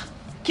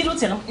 Kí ló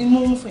tẹ̀lé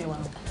imú fún ìwà?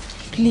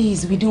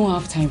 Please, we don't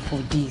have time for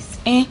this.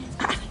 Ẹ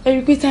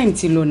rí pé time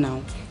ti lọ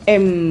now.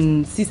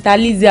 Sister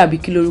Lizzie àbí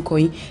kí lorúkọ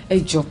yín, ẹ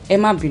jọ̀ọ́, ẹ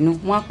má bínú,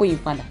 wọ́n á pè yín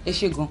padà. Ẹ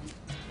ṣé gan.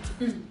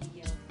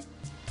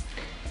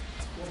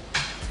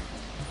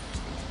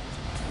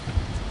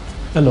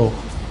 Hello.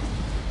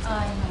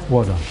 Hi.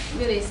 Well done.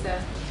 Good day, sir.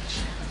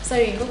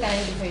 Sorry, what can I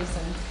do for you,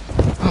 sir?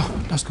 Ah,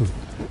 that's good.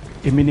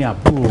 Èmi ni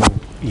àbúrò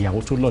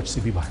ìyàwó tó lodge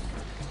síbí báyìí.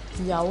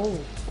 Ìyàwó.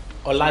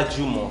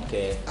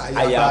 Ọlájùmọ̀kẹ́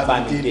aya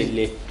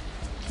Bámidélé.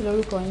 Kí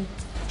lorúkọ yín?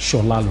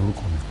 Ṣọlá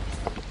lorúkọ mi.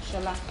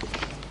 Ṣọlá.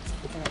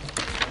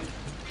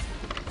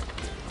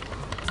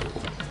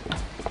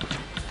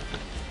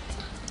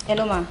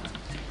 Hello, ma.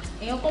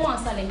 Èèyàn kan wà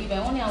nísàlẹ̀ bíbá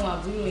wọ́n ní àwọn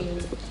àbúrò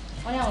yín.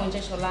 Wọ́n ní àwọn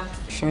jẹ́ Ṣọlá.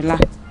 Ṣọlá.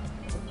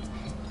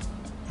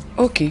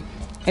 Okay,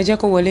 ẹ jẹ́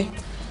kó wọlé.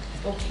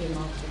 Okay,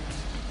 ma.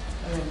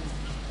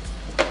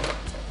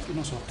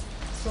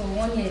 So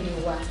wọ́n ní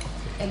ẹ̀lẹ́ wa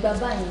ẹgbà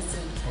báyìí sí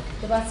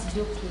tó bá ti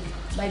dókè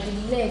by the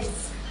left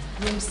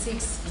room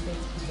 6 ibẹ̀.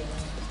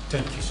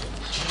 Thank you so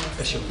much.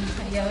 Ẹ ṣé gan.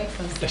 You're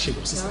welcome. Ẹ ṣé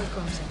gan sísá.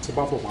 Tí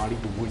bá bọ̀ máa rí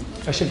gbogbo yín.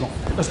 Ẹ ṣé gan.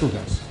 Let's go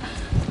guys.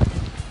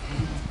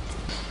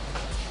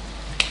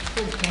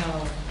 Ó ga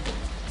ọ́.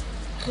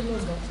 Kí ló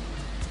lọ?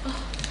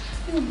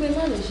 Gbogbo ẹ̀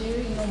má lè ṣe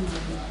rí iná màá.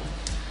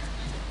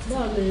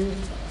 Báwo lè rí?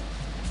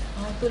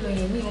 Àwọn tó lọ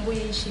yẹn ní ìwọ̀n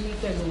bóyá ń ṣe ní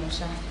pẹ̀lú wọn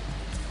ṣá.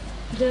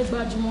 Jẹ́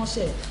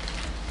gbájúmọ́ṣẹ̀.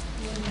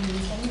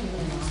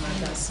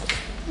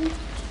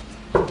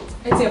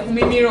 Ẹ ti ẹ̀kún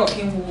mi mírọ̀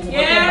kí n wo ọkọ̀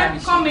tẹ́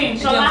bá mi ṣe. Ẹ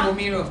jẹ́ wo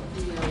mírọ̀.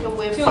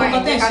 Kí ọkọ̀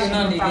tẹ́ ṣe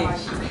náà lélẹ̀.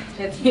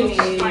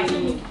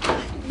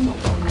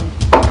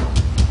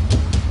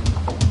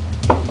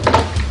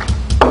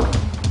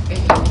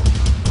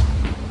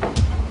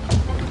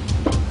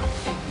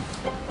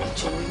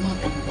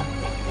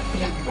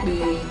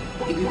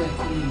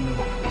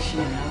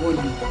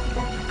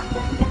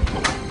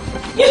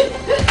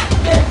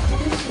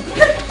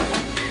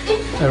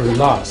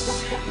 Relax.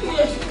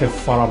 Ẹ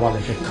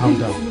farabalẹ̀, ẹ calm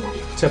down.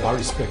 Tẹ́ bá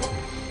respect me,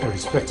 ẹ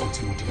respect me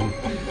tí mo dì mú.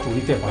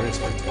 Torí tẹ́ bá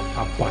respect me,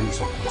 a bá yín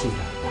sọ kan tó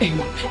yà.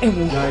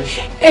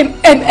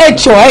 Ẹ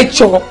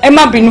jọ̀ọ́, ẹ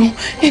má bínú.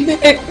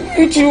 Ẹ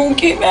jù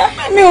kí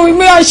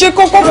mi ò ṣe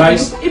kókó.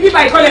 Ibi bá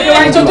ìkọlẹ̀ fẹ́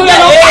wá ní tó yẹ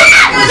lọ.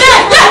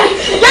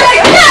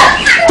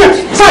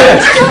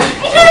 Silence!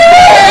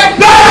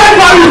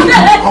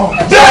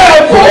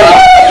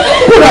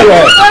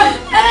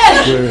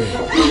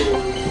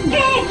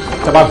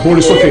 Tẹ́ bá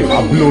gbórí sókè,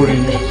 àbúlé orí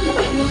yín.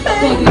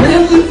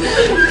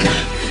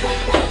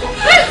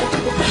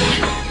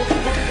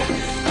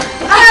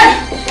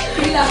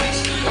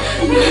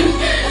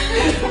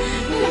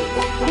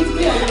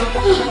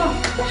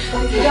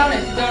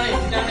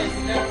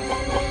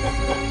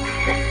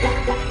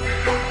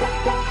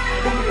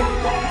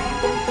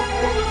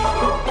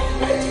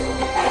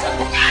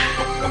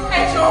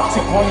 Tí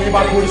kan ní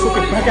bá gbórí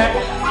sókè pẹ́kẹ́,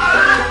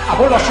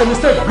 àbọ̀ lọ ṣe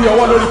mistake bí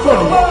ọwọ́ lórí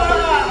fóònù yìí,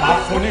 máa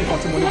fún ní nǹkan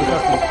tí mo ní mo fẹ́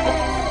fún.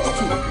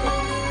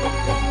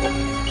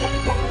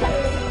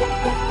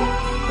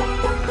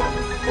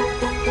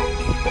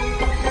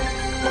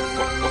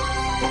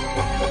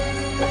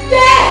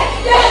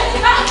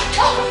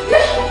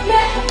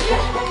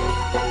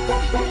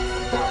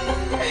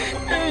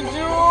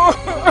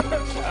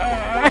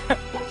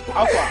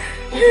 Alpha,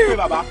 kí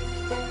bàbá?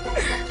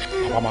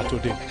 Bàbá máa tó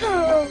dé.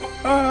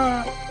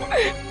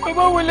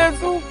 Bàbá wo lẹ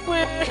tún pé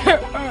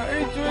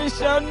ẹjọ́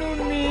ìṣàánú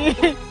mi?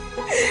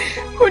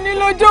 Kò ní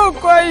lọ́jọ́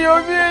òkú ayọ̀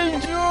bí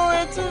ẹjọ́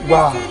ẹtú mi sílẹ̀.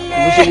 Wà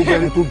á ṣe gbogbo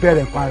ẹni tó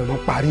bẹ̀rẹ̀ pa ẹ̀rọ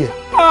parí ẹ̀.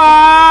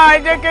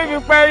 Jẹ́ kébi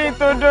parí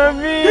tòdò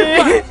mi.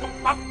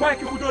 Pápá ẹ̀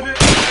kíkú tó dé.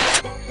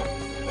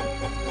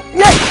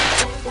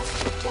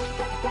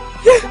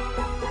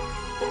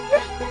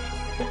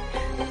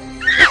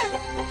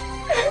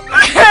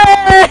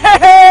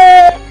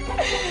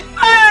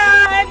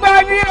 Ẹgbà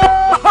mi o.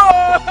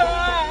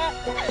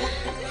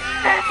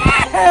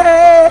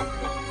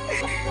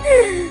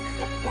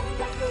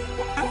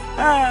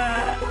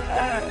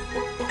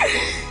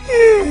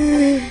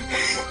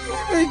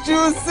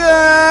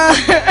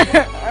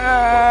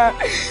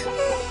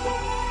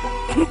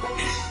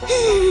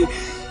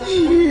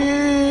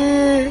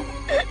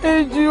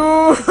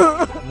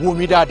 Wò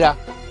mí dáadáa.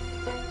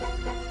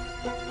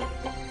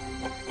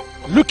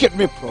 Look at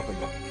me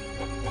properly.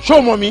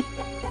 Show mommy.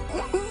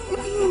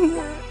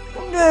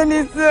 Bẹ́ẹ̀ni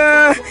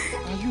sir.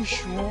 Are you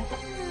sure?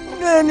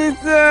 Bẹ́ẹ̀ni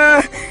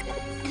sir.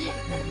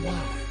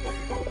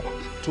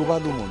 Tó bá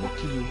ló mọ̀ mí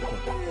kí ló kọ.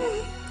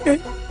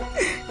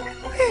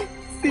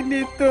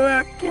 Sínítọ̀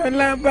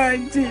Akíọ́lá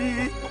Bánjí.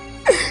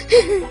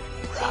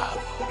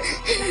 Bravo.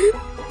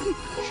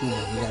 Ṣé o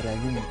mọ̀ mí dáadáa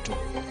inú mi dùn?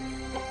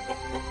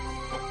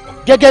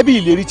 gẹ́gẹ́ bí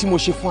ìlérí tí mo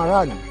ṣe fún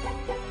aráàlú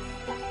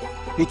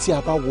pé tí a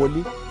bá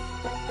wọlé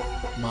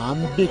màá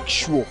make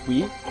sure pé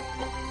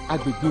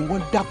agbègbè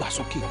wọn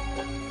dàgbàsókè.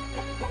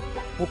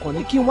 mo kàn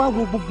ní kí n wá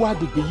wo gbogbo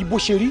agbègbè yìí bó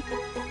ṣe rí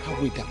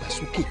káwọ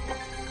ìdàgbàsókè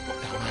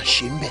tá a máa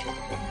ṣe ń bẹ̀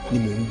ni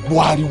mò ń gbọ́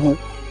ariwo.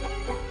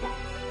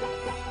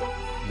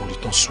 mo rí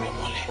tán sún ẹ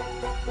mọ́lẹ̀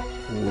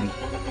orí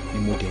ni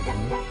mo dẹ̀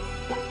mú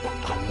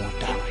àwọn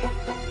ọ̀daràn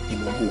ni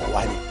mo mú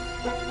wá ní.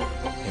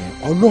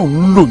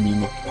 ọlọ́run lò mí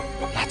ni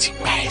láti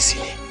gbà ẹ́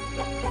sílẹ̀.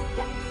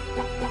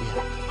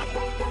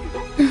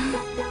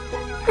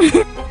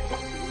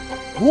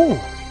 Whoa.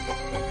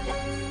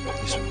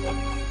 This one.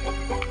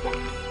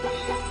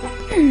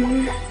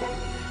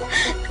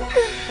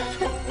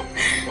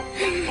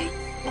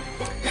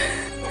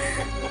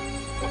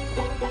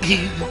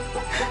 Easy.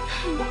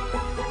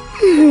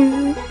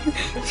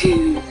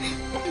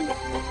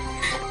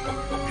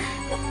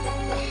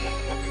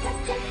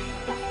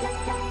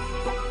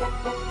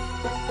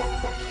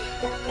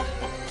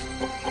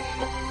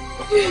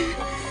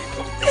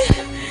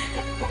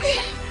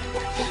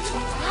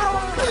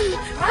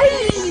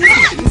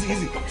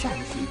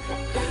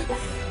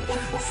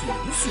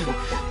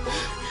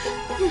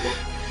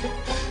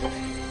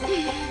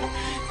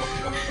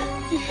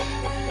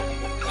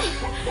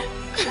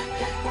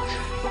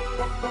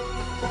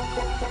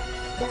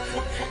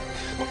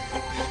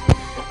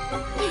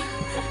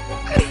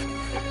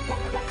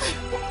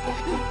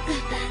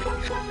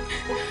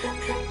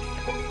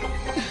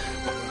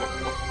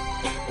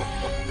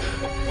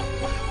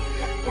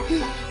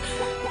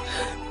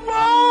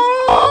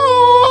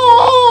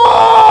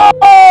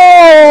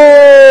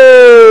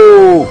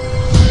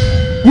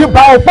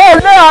 Ìbà òpó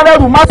ilé ààrẹ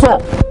rùmásọ̀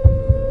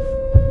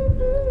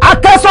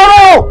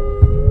akẹ́sọ̀rọ̀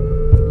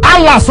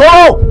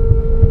alàsọ̀rọ̀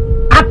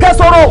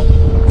akẹ́sọ̀rọ̀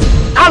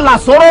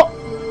alàsọ̀rọ̀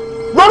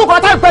lórúkọ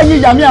tá ìpẹ́ yìí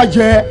ìyàmí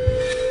àjẹ́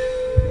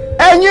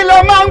ẹ̀yin lọ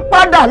máa ń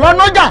padà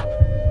lọ́nọ́jà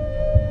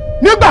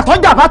nígbà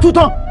tọ́jà bá tú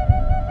tán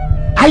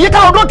àyíká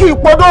odó kì í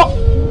pọdọ́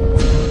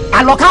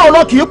àlọ́ká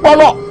ọlọ́ kì í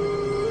pọlọ́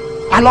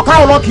àlọ́ká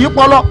ọlọ́ kì í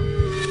pọlọ́.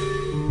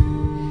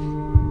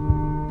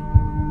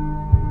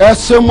 ẹ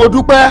ṣé mo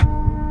dúpẹ́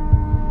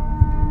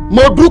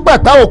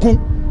tá òkun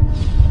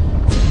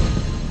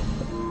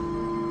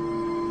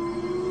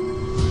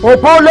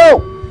òpó olè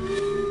o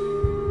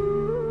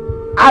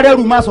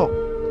arẹrù máa sọ.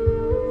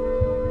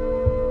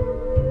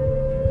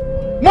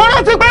 mo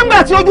rántí pé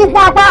ńgbà tí ojú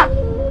pọ́n apá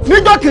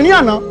níjọ́ kìíní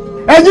àná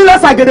ẹ̀yin lẹ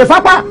ṣàgèdè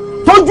fápá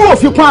tójú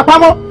òfin pọ́n apá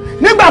mọ́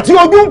nígbà tí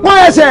ojú ń pọ́n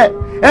ẹsẹ̀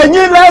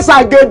ẹ̀yin lẹ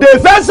ṣàgèdè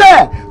fẹsẹ̀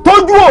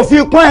tójú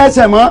òfin pọ́n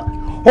ẹsẹ̀ mọ́.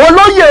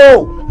 olóyè o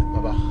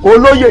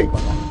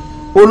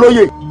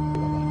olóyè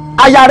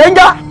àyà rẹ̀ ń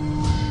já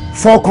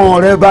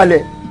fọkàn rẹ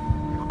balẹ̀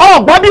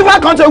ọgbọ́n bí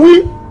fákan ṣe wí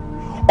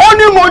ó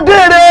ní mo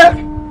dére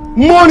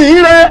mo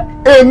rìn re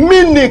èmi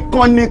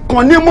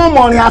nìkan ni mo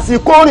mọ̀rìn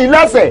àsìkò rìn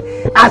lẹ́sẹ̀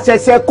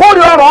àṣẹ̀ṣẹ̀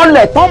kórè ọ̀rọ̀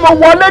ọ̀lẹ̀ tán mo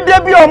wọlé dé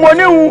bí ọmọ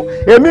oníhun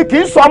èmi kì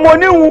í sọ ọmọ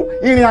oníhun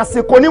ìrìn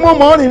àsìkò ni mo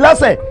mọ̀ rìn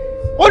lẹ́sẹ̀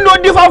ó ní ó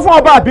dífá fún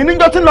ọba àbí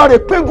níjọ́ tí lọ́ọ́ rè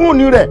pínkún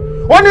ni rẹ̀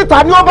ó ní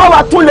ta ni ó bá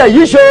wa túnlẹ̀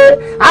yìí ṣe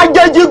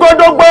àjèjì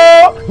godogbo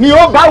ni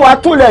ó bá wa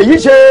túnlẹ̀ yìí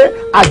ṣe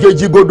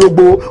àjèjì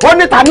godogbo ó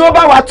ní ta ni ó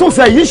bá wa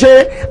túnfẹ̀ yìí ṣe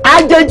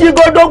àjèjì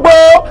godogbo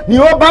ni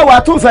ó bá wa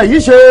túnfẹ̀ yìí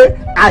ṣe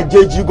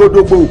àjèjì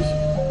godogbo.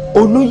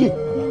 olóyè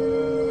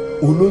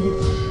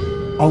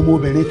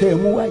ọmọbìnrin tẹ́ ẹ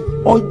mú wáyé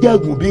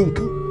ọjẹ́gùn bí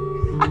nǹkan.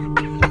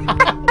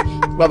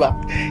 bàbá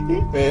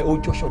ó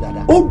jọṣọ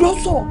dáadáa. ó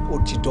dọ́sọ̀. ó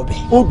ti dọbẹ̀.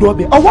 ó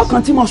dọbẹ̀ ọwọ́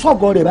kan tí mo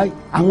sọ̀gọ́ rẹ̀ báyìí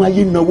àwọn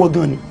ayé náwó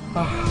gan ni.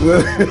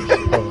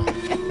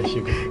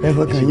 ẹ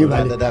fọkàn yín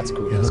balẹ̀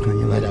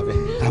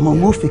àmọ́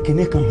mo fi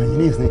kinní kan hàn yín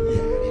ní ìsìn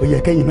ó yẹ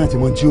kẹ́yìn náà ti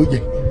mọ tí ó yẹ.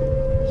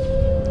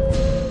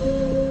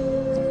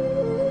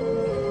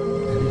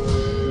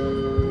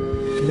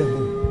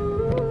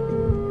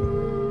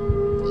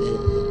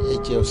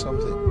 ẹ̀jẹ̀ or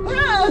something.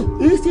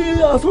 ìṣe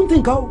or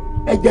something kan o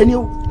ẹ̀jẹ̀ ni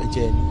o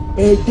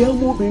ẹ̀jẹ̀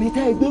ọmọbìnrin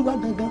tá ẹ gbé wá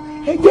gangan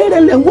ẹ̀jẹ̀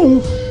rẹ̀ lẹ̀ ń wò ó.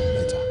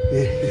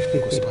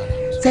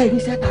 sẹ́ẹ̀rí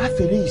sẹ́ta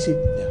àfẹ́lẹ́ yìí ṣe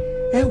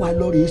ẹ wà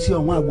lọ rèé ṣe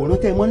àwọn àwòrán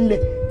tẹ́ ẹ mọ́ nílẹ̀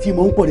tí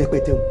mò ń pọ̀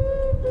rẹpẹtẹ o.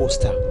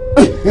 pósítà.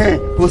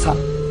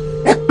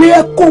 ẹ pé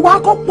ẹ kó wá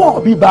kó pọ̀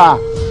bíbá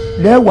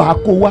lẹ́wàá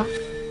kó wá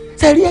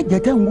sẹ́ẹ̀rí ẹ̀jẹ̀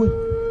tẹ́ ń wò yìí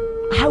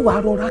á wà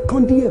rọra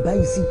kán díẹ̀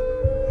báyìí sí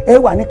ẹ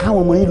wà ní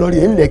káwọn ọmọ yín lọ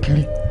rèé ńlẹ̀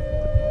kiri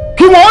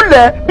kí wọ́n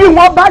lẹ̀ bí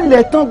wọ́n bá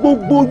lẹ̀ tán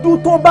gbogbo ojú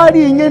tó bá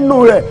rí yín nù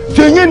rẹ̀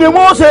ṣèyí ni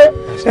wọ́n ṣe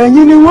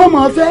ẹ̀yin ni wọ́n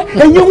máa fẹ́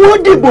ẹ̀yin wọ́n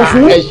dìbò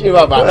fún. ẹ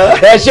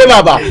ṣé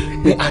bàbá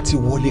pé a ti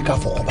wọlé ká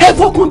fọkàn balẹ̀. ẹ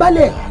fọkàn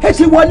balẹ̀ ẹ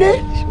ti wọlé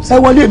ẹ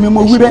wọlé mi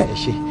mo wí bẹ́ẹ̀.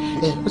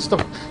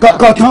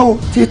 kọ̀ọ̀kan o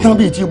ti tán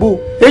bíi ti bó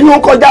eyín ó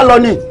kọjá lọ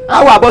ni á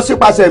wà bọ́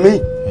sípasẹ̀ mi.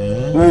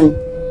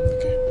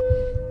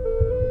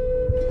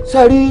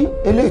 sẹ́rí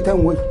eléyìí tẹ̀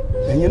ń wò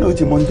ẹ̀yin náà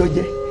ti mọ ń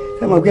tọ́jẹ́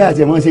ẹ mọ̀ pé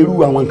àti ẹ̀ máa ń ṣe irú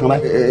àwọn nǹkan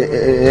báyìí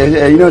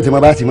ẹ̀yin náà ti mọ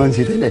bá ti máa ń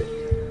ṣe tẹ́lẹ̀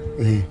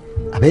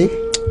àbẹ́.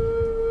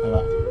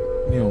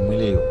 mi ò mú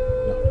ilé o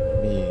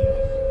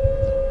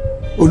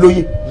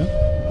olóyè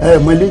ẹ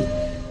mọlé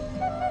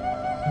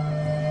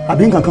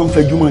àbí nǹkan kan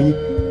fẹjú mọ́ yín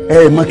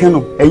ẹ mọ kẹnu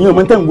ẹ̀yin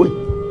ọmọ tẹ ń wò yìí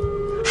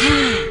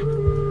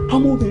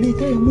ọmọbìnrin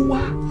tẹ ẹ mú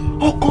wá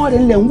ọkọ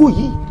rẹ̀ lẹ ń wò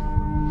yìí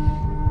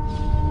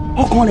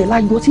ọkàn rẹ̀ la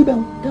yọ síbẹ̀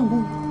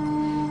dẹ́wọ̀n.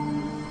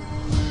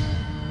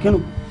 kí ló.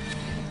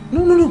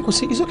 no kò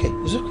sí it's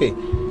okay.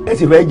 ẹ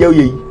sì fẹ́ jẹ́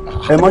oyè yìí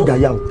ẹ mọ̀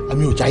jáyà o.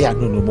 àmì ò jáyà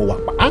nínú mo wà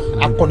pa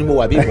akọni mo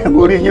wà bí mo.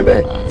 mo rí yín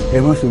bẹ́ẹ̀ ẹ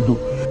mọ̀ sojo.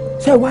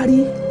 ṣé wàá rí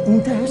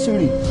níta ẹ ṣe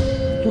rè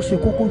tó ṣe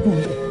kókó jù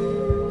lọ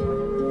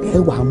ẹ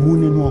wà á mú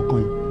nínú ọkàn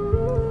yìí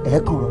ẹ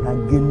kàn rọra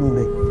gẹnu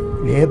rẹ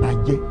lẹ́ẹ̀ bá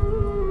jẹ́.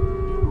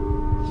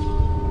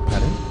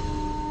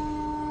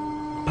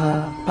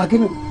 pa kí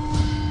ni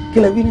kí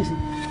lẹ wí nìsín.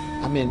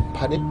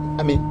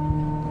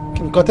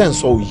 nǹkan tẹ́ ń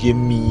sọ òye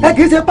mi. ẹ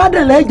kì í ṣe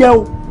pádàn lẹ́jẹ̀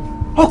o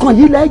ọkàn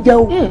yìí lẹ́jẹ̀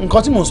o.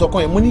 nǹkan tí mò ń sọ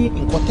kan yẹn mo ní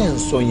nǹkan tẹ́ ń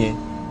sọ yẹn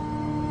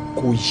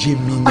kò yé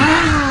mi ni.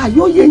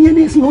 yóò yé yín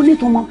nísìnyí ó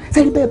nítumọ̀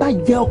sẹ́ni bẹ́ẹ̀ bá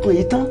jẹ́ ọkàn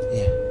yìí tán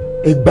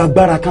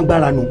ìgbàgbára kan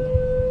gbára nù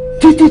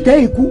títí tẹ́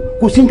ikú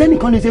kò sí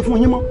nǹkan lè ṣe fún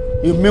yín mọ́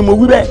èmi mo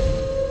wí bẹ́ẹ̀.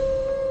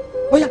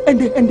 ó yá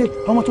ẹ̀ǹdẹ̀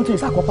ọmọ tuntun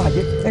ìsàkọ́pọ̀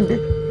àjẹ́ ẹ̀ǹdẹ̀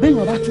bẹ́ẹ̀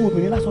yàn bá tú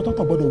obìnrin lásán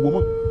tọ́kàn gbọ́dọ̀ wò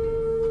mọ́.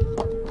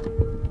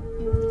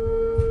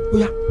 ó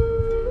yá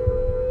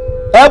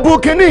ẹ̀bù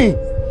kínní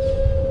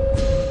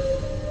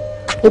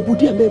ẹ̀bù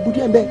díẹ̀ mbẹ́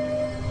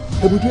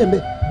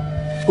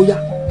ó yá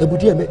ẹ̀bù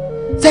díẹ̀ mbẹ́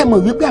sẹ́ẹ̀ mọ̀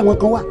wípé àwọn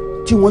kan wà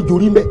tí wọ́n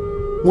jorí mbẹ́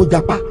wọ́n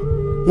japa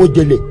wọ́n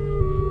jẹlẹ̀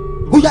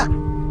ó yá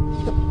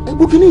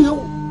ẹ̀bù kínní yẹn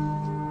o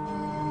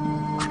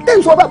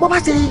àtẹ̀sọ bá bá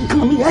ṣe nǹkan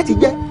mi ẹ̀ ti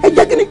jẹ ẹ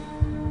jẹ́ kínní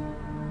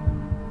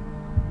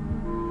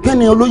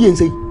kẹ́ni olóyè ń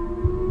ṣe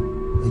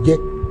yìí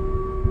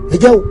ẹ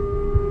jẹ́ o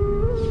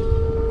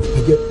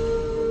ẹ jẹ́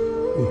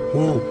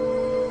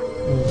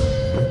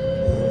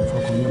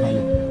fọkàn mi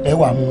balẹ̀ ẹ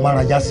wà mú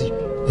mára já sí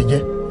ẹ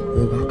jẹ́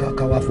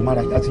ká wá fún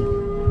mára já sí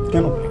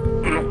kẹ́nu.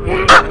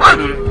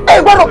 ẹ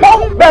gbọ́dọ̀ pọ́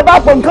bẹ́ẹ̀ bá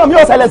pọ̀ nǹkan mi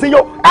ò ṣẹlẹ̀ sí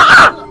yó.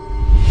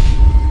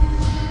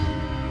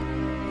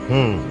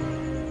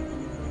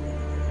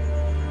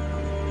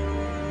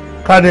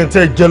 ká ní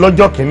tẹ́ jẹ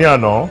lọ́jọ́ kìíní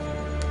àná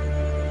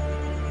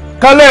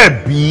kálẹ̀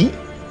bí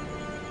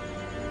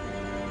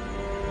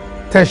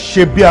tẹ́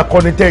ṣe bí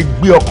akọni tẹ́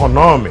gbé ọkàn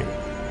náà mì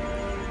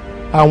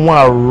àwọn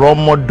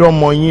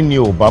àrọ́mọdọ́mọ yín ni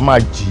ò bá máa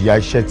jìyà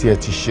iṣẹ́ tí ẹ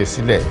ti ṣe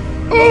sílẹ̀.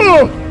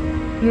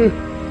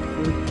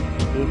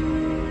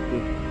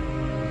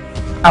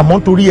 àmọ́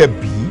torí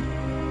ẹ̀bí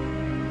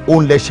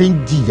òun lẹ ṣe ń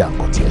jìyà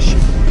nǹkan tí ẹ ṣe.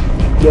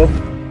 lọ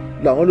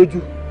làwọn lójú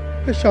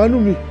ẹ ṣàánú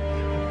mi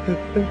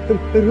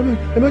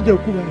ẹ má jẹ́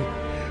kú báyìí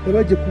ẹ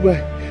má jẹ́ kú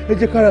báyìí ẹ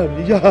jẹ́ kára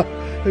mi yá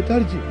ẹ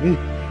dáríjì mi.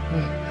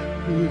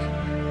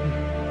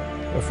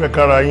 ẹ fẹ́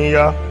kára yín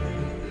yá.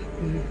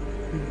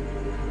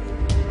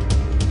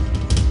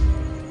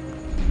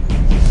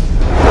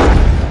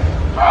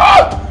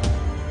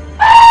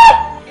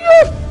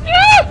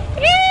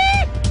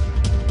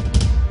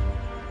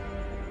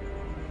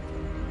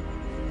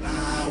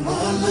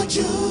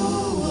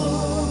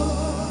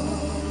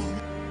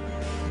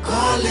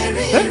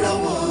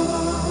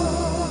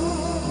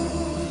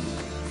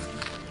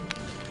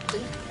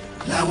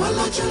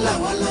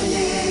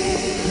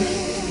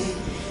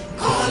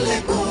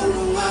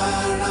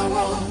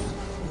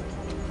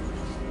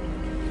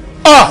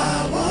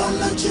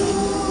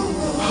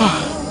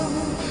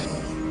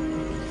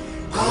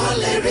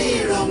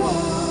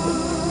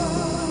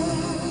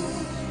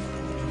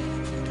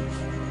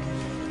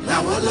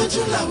 làwọn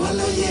lójú làwọn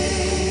lóye.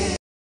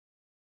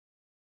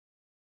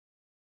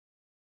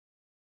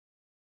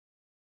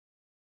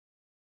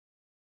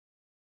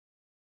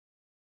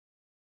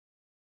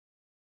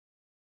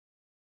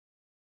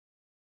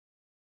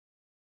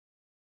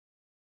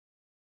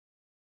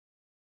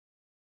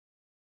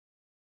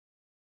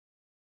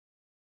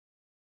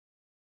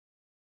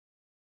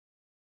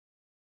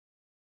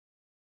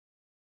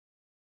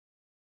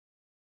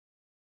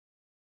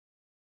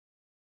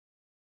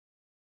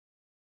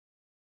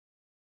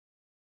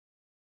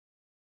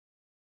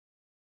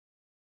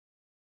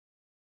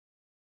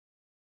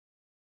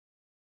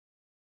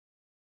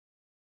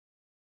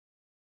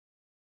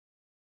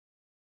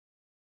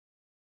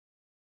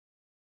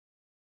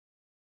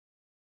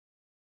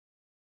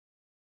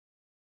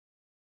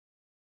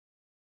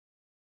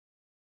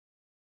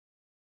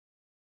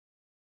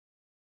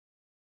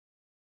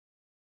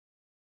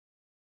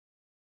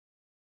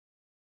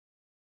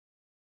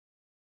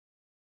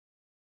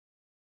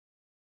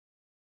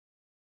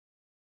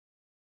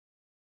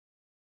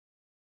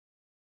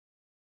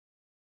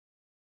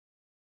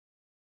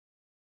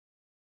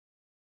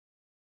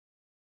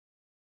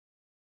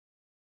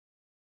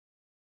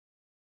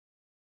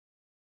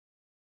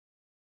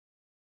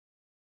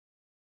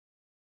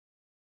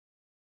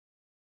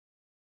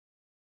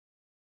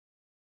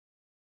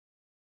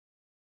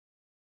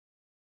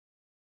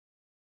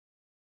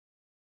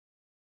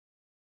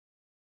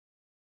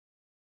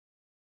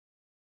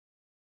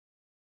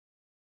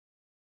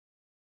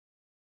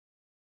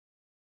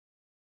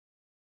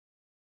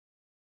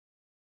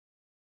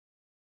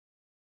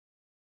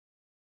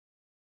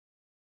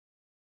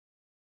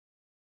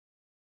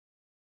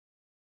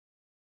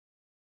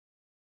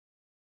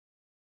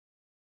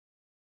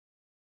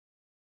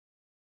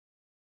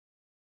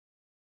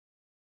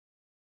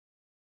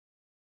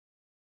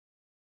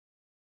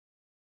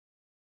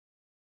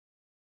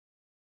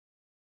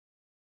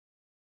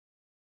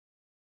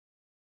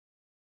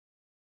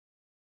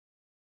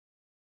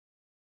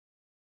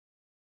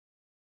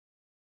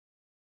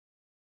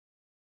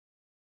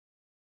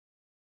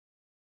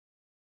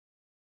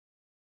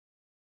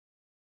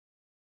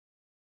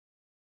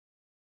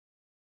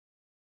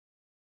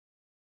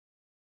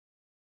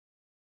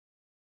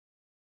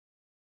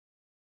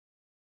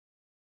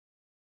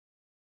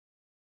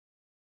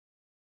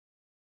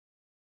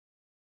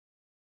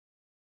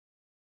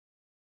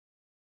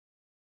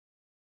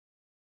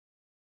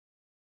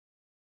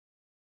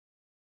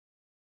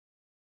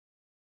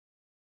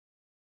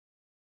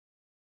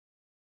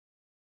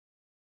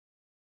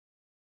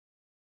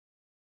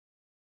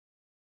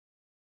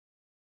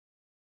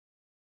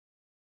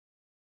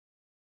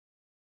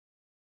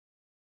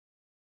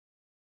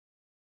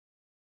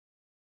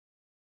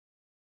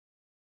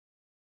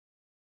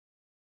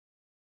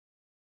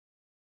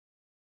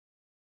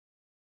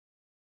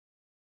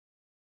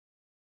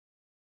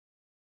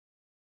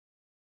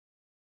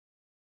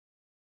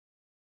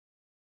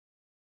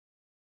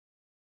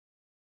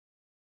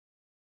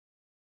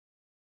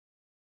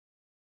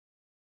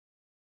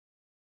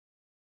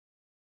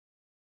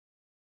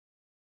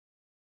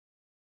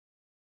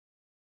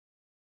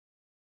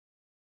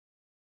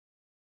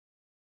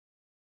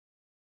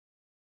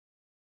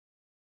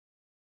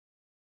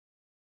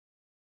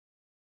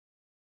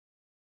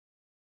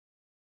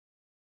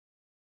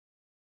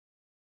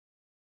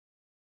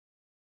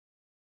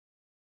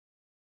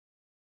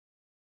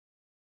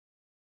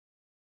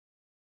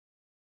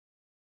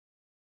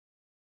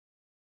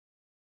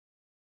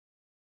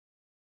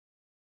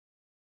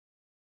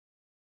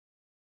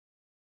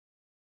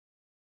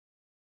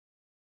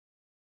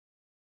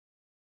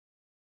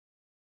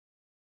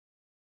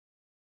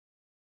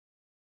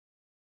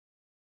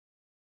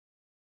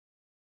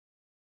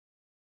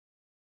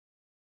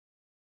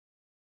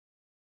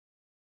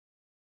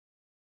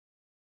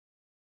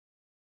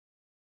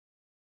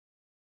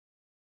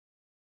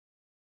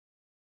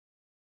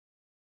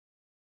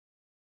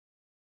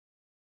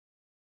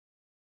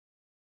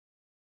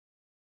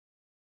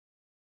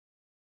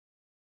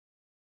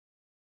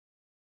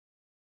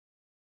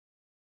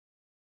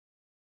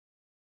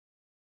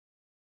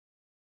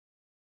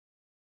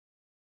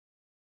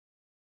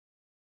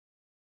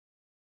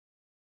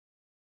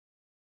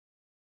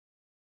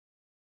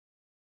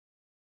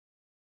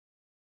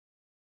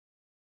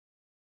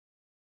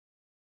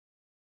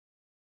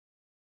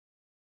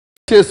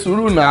 ṣe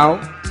sùúrù náà.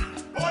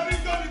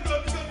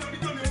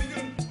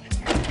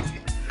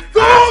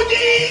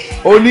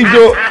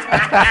 oníjó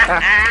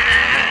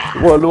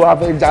wọ́n ló wá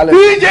fẹ́ jálẹ̀.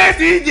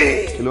 TJ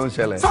kí ló ń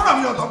ṣẹlẹ̀. sọ̀rọ̀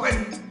mi ò tọ́pẹ́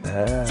ni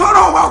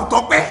sọ̀rọ̀ wa ò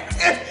tọ́pẹ́.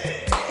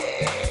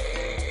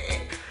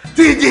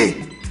 TJ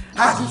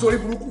àti sọ̀rọ̀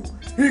burúkú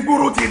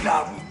ìgboro ti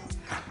dàrú.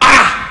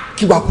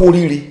 kí wàá kú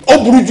oríire ó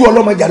burú ju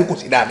ọlọ́mọdé kò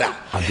sí dáadáa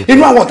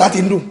inú àwọn ọ̀tá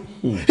ti ń dùn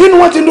inú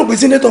wọn ti ń dùn pé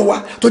sínétọ̀ wa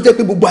tó jẹ́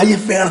pé gbogbo ayé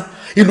fẹ́ràn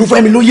ìlú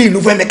fẹ́mi lóye ìlú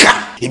fẹ́mi ká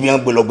èmi à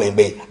ń gbé lọ́gbẹ̀ẹ́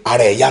bẹ́ẹ̀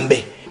ara ẹ̀ yá ń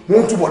bẹ̀.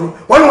 wọ́n túbọ̀ ní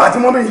wọ́n ní wọn àti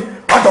mọ́mí yìí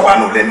wọ́n jọ wà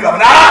ní olè mi bàbá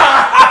náà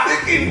àti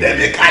kí n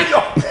débi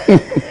káyọ̀.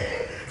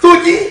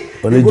 Tójí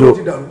oníjó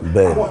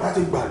bẹ́ẹ̀ àwọn ọ̀tá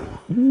ti gbà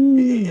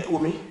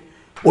omi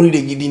onílé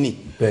gidi ni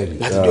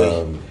láti jọ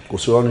yìí. kò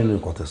sí ọ́ nínú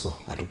nǹkan tẹ̀sán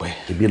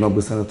ìbí iná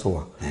gbé sẹ́nẹ́tọ̀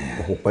wa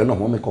òkùnpẹ́ náà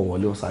wọ́n mi kàn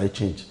wọlé ọ̀sán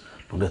change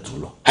ló dẹ̀ tún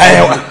lọ.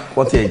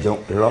 wọ́n ti ẹ̀ jẹun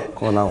irọ́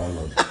kan láwọn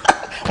lọ.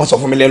 wọ́n sọ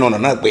fún mi lẹ́nu ọ̀nà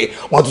náà pé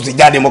wọ́n tún ti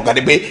jáde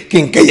mọ́kàdé pé kí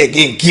n kẹ́yẹ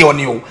kí n kí ọ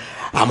ni o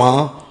àmọ́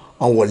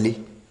wọ́n wọlé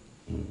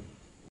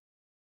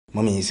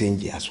mọ́mí yìí ṣe ń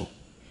jẹ aṣọ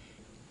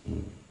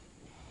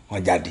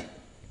wọ́n jáde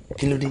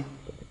kí ló dé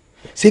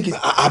ṣé kì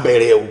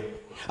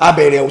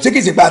abẹ̀rẹ̀ o ṣé kì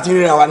í ṣe pé a ti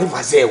ríra wa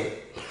nífàṣẹ́ o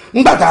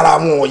ńgbà tá ara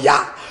wọn ọ̀ya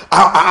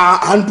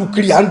à ń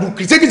dùkiri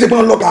ṣé kì í ṣe pé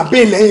wọ́n lọ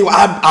kàmpéyìn lẹ́yìn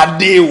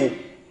adé o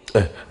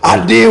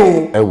adé o.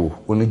 ẹ wo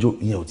oníjó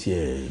ìyẹn ò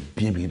tiẹ̀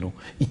bí mi inú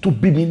ìtò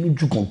bí mi inú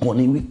jù gangan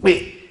ni wípé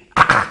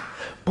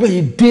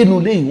bóyá dénú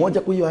lẹ́yìn wọ́n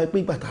jẹ́ pé yọ pé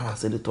ìgbà tá ara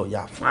sẹ́nitọ̀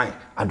ya fine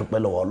adúpẹ́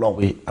lọ́wọ́ Ọlọ́run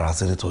pé ara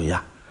sẹ́nitọ̀ ya.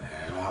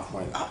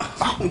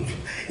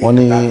 wọ́n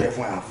ní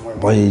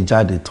bóyá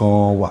jáde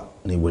tán wà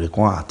ní ìwèrè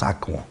kan attack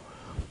wọn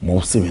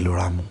mọ̀ sí mi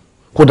lóra mú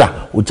kódà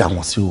ó já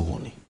wọn sí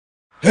òun ni.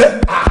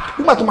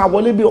 nígbà tó máa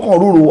wọlé bí ọkàn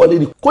rúru wọlé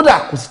ni kódà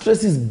kò sí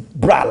traces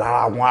bra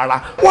lára wọn ara.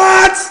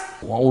 what.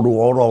 wọ́n rò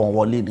ọ̀rọ̀ wọn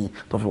wọlé ni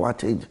tó fi wá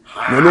change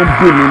ni ló ń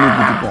gbé mi ní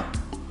gidi gan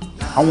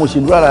àwọn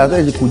òṣèlú ara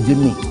rẹ̀ kò jẹ́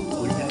mi.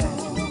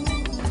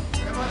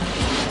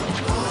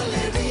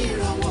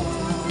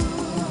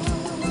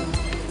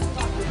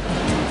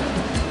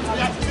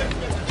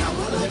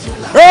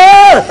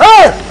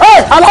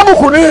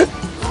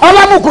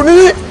 alábùkù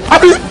ní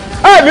àbí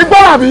ẹ ní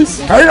gbọ́ra mi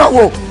ẹ̀yin náà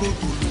wò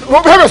mo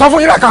fẹ́ sọ fún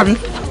yín láka mi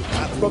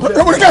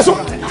mo ní kí ẹ̀sùn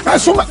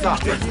ẹ̀sùn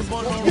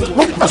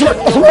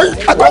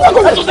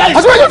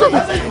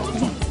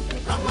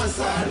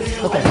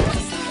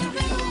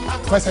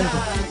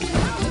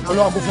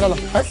olùwà kò fi lọ́la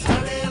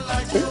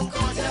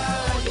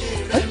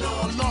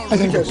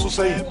ẹsẹ̀ nìkan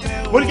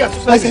mo ní kí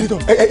ẹsẹ̀ nìkan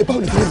báwo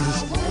ni kí lè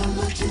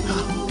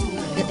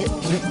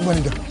yí wọ́n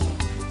ní dà.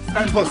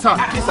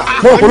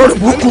 mo kò lórí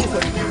burúkú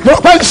mo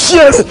bá ń ṣí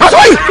ẹrẹ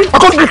àtọ́yì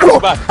akọ́ni burúkú lọ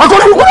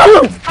akọ́ni burúkú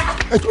lọ.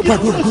 ẹ jọ bá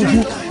gbọ́dọ̀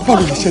gbọ́dọ̀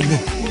báwo lè ṣẹlẹ̀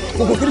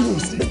gbogbo kí ni yóò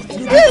sí.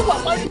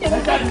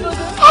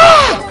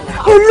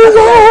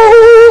 olùwà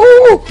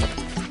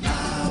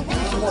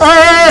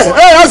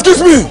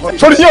excuse me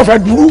sori yóò fẹ́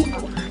dúró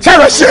ṣé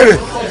ẹ̀rọ ṣí ẹrẹ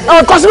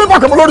ẹ kọ́ sí pépà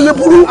kẹ́mọ́ lórí yẹn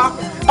burú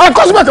ẹ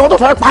kọ́ sí pépà kẹ́mọ́ tó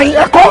fẹ́ pa yín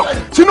ẹ kọ́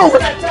sínú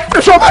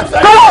ìṣọ́ kọ́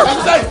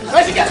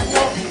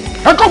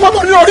ẹ kọ́ pé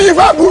mo ní orí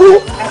ìfẹ́ burú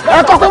ẹ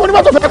kọ́ pé mo ní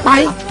bàtò fẹ́ pa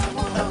yín.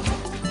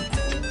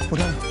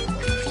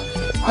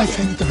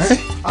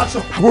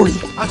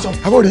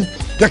 àbórí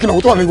jẹ́ kí n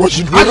lọ́wọ́ tó wà ní ìwọ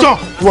sí dúró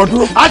ìwọ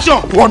dúró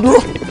ìwọ dúró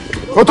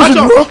o tó sì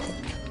dúró.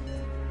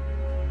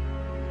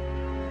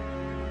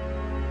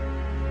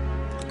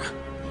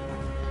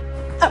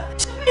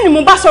 ṣé ni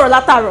mo bá sọ̀rọ̀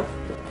látàárọ̀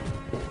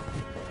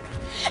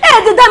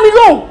ti dá mi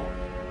lóhùn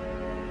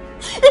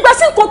ìgbà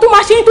sí nǹkan tó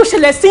máa ṣe yín tó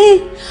ṣẹlẹ̀ sí yín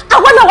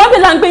àwọn náà wà bẹ́ẹ̀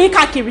là ń gbé yín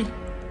káàkiri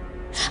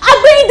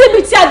agbẹ́yìn débi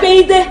tí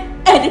agbẹ́yìn dé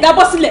ẹ̀ẹ́dẹ̀dá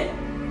bọ́ sílẹ̀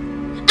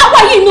àwa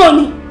yìí náà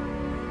ni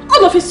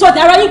ọ̀nà fi sọ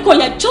dára yín kan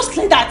yẹn just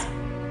like that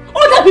ó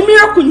dàbí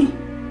miracle ni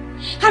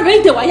ara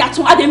yín dẹ̀ wá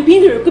yàtọ̀ adẹ̀mbí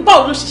ní rẹ̀ pé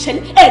báwo ló ṣe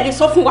ṣẹlẹ̀ ẹ̀ lè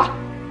sọ fún wa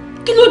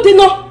kí ló dé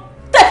náà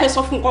tẹ̀fẹ̀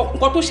sọ fún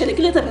nǹkan tó ṣẹlẹ̀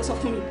kí ló tẹ̀fẹ̀ sọ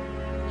fún mi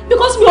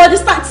because mi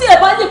understand tí ẹ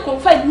bá lè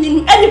confide nínú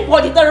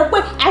anybody tẹ̀rọ pé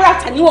ara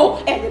àtàníwọ̀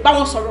ẹ̀ lè bá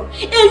wọn sọ̀rọ̀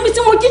èmi tí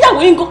mo jíjàwó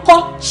yín kọ́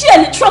ṣé ẹ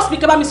lè trust mi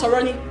kẹ́ bá mi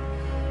sọ̀rọ̀ ni.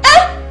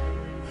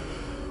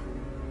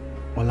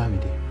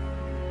 Ọlámídé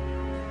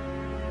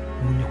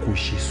mo ní kó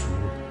ṣe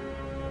sùúrù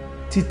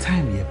tí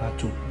táìmù yẹn bá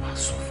tó máa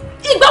sọ fún mi.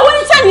 ìgbà wo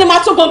ni táìmù yẹn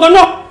máa tó gangan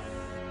náà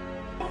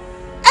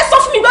ẹ sọ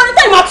fún mi gbọ́dọ̀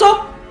táìmù máa tó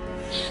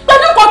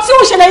pẹ̀lú nǹkan tí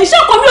ó ń ṣẹlẹ̀ iṣẹ́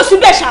ọkọ mi ò sí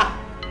bẹ́ẹ̀ ṣá.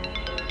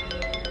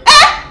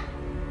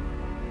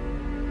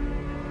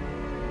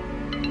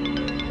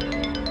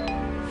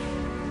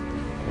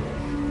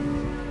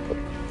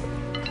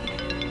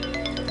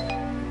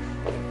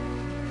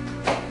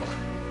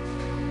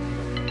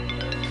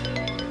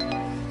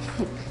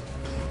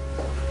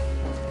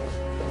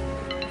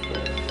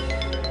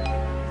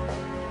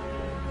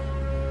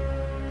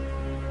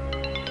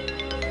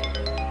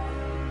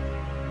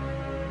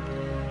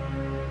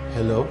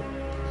 Hello.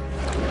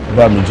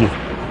 Bámijì.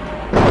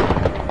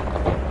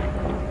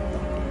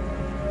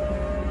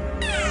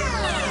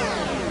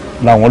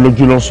 Làwọn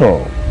lójú ló sọ̀rọ̀.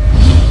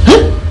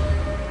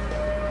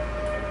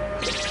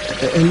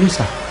 Ẹ ló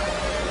sà.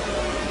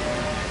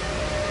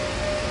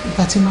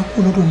 Ìgbà tí máa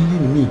kú lọ́dọ̀ yín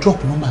lẹ́nu mi drop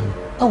nọ́mbà mi.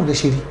 Báwo lẹ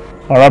ṣe rí?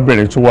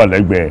 Arábìnrin tó wà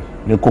lẹ́gbẹ̀ẹ́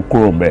ní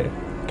kókóró ń bẹ̀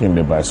kí n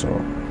lè bá a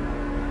sọ̀rọ̀.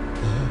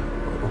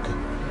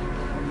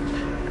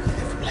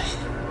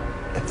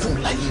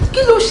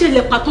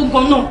 ṣẹlẹ̀ pàtó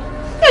gan-an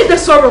ẹ̀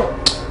dẹ̀ sọ̀rọ̀.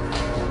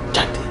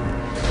 Jáde.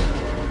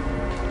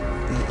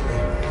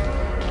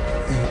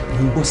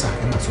 Mo gbọ́ sá,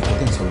 ẹ máa sọ pé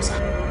tẹ́ǹsì ọ̀rọ̀ sá.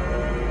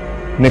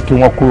 Ní kí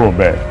wọ́n kúrò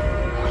bẹ́ẹ̀.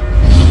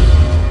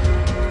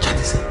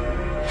 Jáde sẹ́.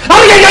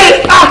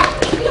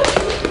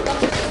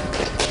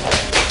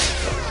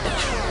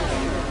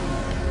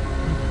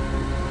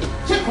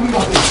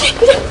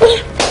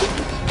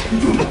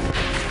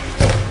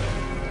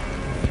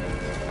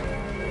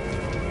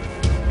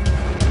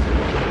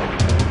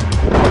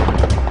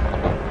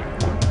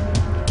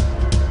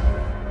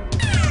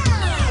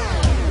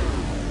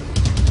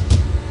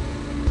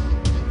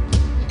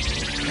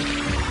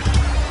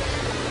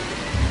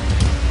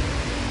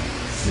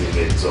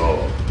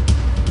 Senator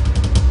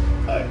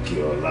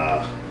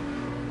Eniola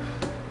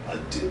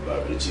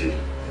Adébáméjì.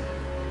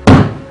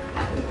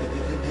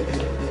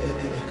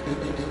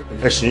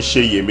 Ẹ ṣì ń ṣe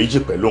iyèméjì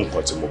pẹ̀lú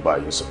nǹkan tí mo bá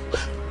yín sọ.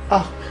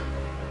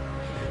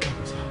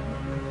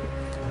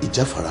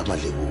 Ìjáfara máa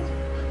lè wo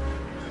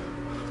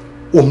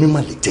omi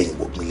máa lè tẹ̀yìn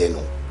wọ̀gbìn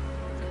lẹ́nu.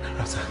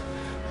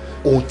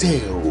 Ohun tẹ́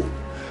ẹ rò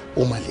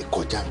ó máa lè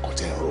kọjá nǹkan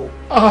tẹ́ ẹ rò.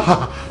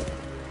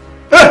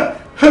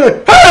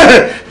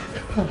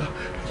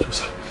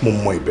 Mo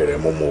mọ ìbẹ̀rẹ̀,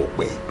 mo mọ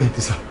òpin.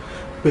 Bẹ́ẹ̀ni sá,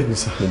 bẹ́ẹ̀ni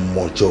sá. Mo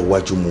mọ ọjọ́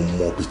iwájú, mo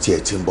mọ ibi tí ẹ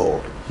ti ń bọ̀.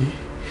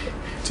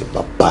 Tí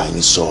bá bá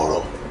yín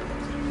sọ̀rọ̀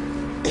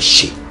ẹ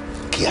ṣe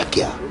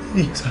kíákíá.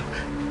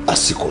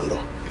 Àsìkò ń lọ.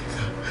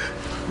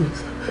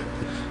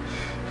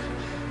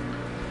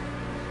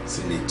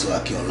 Senator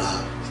Eniola.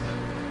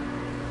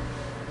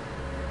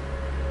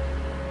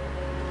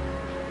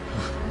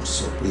 Mo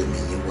sọ pé èmi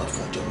yín wà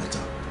fún ọjọ́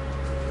mẹ́ta.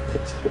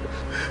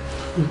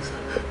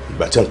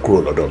 Ìgbà tí ń kúrò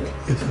lọ́dọ̀ mi,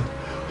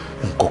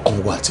 nǹkan kan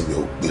wà tí mi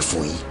ò gbé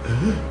fún yín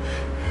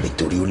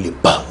nítorí ó lè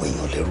bá àwọn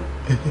èèyàn lẹ́rù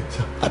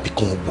àbí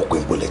kí wọ́n gbọ́ pé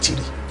ń bọ́lẹ̀ tì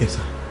rí.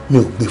 Mi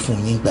ò gbé fún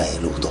yín gbà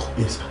yẹn lóòótọ́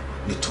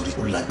nítorí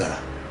ó lágbára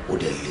ó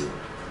dẹ̀ léwu.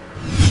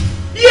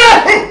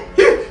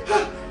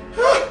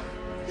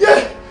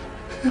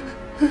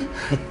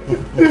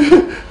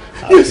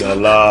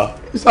 Eniola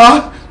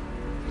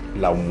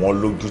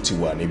làwọn lójú ti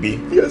wà níbí.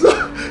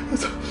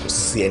 Kò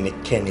sí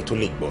ẹnikẹ́ni tó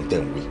lè gbọ́n tẹ̀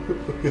ń wí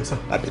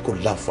àbí kó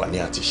láǹfààní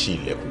àti ṣí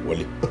ilẹ̀kùn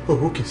wọlé.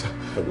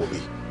 Ẹ wo bí.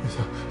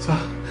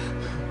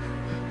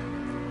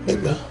 Ẹ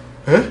gbà.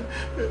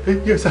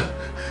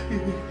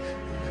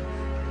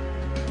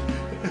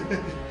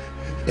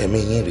 Ẹ̀mí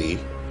yín rèé.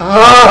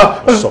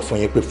 Ó sọ fún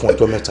yín pé fún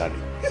ọjọ́ mẹ́ta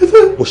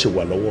rèé bó ṣe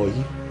wà lọ́wọ́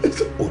yín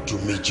ojú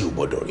méjì ò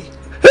gbọ́dọ̀ rí.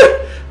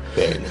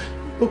 Bẹ́ẹ̀ ni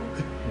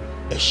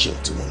ẹ ṣeun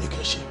tí mo ní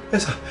kẹ́ ṣe. Ẹ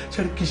sà,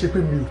 ṣe kí ṣe pé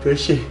mi ò fẹ́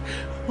ṣe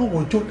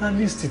àwọn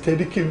jọ́nálìstì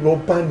tẹ́lẹ̀ kí n lọ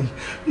bá ní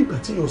nígbà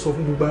tí yóò sọ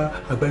fún gbogbo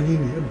àgbáyé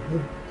ni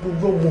mo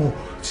lọ́mọ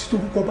tí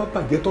torúkọ bá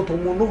bàjẹ́ tọ́tọ́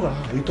ọmọ náà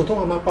ìtọ́tọ́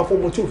wa máa pa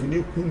fọ́mọ tí òfin ní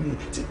kú ni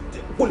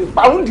kò lè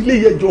parun ìdílé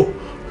yẹn jọ.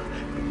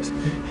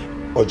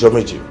 Ọjọ́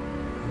méjì,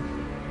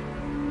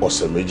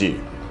 ọ̀sẹ̀ méjì.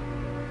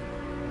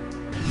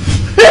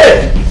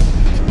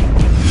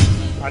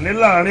 Àní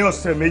láàárín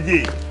ọ̀sẹ̀ méjì,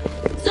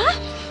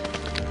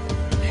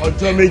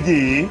 ọjọ́ méjì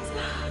yìí.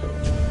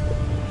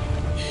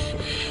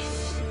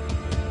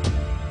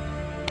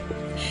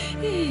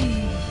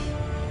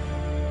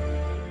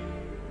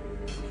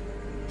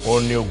 Ó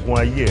ní ogun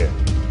ayé ẹ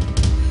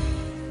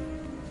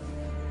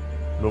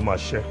ló máa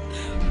ṣẹ́.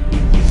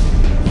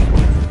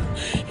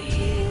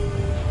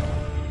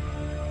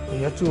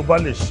 Ìyẹn tí o bá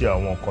lè ṣe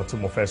àwọn nǹkan tí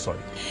mo fẹ́ sọ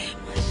yìí.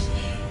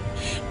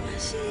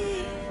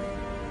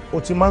 O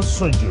ti máa ń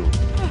sùn jù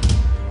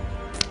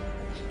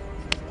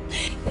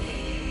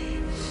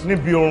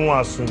níbi oorun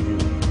àsùnjù.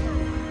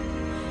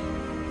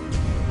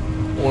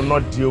 Òun náà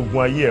di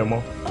ogun ayé ẹ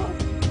mọ́.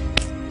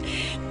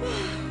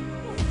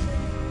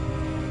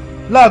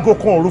 Láago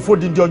kan òru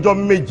fódìdí ọjọ́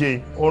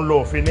méje òun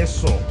ló fi ní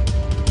sùn.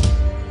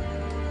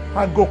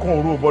 Aago kan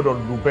òru ò gbọ́dọ̀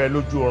lù bẹ́ẹ̀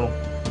lójú oorun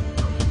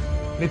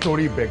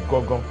nítorí ibẹ̀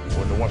gangan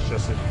òun ni wọ́n ṣẹ́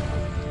sí.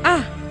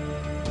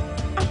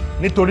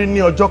 Nítorí ní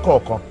ọjọ́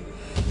kọ̀ọ̀kan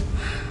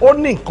ó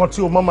ní nǹkan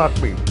tí o máa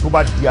pè tó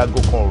bá di aago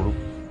kan òru.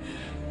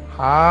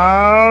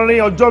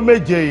 Àárín ọjọ́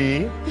méje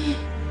yìí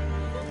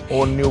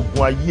òun ni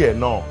ogun ayé ẹ̀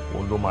náà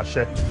òun ló máa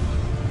ṣẹ́.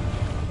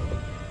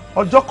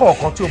 Ọjọ́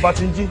kọ̀ọ̀kan tí o bá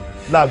ti ń jí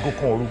láago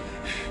kan òru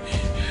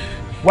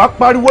wàá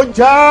pariwo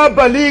já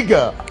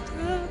baliga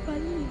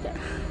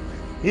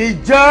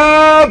ìjà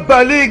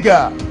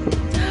baliga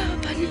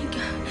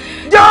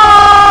já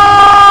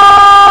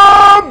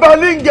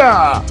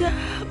baliga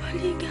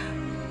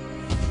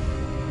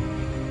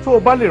tó o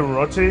bá lè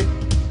rántí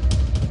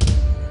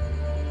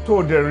tó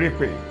o dẹ̀ rí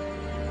pé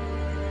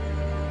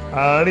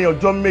àárín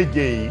ọjọ́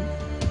méje yìí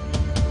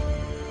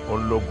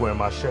ológun ẹ̀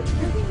máa ṣẹ́.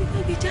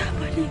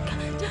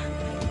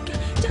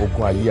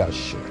 Ogun ayé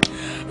àṣẹ.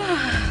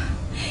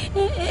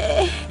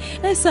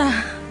 Ẹ sà,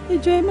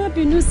 ìjọ ẹ má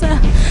bínú sà,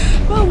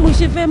 báwo mo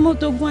ṣe fẹ́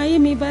mọ́tò ogun ayé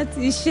mi bá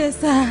ti ṣẹ́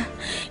sà.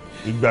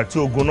 Ìgbà tí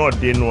ogun náà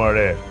dénú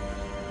ọ̀rẹ́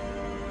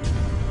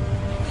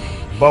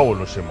báwo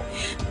ló ṣe mọ̀?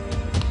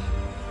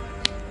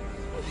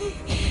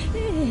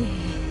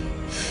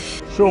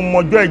 Ṣé o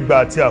mọjọ́ ìgbà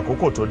àti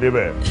àkókò tó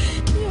débẹ̀?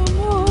 Mi ò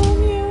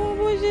mọ̀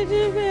bó ṣe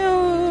débẹ̀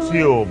o. Tí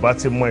o bá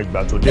ti mọ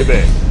ìgbà tó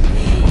débẹ̀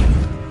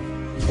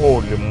o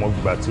ò lè mọ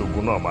ìgbà tí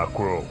ogun náà máa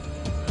kúrò.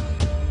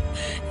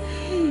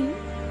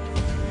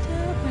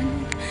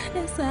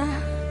 ẹ sá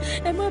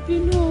ẹ má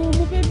bínú o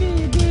mo fẹ́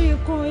béèrè ìbéèrè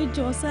kan ẹ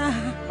jọ̀ọ́ sá.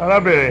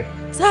 arábìnrin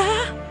sá.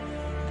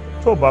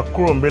 tó o bá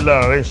kúrò níbí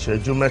láàárín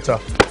ìṣẹ́jú mẹ́ta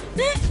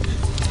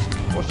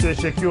ó ṣeé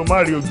ṣe kí o má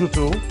rí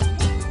ojútùú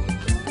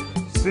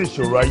sí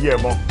ìṣòro ayé ẹ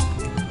mọ́.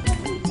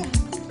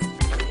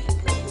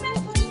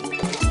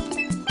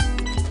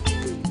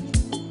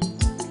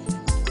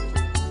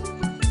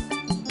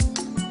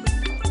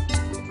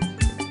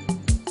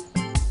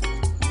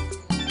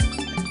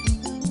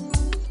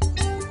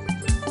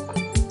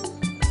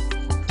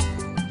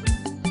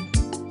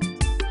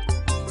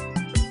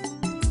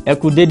 ẹ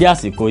kú dédé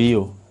àsìkò yìí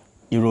o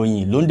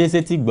ìròyìn ló ń dé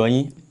sétí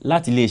gbọ́yìn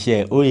láti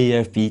iléeṣẹ́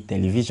OAFP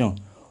tẹlifíṣàn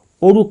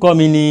orúkọ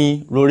mi ni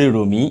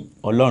Roréròmí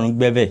Ọlọ́run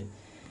gbẹ́bẹ̀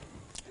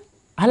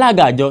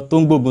alága àjọ tó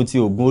ń gbógun ti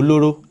oògùn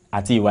olóró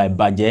àti ìwà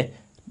ìbàjẹ́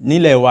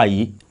nílẹ̀ wa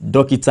yìí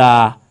dókítà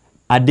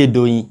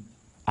Adédoyin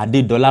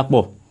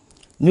Adédọlápọ̀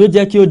ni ó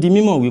jẹ́ kí ó di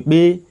mímọ̀ wípé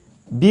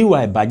bí ìwà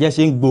ìbàjẹ́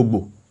ṣe ń gbogbo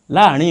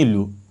láàrin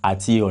ìlú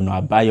àti ọ̀nà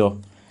àbáyọ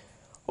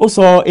ó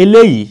sọ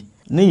eléyìí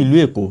ní ìlú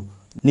Èkó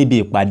níbi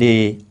ìpàdé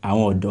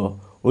àwọn ọ̀dọ́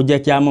ó jẹ́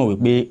kí a mọ̀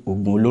wípé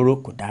oògùn olóró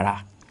kò dára.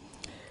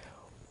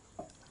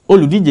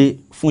 Olùdíje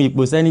fún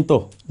ipò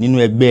sẹ́nítọ̀ nínú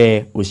ẹgbẹ́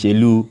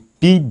òṣèlú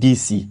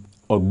PDC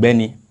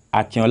ọ̀gbẹ́ni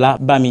Akínọlá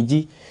Bámijí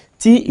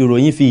tí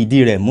ìròyìn fi ìdí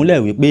rẹ̀ múlẹ̀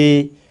wípé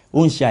ó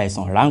ń ṣe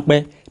àìsàn ráńpẹ́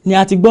ni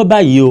a ti gbọ́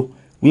báyìí o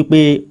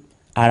wípé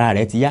ara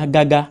rẹ̀ ti yá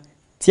gágá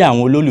tí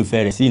àwọn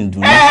olólùfẹ́ rẹ̀ sì ń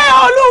dùnnú.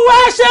 Olúwa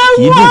ṣe wá.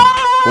 kì í dùn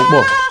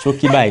púpọ̀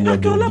ṣókí báyìí ní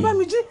ọdún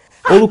òní.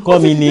 Orúkọ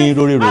mi ni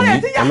Roréròmí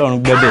Ọlọ́run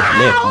gbẹ́bẹ̀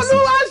lẹ́ẹ̀kan sí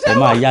ẹ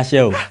máa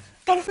yáṣẹ́ o.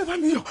 Ta ló fẹ́ bá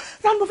mi yọ̀?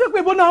 Ta ni mo fẹ́ pè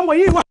bọ́nà àwọn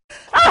yìí wá?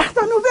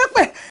 Ta ni mo fẹ́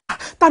pè?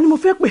 Ta ni mo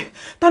fẹ́ pè?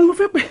 Ta ni mo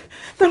fẹ́ pè?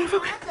 Ta ni mo fẹ́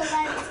pè?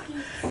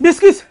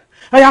 Biscuit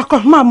ẹ̀yà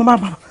kan máa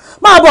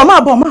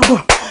bọ̀.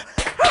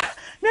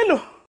 Mélòó?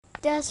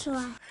 Just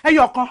one.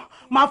 Ẹyọ kan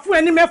máa fún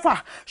ẹ ní 6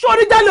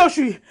 sórí jálẹ̀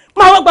oṣù yìí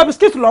máa wá gba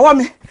biscuit lọ́wọ́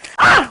mi.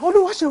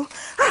 Olúwa ṣeun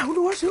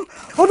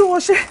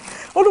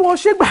Olúwa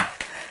ṣe gbà.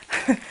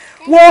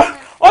 Wo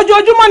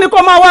ojoojúmọ́ ni kò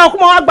máa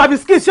wá gba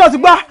biscuit ṣé o ti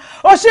gbà?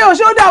 O ṣe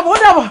ó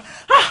dàbọ̀.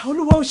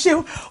 Olúwa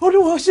ṣeun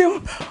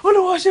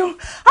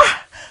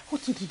ó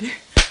ti dìde.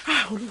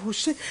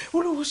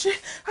 Olúwa ṣe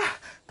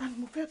ta ni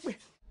mo fẹ́ pè?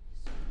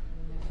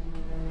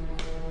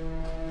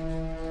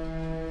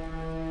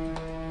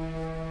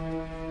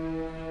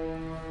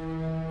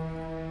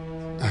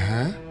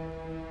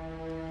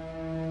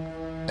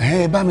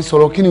 Bá mi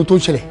sọ̀rọ̀ kí ni tó ń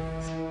ṣẹlẹ̀.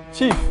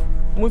 Chief,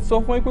 mo ti sọ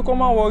fún yín pé kó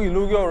má wọrí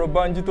lórí ọ̀rọ̀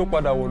Bánjí tó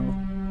padà wọ̀lú.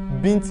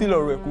 Bíntí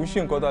lọ̀rọ̀ ẹ̀ kò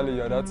ṣe nǹkan tá a lè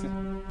yàrá tì.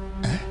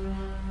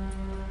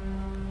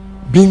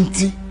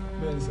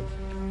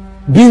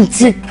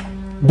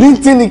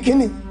 Bíntí ni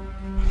kíni?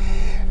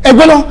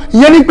 Ẹgbẹ́ lọ,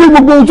 ìyẹn ni pé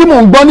gbogbo ohun tí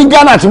mò ń gbọ́ ní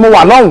Ghana tí mo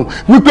wà lọ́hùn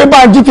wípé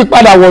Bánjí ti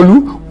padà wọ̀lú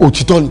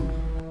òtítọ́ ni.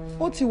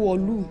 Ó ti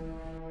wọ̀lú.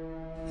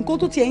 Nǹkan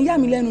tó tiẹ̀ ń yà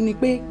mí lẹ́nu ni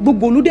pé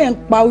gbogbo olú dẹ̀ ń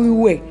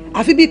pariwo ẹ̀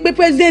àfi bíi pé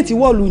president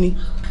wọ̀lú ni.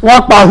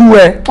 Wọ́n pariwo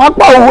ẹ̀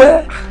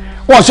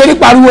wọ́n ṣe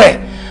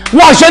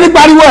ní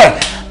pariwo ẹ̀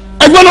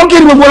ẹgbẹ́ ló kí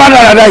ni gbogbo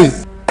ládàradà yìí.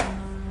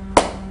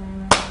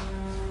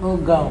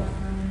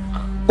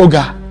 Ó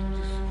ga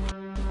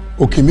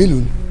òkè mélòó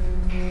ni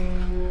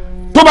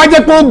tó bá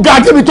jẹ́ pé ó ga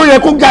débi tó yẹ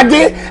kó ga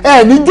dé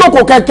ẹ̀ ní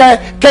jókòó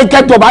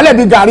kẹ̀kẹ́ dọ̀bálẹ̀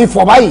bí gàrí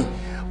fọ̀ báyìí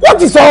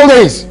what is all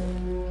this.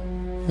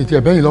 ètò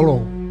ẹ̀bẹ́ yìí lọ́rọ̀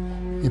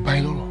ìbá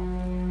yìí lọ́rọ̀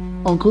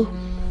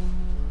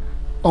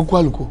uncle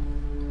àlùkò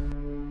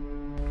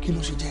kí ló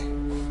ṣe jẹ́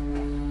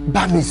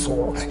bá mi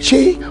sọ̀rọ̀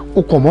ṣé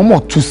o kàn mọ́mọ́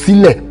tú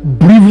sílẹ̀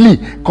briefly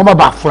kọ́ má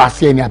bàa fura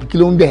sí ẹni àbí kí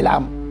ló ń dẹ̀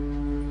láàmú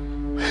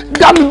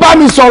bá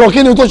mi sọ̀rọ̀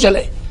kí ni tó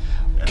ṣẹlẹ̀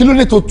kí ló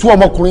dé tó tú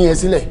ọmọkùnrin yẹn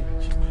sílẹ̀.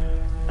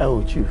 ẹ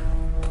ò chief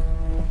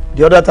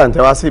the other time tẹ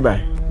wá sí ibà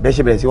bẹ́ẹ̀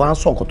ṣe bẹ̀rẹ̀ sí wá ń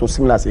sọ nǹkan tó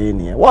similar sí yé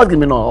nìyẹn what's the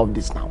meaning of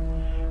this now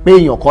pé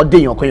èèyàn kan dé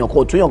èèyàn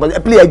kan tó èèyàn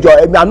kan play ẹjọ́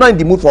I'm not in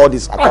the mood for all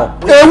this at all.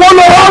 èwo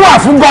ló wá wà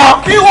fún gan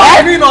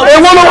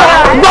èwo ló wá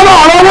gbọ́dọ̀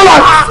ọ̀rọ̀ owó là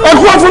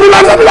ẹ̀kú ọ̀fun ní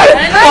lọ́sẹ̀ nílẹ̀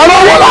ọ̀rọ̀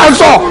owó là ń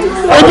sọ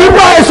èmi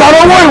bá ẹ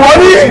sọ̀rọ̀ owó ìwọ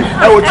ní.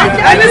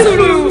 ẹni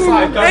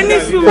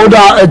sùúrù. ó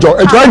dá ẹjọ́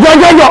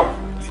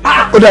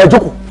ó dá ẹjọ́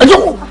kù.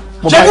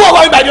 ṣé kí wọ́n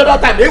kọ́ mi by the other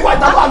time èyí wà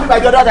á mi by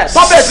the other time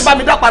tọ́pẹ̀ tí bá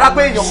mi dá para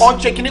pé èèyàn kan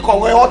ṣe kíní kan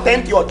wọ́n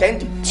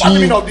ọ̀tẹ́ǹdì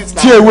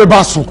tí ewé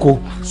bá sunko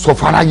sọ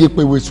fáráyé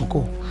pé ewé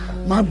sunko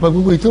má gba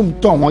gbogbo ètò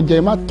ìtọ́ àwọn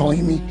jẹ má tán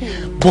mi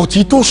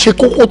bọ̀tí tó ṣe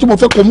kókó tí mo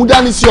fẹ́ kó mú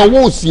dání sí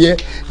ọwọ́ òsì ẹ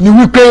ni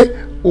wípé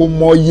o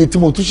mọ iye tí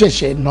mo tún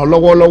ṣẹ̀ṣẹ̀ ná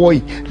lọ́wọ́lọ́wọ́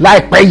yìí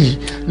láìpẹ́ yìí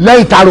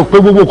lẹ́yìn tá a rò pé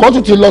gbogbo kan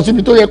tún ti lọ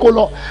síbi tó yẹ kó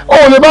lọ o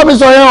ò lè bá mi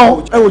sọ yẹn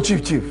o. ẹ wo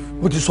chief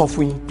mo ti sọ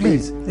fún yín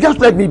please just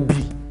let me be.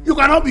 You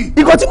cannot be.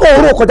 nǹkan tí mo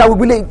rò kọjá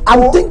gbogbo ilé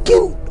I'm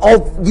thinking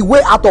of the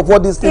way out of all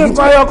this thing.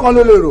 ìfọyọ́ kan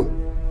ló lè rò.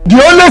 the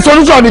only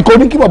solution ni kò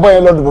ní kí bàbá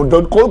yẹn lọ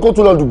dùbò kó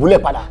tún lọ dùbúlẹ̀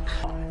padà.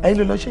 ẹ̀yin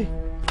ló lọ ṣe.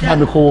 bá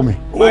mi kówó mi.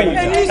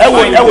 ẹ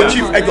wo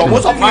chief ẹ jọ̀ọ́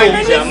mo sọ fún yín.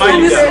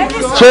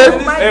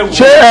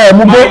 ṣé ẹ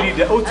mú bó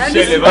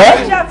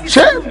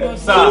ṣé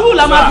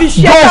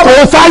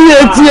jókòó sáyé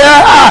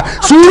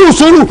tiẹ̀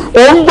sùúrù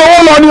òun gbowó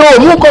lọ ni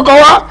òun mú kankan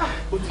wá.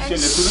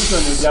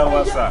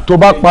 tó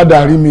bá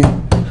padà rí mi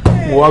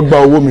mo wá gba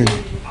owó mi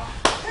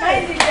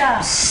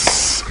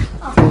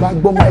bá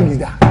gbọ́ máìlì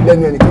dà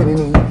lẹ́nu ẹnìkan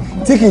nínú yín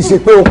tí kì í ṣe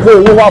pé o kó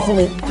owó wá fún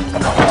mi.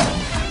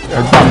 ẹ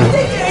gbà mí.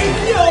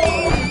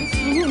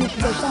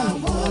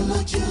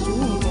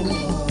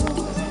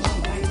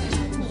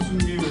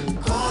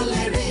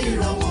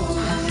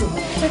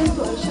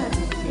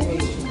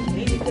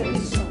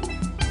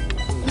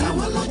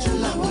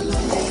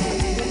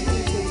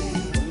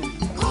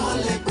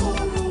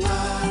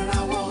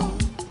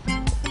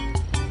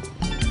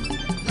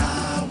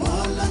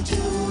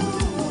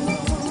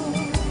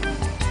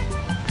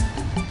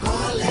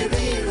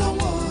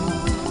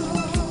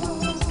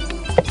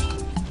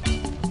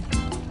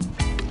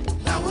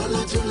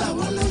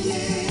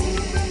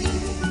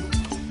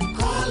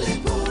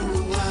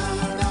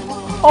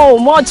 Oh,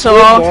 much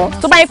ọ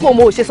tó bá yẹ kó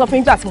mo ṣe sọ fún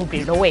nígbà tí mo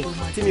béèrè lọ́wọ́ ẹ̀.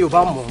 Tí mi ò bá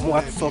mọ̀ mo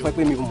wá sọ fún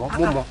pé mi ò mọ̀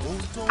mo mọ̀.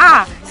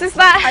 Ah,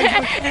 sister,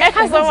 ẹ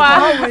ká sọ wa,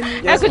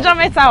 ẹ kújọ́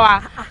mẹ́ta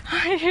wa.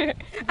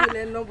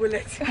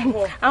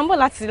 À ń bọ̀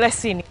láti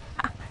lẹ́sìn ni.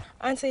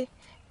 Aunty,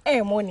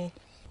 ẹ mọ̀ ni.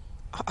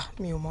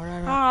 Mi ò mọ̀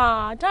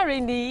rárá. Dáre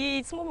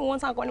nìyí tí mo bí wọ́n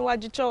tàn kọ́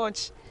níwájú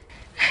church.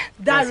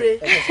 Dáre.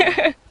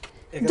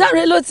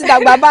 Dáre ló ti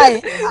dàgbà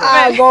báyìí.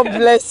 God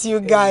bless you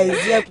guys.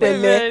 Ẹ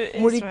pẹ̀lẹ́.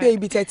 Mo rí pé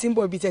ibi tẹ́ tí ń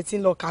bọ̀ ibi tẹ́ tí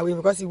ń lọ kàwé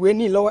because ìwé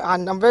ní lọ́wọ́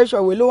and I'm very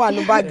sure ìwé ló wà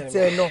ní báàgì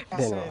tẹ́ náà.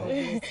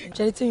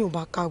 Ṣé tí èèyàn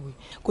bá kàwé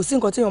kò sí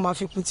nǹkan tí èèyàn máa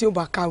fi kún tí ó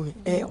bá kàwé.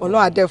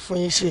 Ọlọ́run á dẹ̀ fún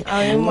yín ṣe.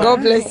 God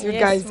bless you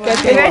guys.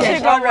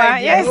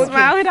 Yes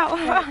ma.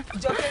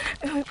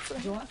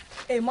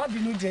 Ẹ má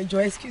bínú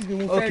jọ̀ọ́ excuse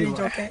me mo fẹ́ rí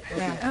Jọkẹ́.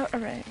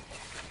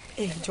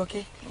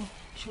 Jọkẹ́.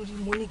 Sori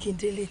mo ní kí n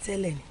délé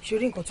tẹ́lẹ̀ ni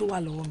sori nǹkan tó wà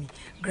lọ́wọ́ mi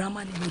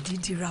grandma ni mo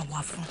dídí ra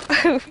wá fún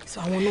so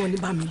àwọn náà ní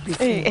bá mi gbé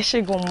fún mi. Ẹ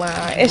ṣé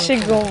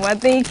gan ma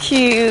thank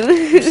you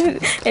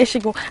ẹ ṣé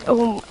gan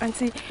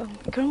aunty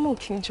grandma ò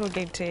kí n jọ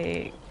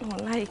gẹ̀dẹ̀ wọn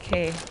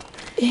láìkẹ́.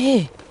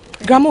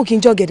 Grandma ò kí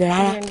n jọ gẹ̀dẹ̀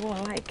rárá. Wọn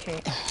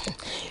láìkẹ́.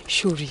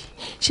 Sori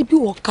ṣé bí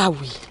wọ́n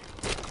kàwé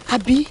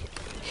àbí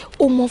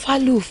o mọ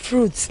value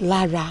fruits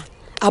lára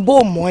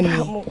abo mọ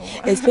ni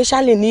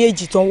especially ní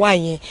èjì tán wà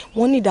yẹn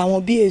wọ́n need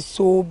àwọn bí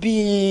èso bí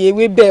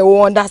ewébẹ̀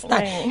o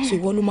understand so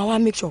ìwọ ló máa wá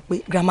make sure pé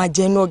grandma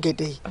jẹ náà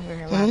gẹ̀dẹ̀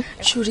yìí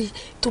sori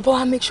tó bá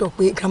wá make sure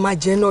pé grandma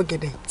jẹ náà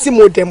gẹ̀dẹ̀ tí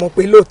mo dẹ̀ mọ̀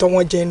pé lóòótọ́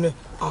wọ́n jẹ náà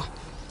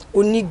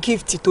o ní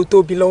gift tó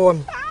tóbi lọ́wọ́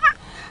mi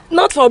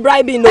not for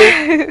bribing no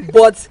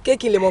but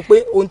kéèkì lè mọ̀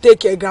pé òun take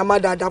care grandma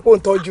dáadáa kó n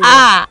tọ́jú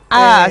rẹ̀.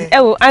 ẹ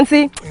wo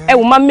aunty ẹ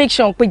wo máa make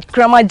sure pé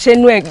grandma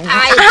genuine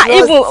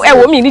even ẹ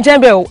wo mi ní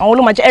jẹ́ńbẹ̀ o àwọn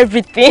ló máa jẹ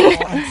everything.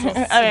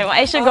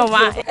 ẹ ṣé gan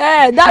ma.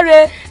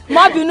 Dáre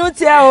má bínú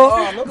tiẹ̀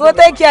o go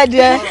take care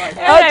there.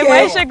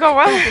 ẹ ṣé gan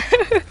ma.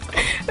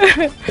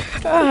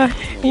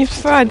 In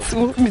fact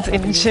mi tẹ̀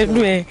ní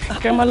ṣẹ́nu ẹ̀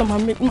grandma ló máa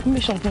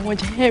make sure pé wọ́n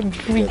jẹ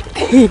everything.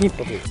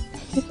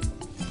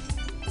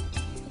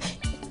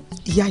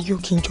 Ìyá yóò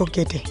kí n jọ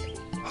gẹ̀dẹ̀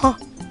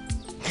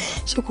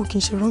ṣé kò kí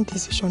n ṣe wrong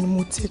decision ni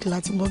mo take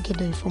láti bọ́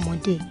gẹ̀dẹ̀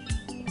ìfọmọdé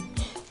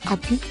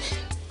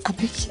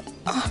àbí kí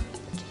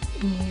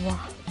mo wà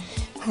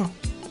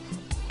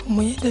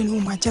ọmọ yẹn dẹ̀ ló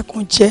máa jẹ́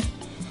kán jẹ́.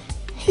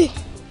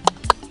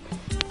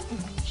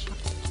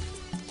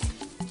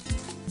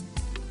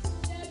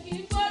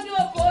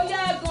 ìgbọ́dọ̀ kò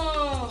yá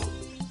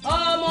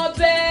gan-an ọmọ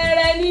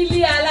bẹ̀rẹ̀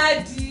nílé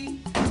aládì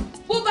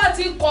bó bá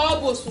ti kọ́ ọ́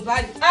bòsùn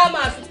báyìí á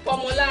máa fi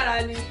pọmọ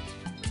lára ni.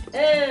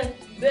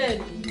 Bẹ́ẹ̀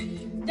ni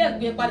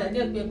dẹ́gbẹ́ padà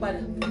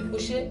o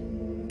ṣe.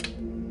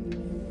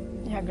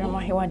 Ìyá grandma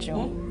ẹ wá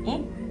jẹun.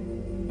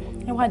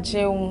 Ẹ wá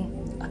jẹun.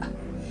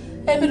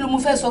 Èmi ló mo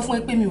fẹ́ sọ fún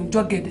ẹ pé mi ò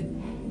jọ gẹ̀dẹ̀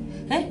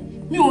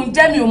mi ò ń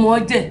jẹ́ mi ò mọ̀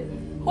ọ́ jẹ́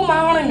ó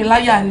máa ń rìn mí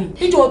láyà ni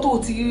níjọ́ tó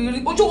ti rí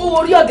ojú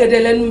orí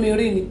ọ̀gẹ̀dẹ̀ lẹ́nu mi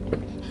rí ni.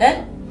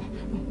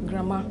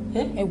 Grandma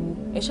ẹ wo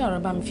ẹ ṣàrọ̀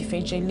bá mi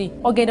fìfẹ́ jẹ ilé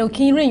ọ̀gẹ̀dẹ̀ ò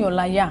kí ń rèèyàn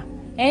láyà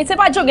ẹ̀yin tẹ́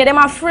bá jọ ọ̀gẹ̀dẹ̀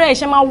máa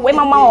fresh ẹ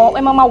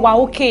máa wà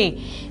okay.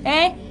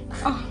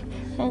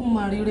 Ó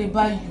máa rere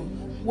báyìí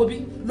wo bí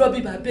lọ bí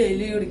bàbá ẹ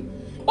léèrè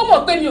ó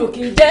mọ̀ pé mi ò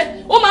kì í jẹ́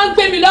ó máa ń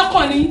gbé mi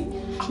lọ́kàn ni.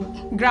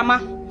 Grandma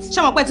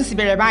ṣé mo pẹ́ tún sì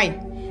bẹ̀rẹ̀ báyìí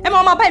ẹ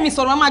máa bá mi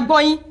sọ̀rọ̀ máa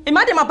gbọ́ yín èmi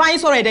á dé máa bá yín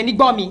sọ̀rọ̀ ẹ̀dẹ̀ ní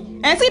gbọ́ mi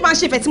tí ìbá ń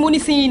ṣe ìfẹ́ tí mo ní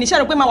sí yín níṣẹ́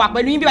rẹ̀ pé máa wà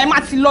pẹ̀lú yín bí wàá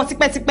máa ti lọ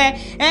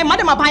tipẹ́tipẹ́ má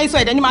dé máa bá yín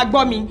sọ̀rọ̀ ẹ̀dẹ̀ ní máa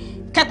gbọ́ mi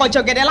kẹ́kọ̀ọ́ jẹ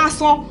ọ̀gẹ̀dẹ̀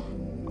lásán.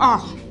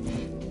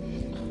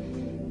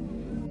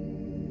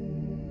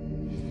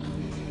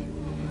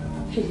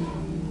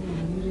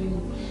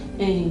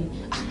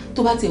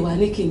 tó bá tiẹ̀ wà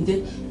ní kí n jẹ́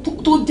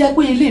tó jẹ́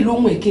pé ilé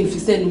ìlóhùn ẹ̀ kí n fi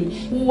sẹ́nu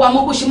mi wà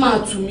mọ́ bó ṣe máa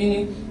tù mí ni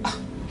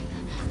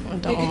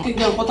kékeré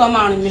gan nǹkan tó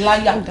máa rìn mí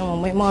láyà.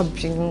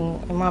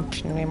 ẹ má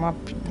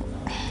bínú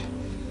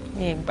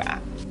ẹ gbà.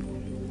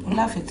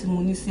 ọláfẹ́ tí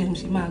mo ní sí ẹ mo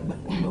ṣe máa gbà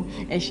ó lọ.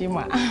 ẹ ṣe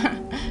máa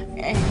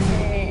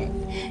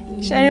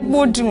ṣe é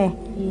pò dùn.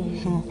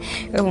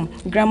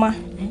 Grandma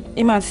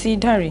ẹ máa ti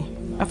Dáre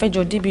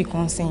afẹ́jọ́ débì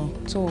kan sẹ́yìn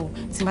tó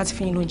tí n bá ti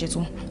fi yín lóúnjẹ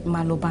tó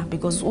máa lọ bá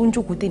because ó ń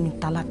jókòó tèmi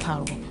ta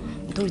látàárọ̀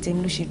nítorí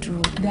tèmi ló ṣe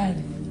dúró. Dáre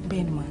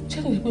bẹ́ẹ̀ ni mà.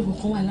 ṣé kò ní pé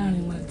kankan wà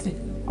láàrin wa àti.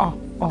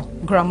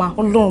 Grandma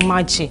Ọlọ́run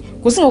máa jẹ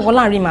kò sí nǹkan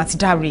láàrin mi àti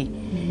Dáre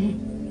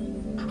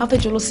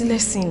afẹ́jọ́ lọ sí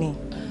lẹ́sìn ni.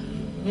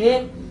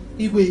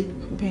 Ìwé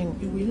bẹ́ẹ̀ni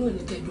ìwé náà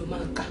ní kẹjọ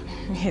máa kà.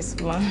 Yes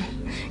ma.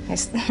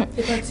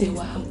 ẹ bá tiẹ̀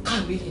wà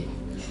kàwé yẹn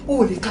o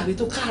ò lè kàwé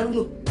tó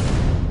kárùnà.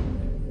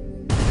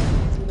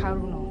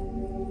 Kárùnà.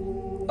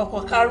 ọkọ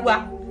kárúwá.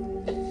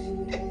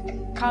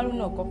 Kárú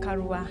náà kọ́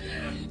kárúwá.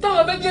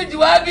 Táwọn méjèèjì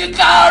wá bí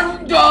kárú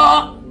jọ.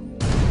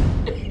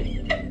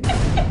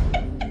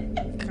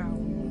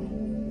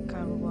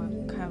 Kárúwá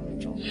kárú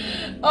jọ.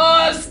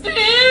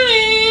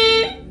 Ọ̀sìnrì.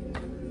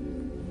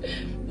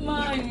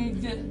 Máa yí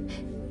jẹ.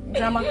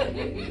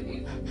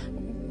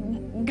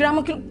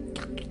 Grandma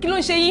kí ló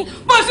ń ṣe yín?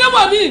 Bó ṣe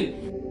wà mí.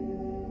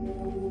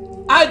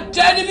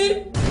 Àjẹ́ ni mí.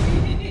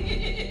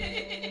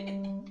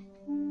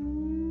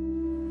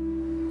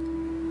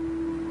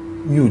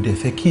 Mi ò dẹ̀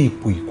fẹ́ kí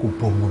ipò ìkó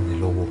bọ́ ọmọ mi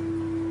lọ́wọ́.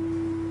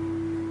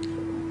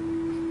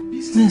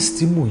 Business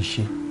tí mò ń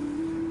ṣe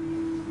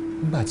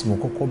nígbà tí mo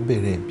kọ́kọ́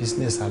bẹ̀rẹ̀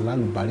business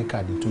alálùbáríkà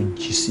ni tó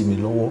jí sí mi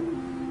lọ́wọ́,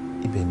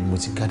 ibẹ̀ ni mo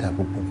ti gádà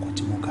gbogbo nǹkan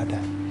tí mo gádà.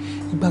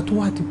 Ìgbà tó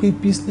wá di pé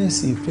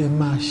business ìfẹ́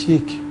máa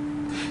shake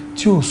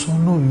tí ò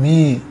sọ́nà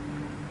míì,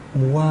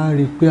 mo wá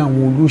rí i pé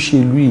àwọn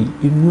olóṣèlú yìí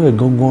inú ẹ̀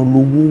gangan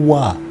lówó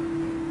wà.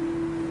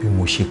 Bí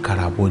mo ṣe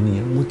karabọ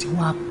nìyẹn, mo ti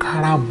wá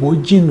karabọ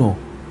jìnnà.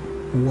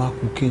 Mo wá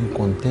kú kí n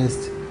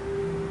contest,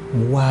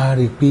 mo wá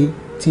rí i pé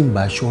tí n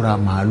bá ṣọ́ra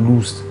máa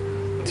lose,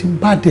 tí n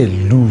bá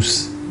dẹ̀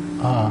lose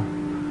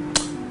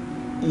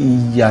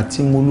ìyà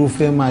tí mo ló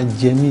fẹ́ máa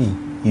jẹ mí,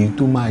 èyí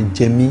tó máa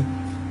jẹ mí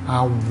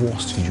á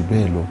worst jù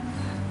bẹ́ẹ̀ lọ.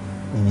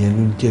 Ìyẹn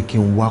ló jẹ́ kí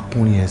n wá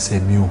kúnrin ẹsẹ̀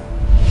mi o.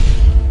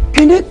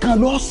 Kíní kan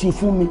ló sì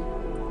fún mi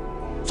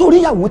sórí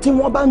ìyàwó tí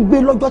wọ́n bá ń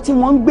gbé lọ́jọ́ tí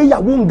wọ́n ń gbé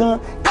ìyàwó gan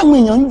táwọn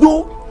èèyàn ń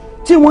jó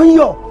tí wọ́n ń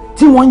yọ̀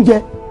tí wọ́n ń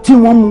jẹ tí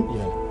wọ́n mu.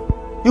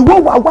 Ìwọ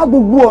wà wá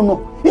gbogbo ọ̀nà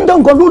níjọ́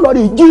nǹkan ló lọ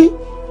rè jí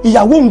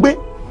ìyàwó ń gbé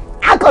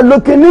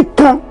akọ̀lọ́kẹ́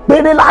nìkan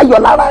péré láyọ̀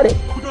lára rẹ̀.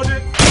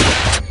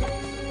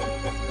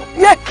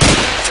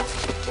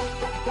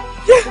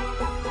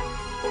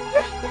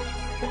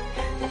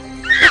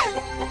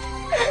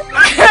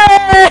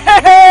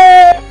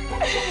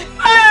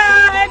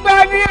 Ẹgbẹ́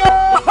mi o.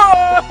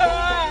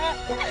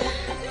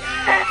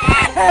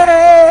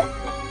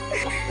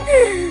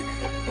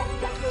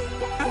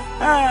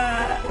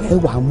 Ẹ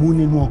wàá mú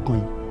nínú ọkàn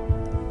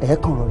yìí, ẹ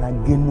kàn rọra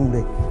gẹnu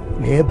rẹ̀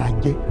lẹ́ẹ̀ bá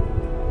jẹ́.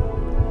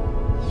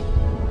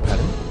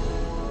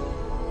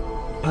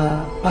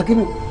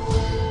 Pàkínú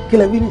kí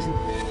lẹ bí nìsín.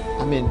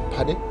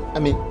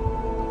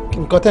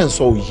 Nǹkan tẹ́ ń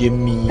sọ ò yé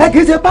mi. Ẹ kì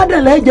í ṣe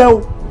pádẹ̀ lẹ́jẹ̀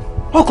o,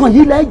 ọkàn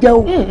yìí lẹ́jẹ̀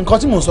o. Nǹkan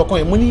tí mò ń sọ kan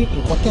yẹn, mo ní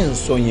nǹkan tẹ́ ń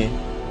sọ yẹn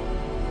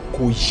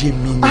kò yé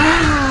mi ni.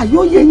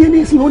 Yóò yé yín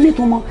nísìnyí ó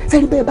nítumọ̀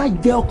sẹ́ni bẹ́ẹ̀ bá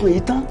jẹ́ ọkàn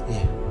yìí tán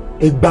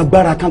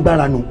ẹgbàgbára kan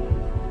gbára nù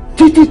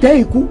títí tẹ́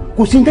ikú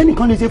kò sí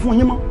nǹkan lè ṣe fún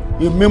yín mọ́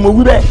èmi mo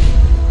wí bẹ́ẹ̀.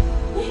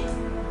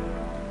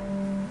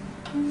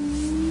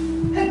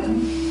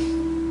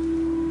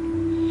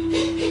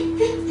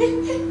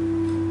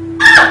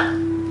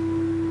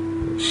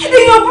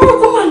 Èèyàn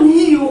burúkú mà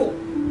nìyí o.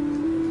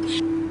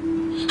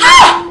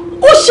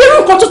 Ó ṣerú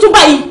nǹkan tuntun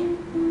báyìí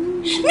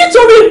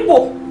nítorí ipò,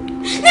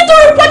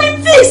 nítorí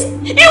politics,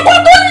 nǹkan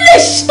tó lè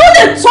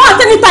tán at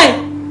any time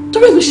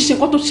torí ìlú ṣiṣẹ́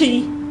nǹkan tó ṣe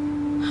yìí.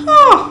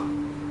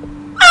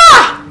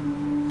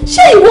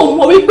 Ṣé ìwọ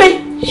mọ̀ wípé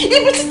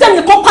ibi títẹ̀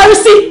nìkan parí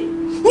sí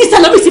ní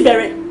sẹ́lẹ̀mì ti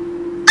bẹ̀rẹ̀?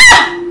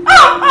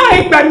 Ẹ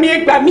gbà mí.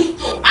 Ẹlẹ́dàá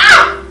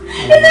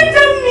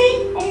mi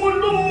ọmọ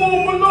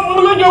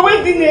olóyè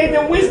wẹ́ẹ̀dì ni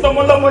ẹ̀dẹ̀ wíṣọ̀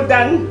ọmọlọ́mọ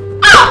dànù.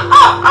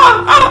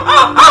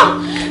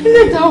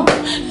 Ẹlẹ́dàá o.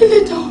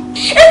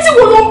 Etí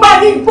wo ló ń bá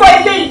ní gbọ́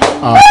eléyìí?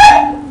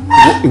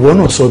 Ìwọ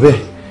náà sọ bẹ́ẹ̀.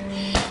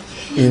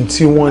 Èyí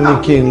tí wọ́n ní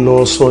kí n lọ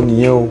sọ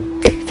nìyẹn o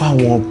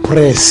fáwọn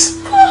press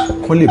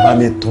kán lè bá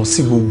mi tàn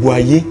sí gbogbo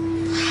ayé.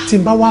 Tí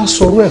n bá wá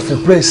sọ̀rọ̀ ẹ̀ fún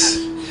press,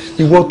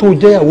 ìwọ tó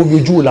jẹ́ ìyàwó mi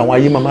ojú wo làwọn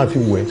ayé máa fi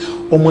wẹ̀?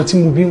 Ọmọ tí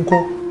mo bí ń kọ́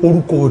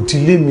orúkọ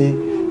ìdílé mi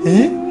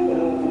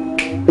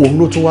òun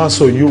ló tún wá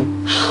sọ yìí o.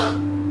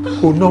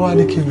 Òun náà wá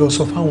ní kí n lọ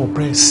sọ fáwọn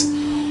press.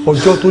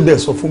 Ọjọ́ tó dẹ̀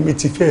sọ fún mi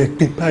ti fẹ́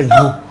pé báyìí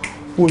o.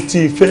 Ó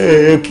ti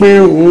fẹ́ pé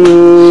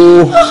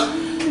o.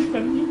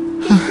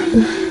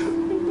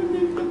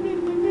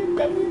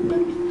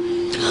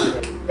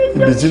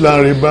 Ibi tí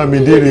láàrin bá mi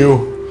dére o.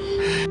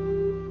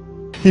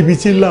 Ibi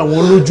tí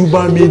làwọn lójú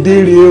bá mi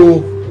dére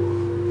o.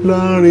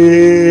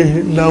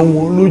 Láàrin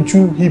làwọn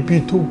lójú ibi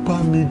tó bá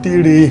mi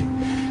dére.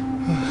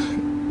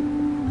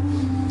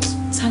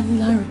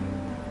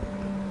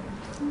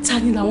 Ta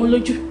ni làwọn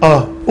lójú?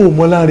 Ó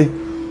mọ láre.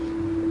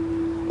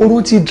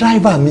 Orun ti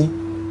driver mi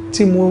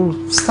tí mo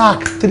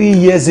sack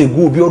 3 years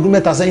ago bí ọdún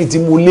 3 sẹ́yìn tí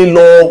mo lé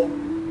lọ.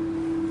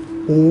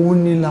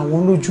 Òun ni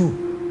làwọn lójú.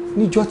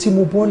 Níjọ́ tí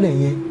mo bọ́lẹ̀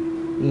yẹn,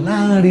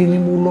 láàrin ni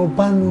mo lọ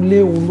bánú lé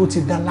òun ló ti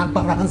dá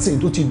lágbára ń sìn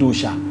tó ti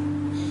dòṣà.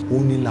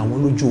 Òun ni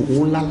làwọn lójú,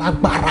 òun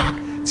lálágbára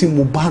tí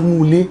mo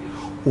bánú lé.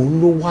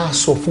 Òun ló wá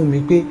sọ fún mi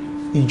pé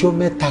ìjọ́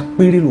 3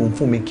 péré lòun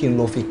fún mi kí n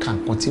lọ fi ka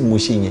nǹkan tí mo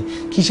ṣe yẹn.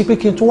 Kì í ṣe pé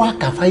kí n tó wá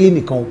kà fáyé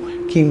nìkan o,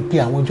 kí n pe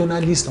àwọn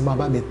journalist náà máa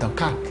bá mi tàn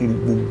káàkiri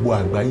gbogbo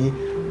àgbáyé.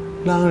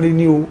 Láàrin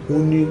ni o,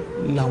 òun ni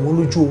làwọn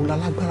lójú, òun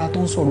lálágbára tó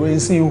ń sọ̀rọ̀ ẹ̀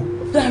sí o.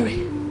 Láàrin.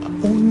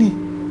 Òun ni.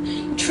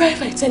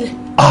 Driver tẹ́lẹ̀.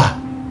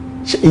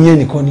 Ṣé ìyẹn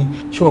nìkan ni?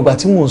 Ṣé ọgbà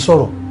tí mò ń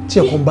sọ̀rọ̀ tí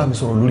ẹ̀kọ́ ń bá mi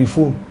sọ̀rọ̀ lórí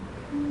fóònù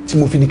tí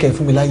mo fi ní kẹ́ ẹ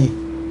fún mi láyè?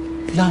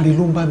 Láàrin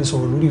ló ń bá mi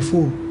sọ̀rọ̀ lórí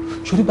fóònù.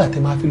 Ṣorí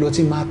bàtẹ́ máa fi lọ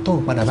tí máa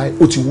tọ̀rùn padà báyìí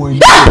ó ti wọ ilé.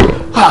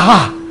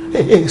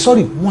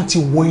 Sorry, wọ́n ti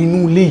wọ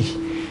inú ilé yìí.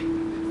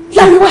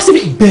 láàrin wá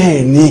síbi.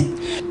 bẹ́ẹ̀ ni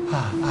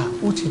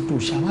ó ti dùn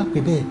òòṣà wá pé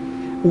bẹ́ẹ̀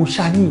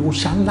òòṣà ní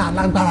òòṣà ńlá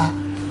alágbára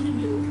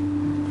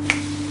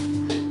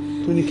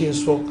tó ní kí n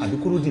sọ àbí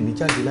kúrò dì mí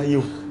jáde láyé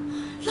o.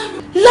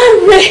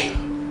 Láre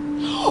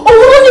òun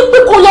ló ní pé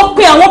kó lọ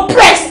pe àwọn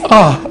press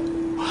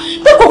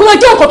pé kò lọ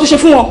jẹ́ nǹkan tó ṣe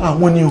fún wọn.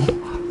 àwọn ni o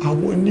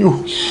àwọn ni o.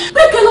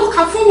 pé kẹ́ lọ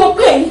kà fún wọn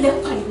pé ẹ̀yin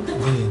lẹ́pa yìí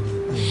dábàá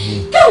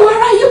kẹ́wọ̀n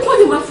ara yìí kọ́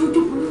lè máa fi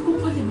ojú burúkú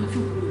kọ́ lè máa fi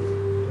wò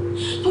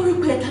ó torí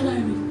pé ẹ̀dá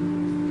láàrin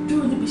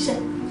dúró níbi iṣẹ́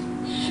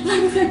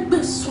láàrin fẹ́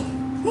gbẹ̀sùn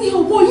ní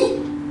owó yìí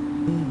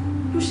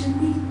ló ṣe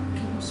ní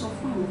kí wọ́n sọ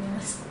fún àwọn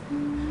press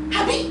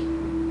àbí.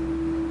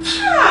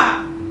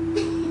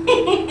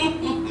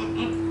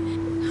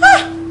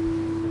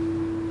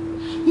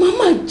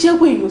 Màmá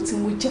jẹ́wọ́ èèyàn tí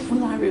mo jẹ́ fún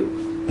Láre o.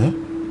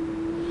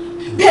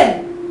 Bẹ́ẹ̀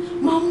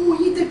máa mú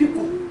yín débi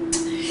kan.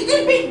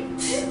 Ibi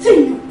tí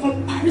tèèyàn kan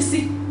parí sí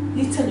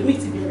ní tẹlifí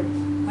ti bẹ̀rẹ̀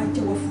máa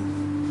jẹ́wọ́ fún.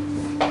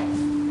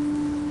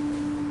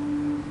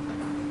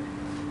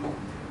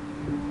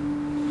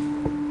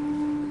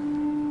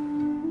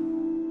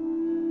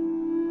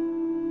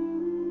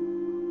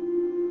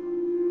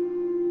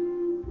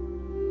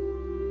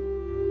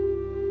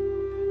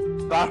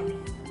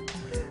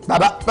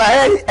 Bàbá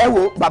ẹ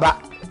wo bàbá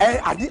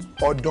àdí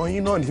ọ̀dọ̀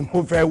yín náà ni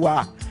mo fẹ́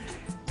wá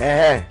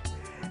ẹ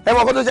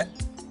mọ kó tó ṣe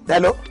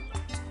hello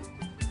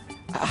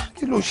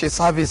kí ló ṣe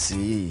sáfìsì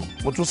yìí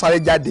mo tún sáré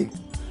jáde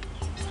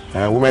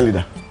women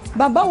leader.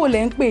 bàbá wo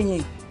lẹ ń pè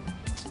yín.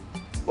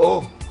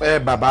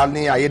 bàbá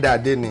ní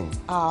ayédáadé ni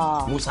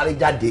mo sáré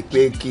jáde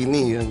pé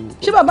kíní.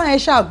 ṣé bàbá yẹn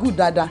ṣáàgùn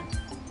dáadáa.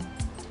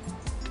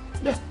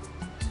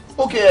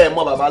 ok ẹ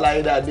mọ bàbá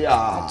láyédáadé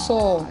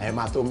ẹ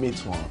máa tó meet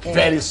wọn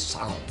very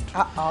sound.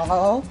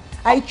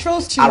 I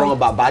trust you. Àrùn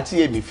bàbá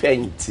tí èmi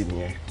fẹ̀yìntì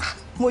nìyẹn.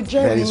 Mo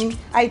jẹ́rìí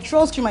I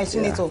trust you my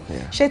senator.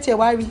 Ṣé tiẹ̀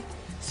wá rí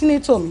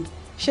senator mi?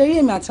 Ṣé rí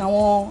èmi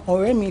àtàwọn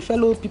ọ̀rẹ́ mi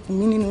fellow people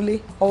mi nínú ilé?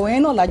 Ọ̀rọ̀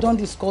yẹn náà la jọ ń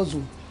discuss o.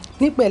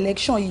 Nípa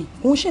election yìí,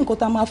 òun ṣe nǹkan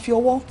tá máa fi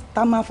ọwọ́,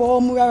 tá máa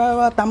fọwọ́ mú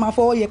rárá, tá máa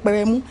fọwọ́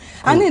yẹpẹrẹ mú.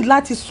 A need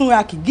láti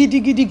súnra kì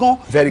gidigidi gan.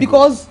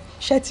 Because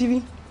ṣé ti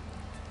rí?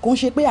 Kò ń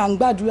ṣe pé à ń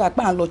gbàdúrà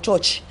pé à ń lọ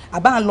church,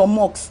 àbá à ń lọ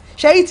mosque.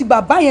 Ṣé rí ti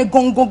bàbá yẹn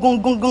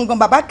gangan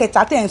bàbá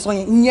kẹta tẹ̀ ń sọ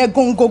yẹn, ìyẹn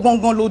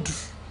gangan ló dù.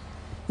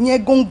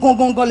 Yẹn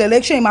gangan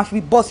lẹ́lẹ́kṣọ̀n yìí máa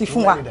fi bọ́ sí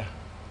fún wa.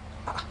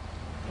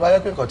 tó bá yẹ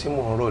pé nǹkan tí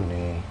mò ń rò ní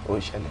ó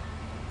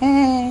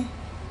ṣẹlẹ̀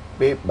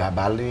pé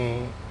bàbá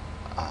ní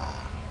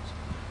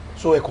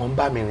so ẹ̀kọ́ ń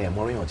bá mi rìn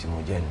ẹ̀mọ́rìyàn tí mo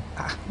jẹ́ ni.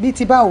 Bíi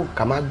ti báwo.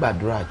 ká má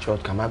gbàdúrà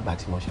church ká má gbà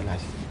tí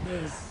mọ́ṣáláṣí.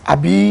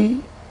 àbí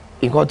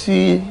nǹkan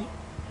tí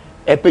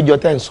ẹ péjọ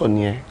tẹ́ ń sọ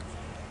nìyẹn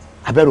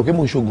àbẹ̀rù pé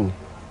mo ṣoògùn ni.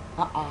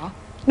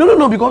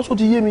 no because ó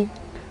ti yé mi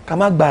ká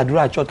má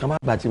gbàdúrà church ká má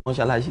gbà tí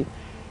mọ́ṣáláṣí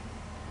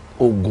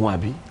oògùn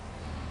àbí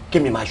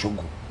kémi máa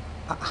ṣoògùn.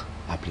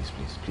 Please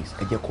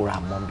ẹ jẹ́ kó ra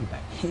mọ́ bí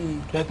báyìí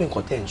tó yẹ pé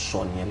nǹkan tẹ́ ń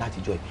sọ nìyẹn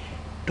látijọ́ yìí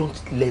don't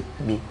let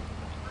me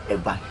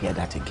ever hear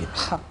that again.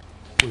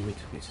 wait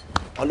please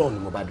ọlọ́run ni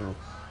mo bá dúró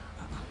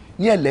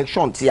ní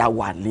election tí a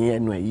wà ní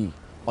ẹnu ẹ̀ yìí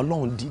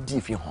ọlọ́run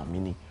dídì fi hàn mí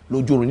ni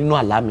lójú oorun nínú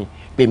àlá mi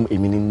pé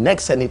èmi ni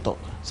next senator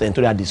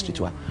senatorial district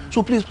wa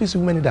so please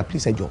women leader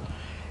please ẹ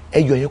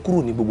yọ yẹn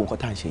kúrò ní gbogbo nǹkan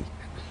tá à ń ṣe yìí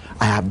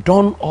I have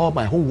done all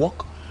my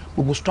homework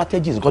gbogbo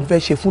strategies nǹkan tó fẹ́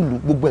ṣe fún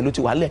gbogbo ẹ̀ ló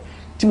ti wà lẹ̀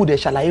tí mo dẹ̀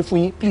ṣàlàyé fún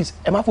yín please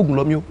ẹ má fògùn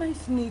lọ mí o.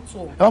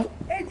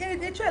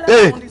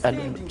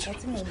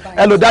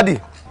 Hello daddy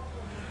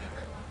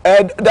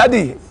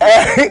daddy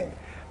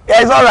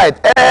it's alright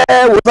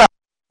wò sá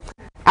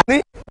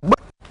àní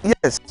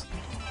yes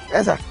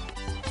sir.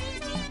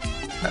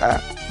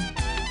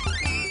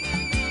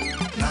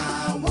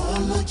 Làwọn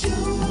lójú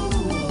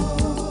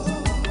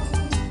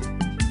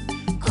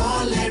kọ́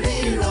lè rí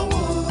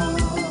ìrànwọ́.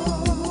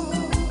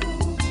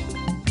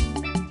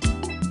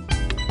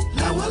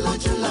 Làwọn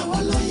lójú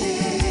làwọn lóye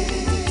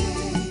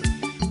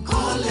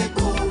kọ́ lè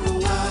gbòòrò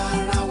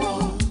ara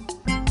wọn.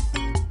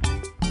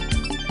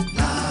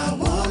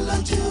 Làwọn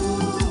lójú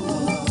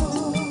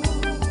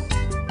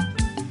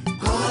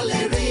kọ́ lè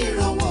rí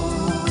ìrànwọ́.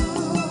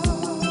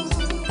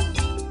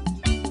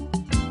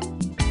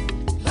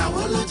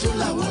 Làwọn lójú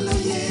làwọn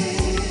lóye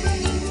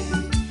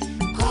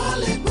kọ́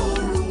lè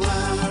gbòòrò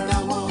ara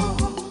wọn.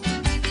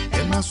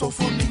 Ẹ má sọ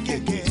fún mi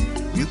gẹ́gẹ́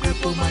wípé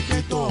kó má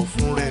jẹ́ tọ̀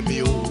fún rẹ̀ mi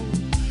o.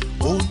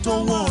 Ohun tó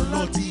wọ̀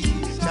lọ́tí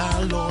ṣá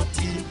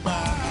lọ́tí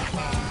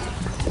pàápàá.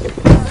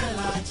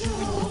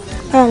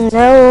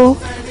 Ẹ̀lẹ́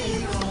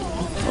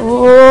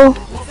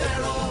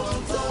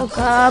o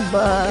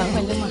káàbọ̀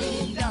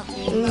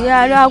ìyá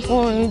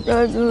arákùnrin tó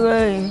dúró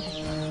yìí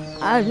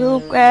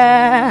àdúpẹ́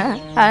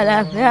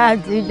àlàáfíà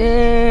ti dé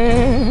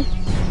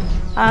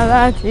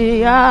ara ti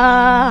yá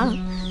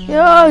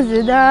yóò sì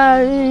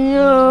dárí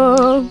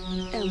yóò.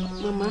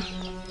 Màmá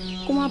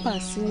kó má bàa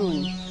sínú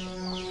ni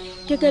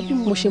gẹ́gẹ́ bí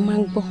mo ṣe máa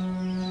ń gbọ́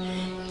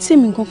tí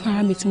èmi gan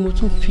fara mi tí mo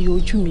tún fi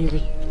ojú mi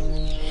rí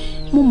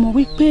mo mọ̀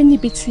wípé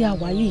níbi tí a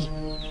wà yìí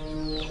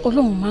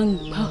Ọlọ́run máa ń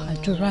gbà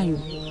àdúrà yàn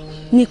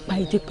nípa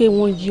ìdí pé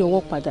wọ́n yí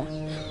ọwọ́ padà.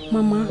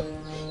 Màmá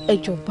ẹ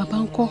jọ̀ọ́ bàbá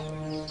ń kọ́.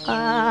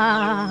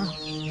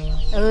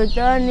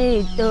 Òótọ́ ní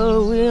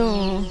ìtòwí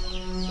hàn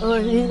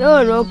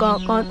òsìlóòrò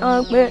kankan tán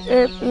pé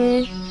épi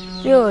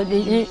tí ò lè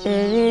ní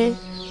eré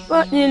bó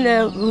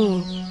tilẹ̀ wù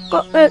kó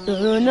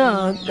pèsòrò náà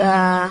ga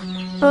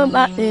tó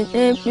bá ti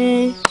dé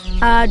pín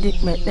á di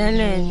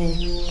pẹ̀tẹ́lẹ̀ ni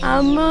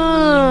àmọ́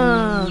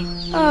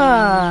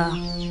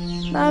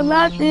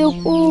bàbá ti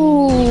kú.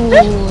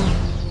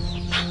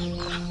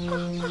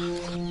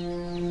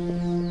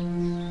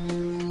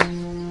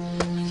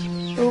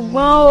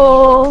 ṣùgbọ́n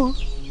o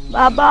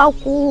bàbá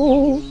kú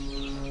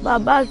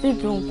bàbá sì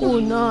tún kú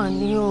náà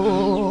ni o.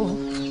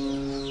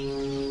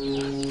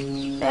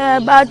 tẹ́ ẹ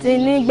bá ti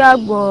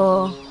nígbàgbọ́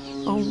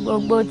ohun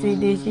gbogbo ti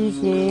di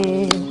ṣíṣe.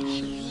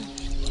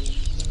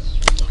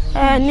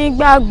 ẹ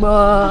nígbàgbọ́.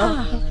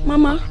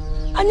 mama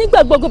a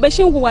nígbàgbọ́ gbọ́bẹ̀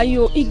ṣé ń wò wáyé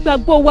o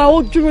ìgbàgbọ́ wa ó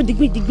dúró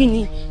digbídigbí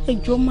ni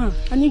ẹjọ́ mà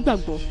a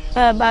nígbàgbọ́.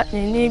 ẹ bá ti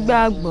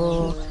nígbàgbọ́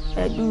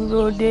ẹ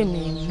dúró dè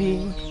mí bí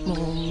mò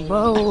ń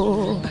bọ̀ o.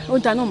 ó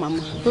dáná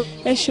màmá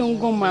ẹ ṣeun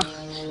gan ma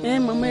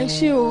màmá ẹ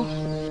ṣé o.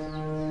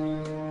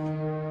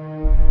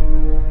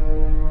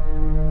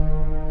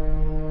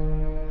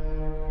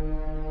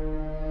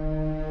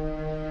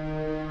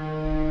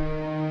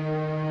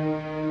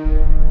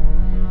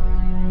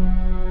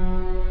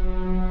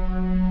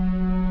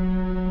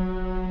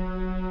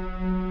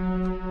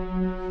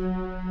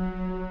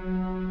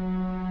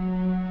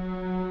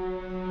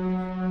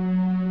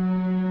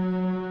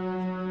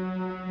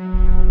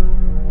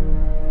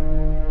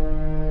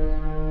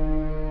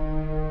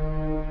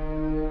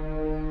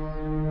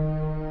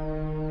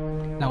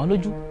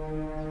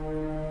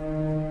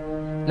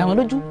 làwọn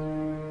lójú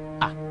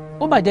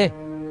ó bàjẹ́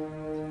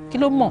kí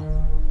ló mọ̀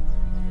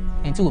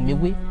ẹni tí ò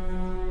méwé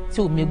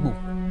tí ò mégbò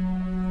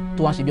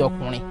tó wá ṣe bí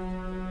ọkùnrin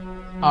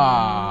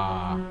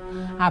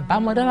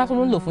àbámọ̀dá lásán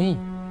ló ń lò fún yìí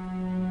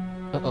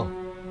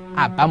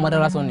àbámọ̀dá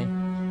lásán ni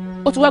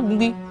ó ti wá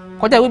gbìngbìn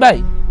kọjá ìwé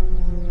báyìí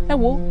ẹ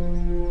wo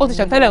ó ti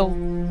ṣàǹtẹ́lẹ̀ o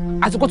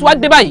àsìkò tí wàá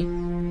dé báyìí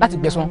láti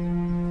gbẹ̀san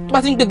tó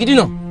bá ti ń gbé gidi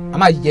náà a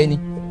máa yẹ ni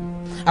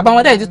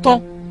àbámọ̀dá yìí ti tán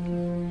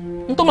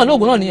nítorí mọ̀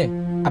lóògùn náà nìyẹn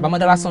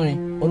àbámọ̀dá lásán ni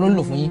olóń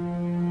lò fún yín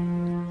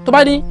tó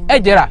bá ní ẹ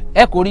jẹrà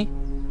ẹ kò rí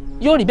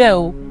yóò rí bẹ́ẹ̀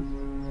o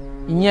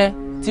ìyẹn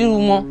tí irú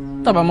wọn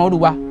tàbá mọ́ rú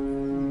wa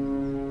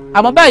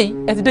àmọ́ báyìí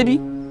ẹ ti débí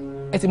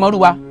ẹ ti mọ́ rú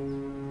wa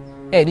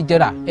ẹ ní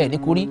jẹrà ẹ ní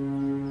kò rí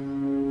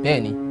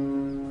bẹ́ẹ̀ ni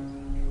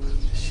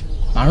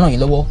màá ràn yín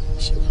lọ́wọ́.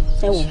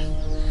 ẹ wò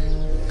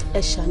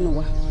ẹ ṣàánú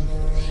wa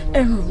ẹ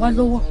ràn wá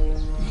lọ́wọ́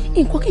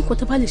nǹkan kí nǹkan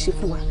tó bá lè ṣe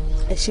fún wa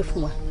ẹ ṣe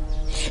fún wa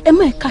ẹ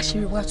má ẹ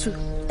káṣírí wa tú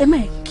ẹ má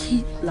ẹ kí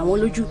làwọn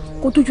lójú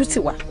kó dójú tì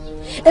wá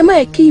ẹ má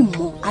ẹ kí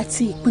ìmọ̀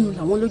àti ìpinnu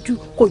làwọn lójú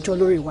kó jọ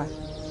lórí wa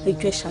ẹ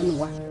jọ̀ọ́ ẹ ṣàánú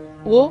wa.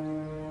 wo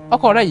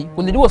ọkọ rẹ yìí kò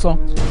lè díwòsàn.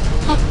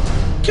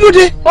 kí ló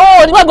dé. ó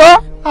nígbàgbọ́.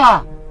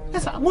 ẹ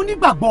sà mo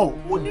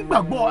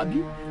nígbàgbọ́ àbí.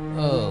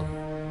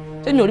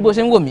 ṣé mi ò rí bó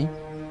ṣe ń wò mí.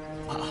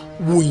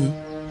 wò yín.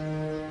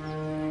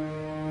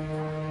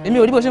 èmi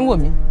ò rí bó ṣe ń wò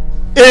mí.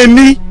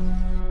 èmi.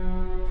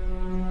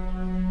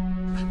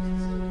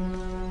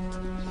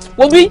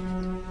 wo bí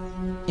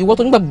ìwọ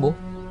tó nígbàgbọ́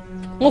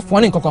wọ́n fún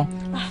ọ ní nǹkan kan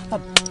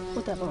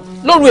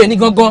lóru ẹ̀ ní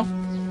gangan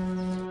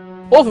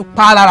ó fi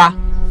pa á lára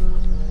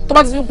tó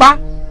bá ti fi pa á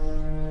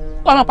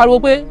kó a máa pariwo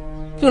pé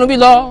kí irun bí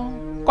lọ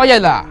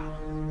kọ́yẹ̀là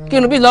kí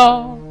irun bí lọ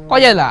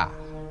kọ́yẹ̀là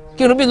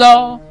kí irun bí lọ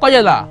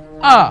kọ́yẹ̀là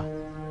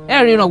ẹ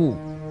rí ìrànwọ́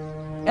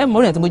ẹ mọ̀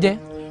orin ẹ̀ tí mo jẹ́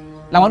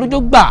làwọn lójó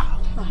gbà.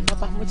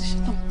 bàbá mo ti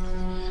ṣetán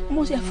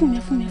mo ti ẹ fún mi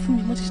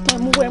mo ti ṣetán ẹ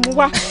mú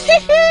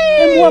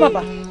wá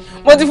bàbá.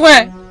 mo ti fún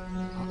ẹ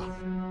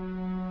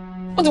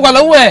ó ti wà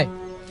lọ́wọ́ ẹ̀.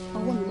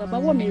 ọwọ́ mi bàbá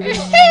ọwọ́ mi rè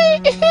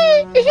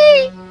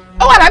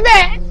ó wà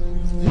lábẹ́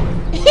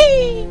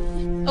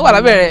ó wà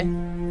lábẹ́ rẹ̀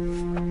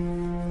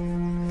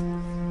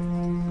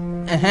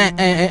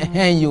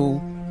yo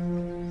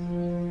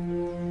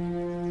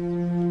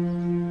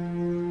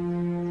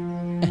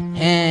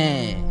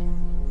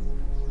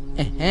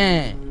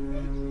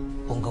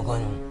òun gangan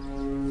ni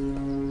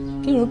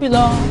kírun bí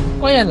lọ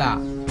kọ́yẹ̀là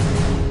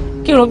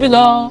kírun bí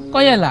lọ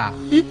kọ́yẹ̀là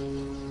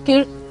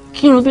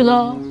kírun bí lọ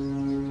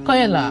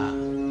kọ́yẹ̀là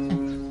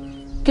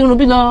kírun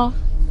bí lọ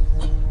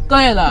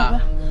kọ́yẹ̀là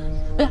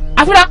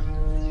àfúrá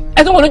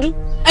ẹ̀ tó wọ̀ lójú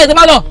ẹ̀ tó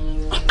bá lọ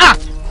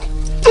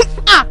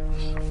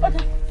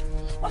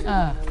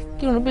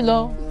kírun bí lọ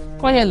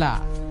kọ́yẹ̀là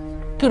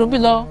kírun bí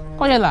lọ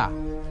kọ́yẹ̀là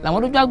làwọn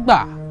lójú àgbà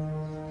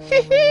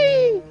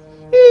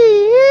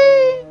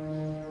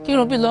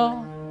kírun bí lọ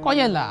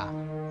kọ́yẹ̀là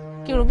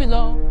kírun bí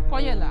lọ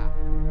kọ́yẹ̀là.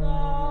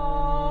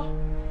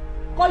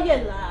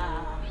 kọ́yẹ̀là.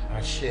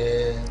 àṣẹ.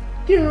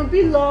 kírun bí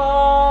lọ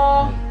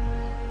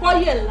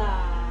kọ́yẹ̀là.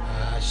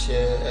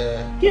 àṣẹ.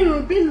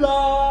 kírun bí lọ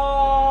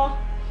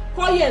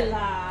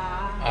kọ́yẹ̀là.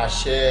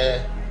 àṣẹ.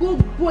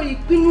 gbogbo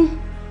ìpinnu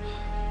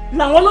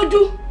làwọn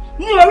lójú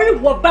ní orí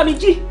ìwọ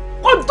Bámijí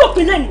kó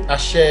dópin lẹ́nu.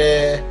 àṣẹ.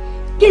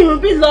 kírun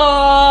bí lọ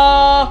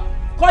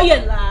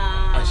kọ́yẹ̀là.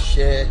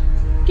 àṣẹ.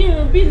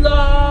 kírun bí lọ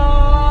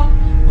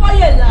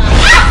kọ́yẹ̀là.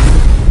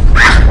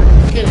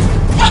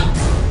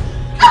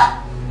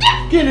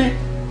 kí ni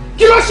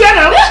kí ló ṣe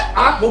náà.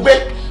 mo gbé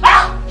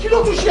kí ló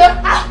tún ṣe.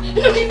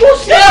 inú kí ló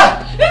ṣe.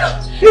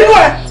 inú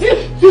ẹ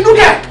inú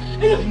kẹ.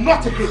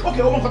 not again ok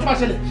ọmọ nǹkan tó máa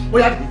ṣẹlẹ̀ ó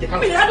yá dìde ká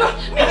lọ.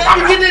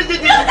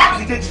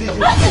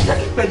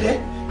 pẹ̀lẹ́ pẹ̀lẹ́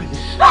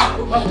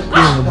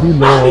kírun bí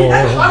lọ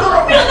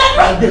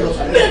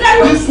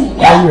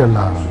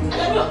kọ́yẹ̀lá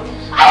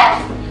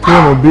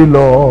kírun bí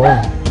lọ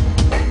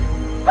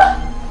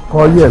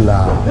kọ́yẹ̀lá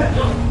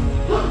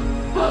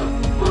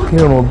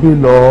kírun bí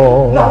lọ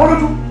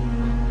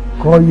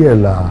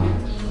kọ́yẹ̀lá.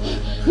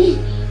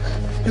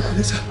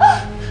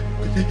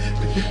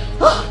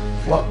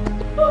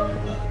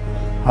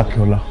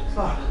 Akíọ́lá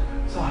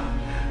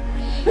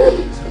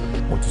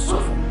mo ti sọ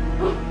fún mi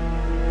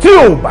tí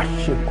o bá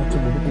ṣe nǹkan tí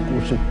mo ní kókó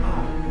ṣe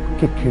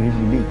kékeré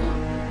nílé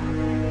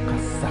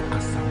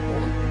kásákásá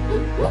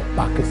wọ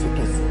bá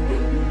kẹsẹkẹsẹ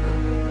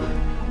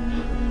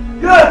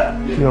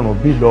kírun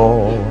bí lọ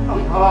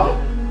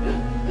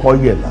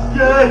kọ́yẹ̀lá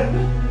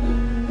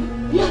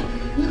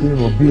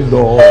kírun bí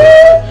lọ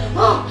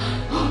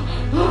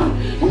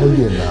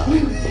kọ́yẹ̀lá.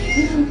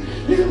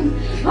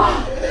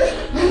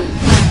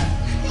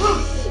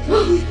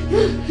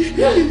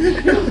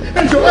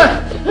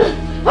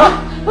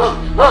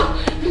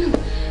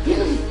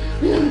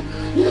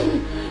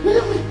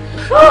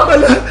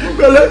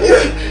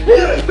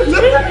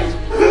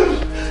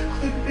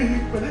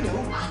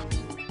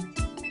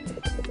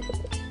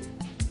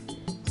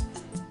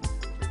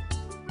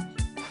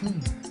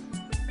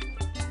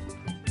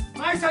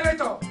 My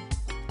senator,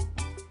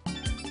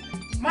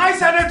 my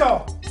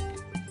senator,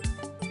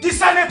 the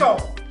senator,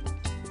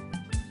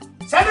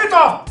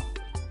 senator.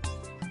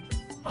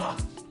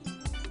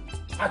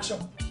 Action.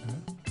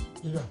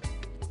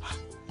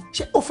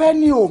 Ṣé o fẹ́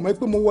ní o mọ̀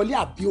pé mo wọlé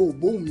àbí o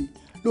gbóhùn mi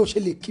ló ṣe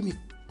lè kí mi?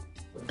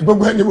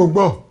 Gbogbo ẹni mo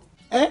gbọ́.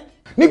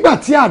 Nígbà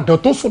tí àdán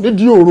tó sùn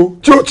nídìí òru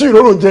tí ó tí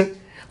ìrorò jẹ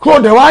kó o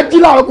dẹ̀ wá jí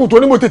láàárọ̀ kù tó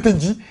ní mo tètè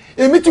jí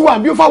èmi ti wà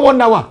bí ó fà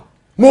 1 hour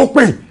mo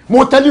pè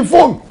mo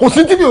tẹlifóònù kò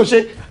sí tí mi ò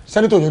ṣe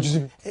sẹ́nitọ̀ yọjú sí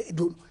mi.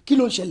 Kí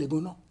ló ń ṣẹlẹ̀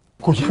gan-an?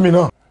 Kò yé mi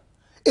náà.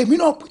 Èmi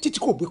náà títí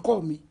kò gbé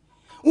kọ́ mi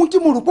ohun tí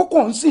mo rò pé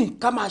kàn ń sìn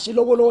ká máa ṣe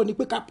lọ́wọ́lọ́wọ́ ni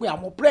pé ká pe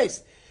àwọn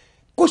press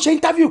kó ṣe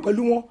interview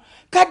pẹ̀lú wọn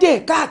ká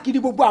dẹ̀ káàkiri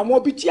gbogbo àwọn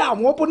ibi tí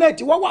àwọn opponent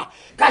wọ́n wà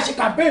ká ṣe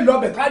campaign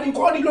lọ́bẹ̀ ká ní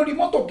kọ́ ní lórí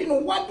mọ́tò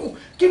kínú wá dùn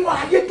kínú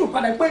ayé dùn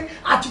padà pé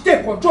àti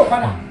tẹ̀ control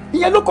padà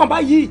ìyẹn ló kàn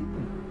báyìí.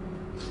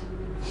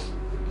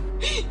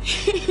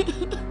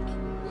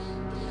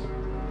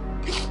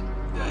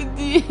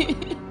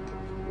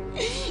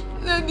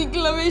 Dadi kí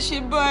la fẹ́ ṣe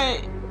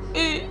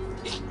báyìí?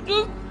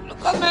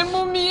 Kàmẹ́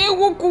mú mi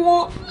ewu kú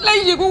wọn láì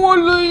ṣe kó wọ́n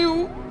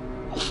lóyún.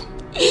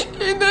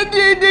 Dadi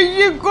èdè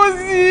yé kó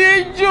sí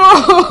ẹjọ́.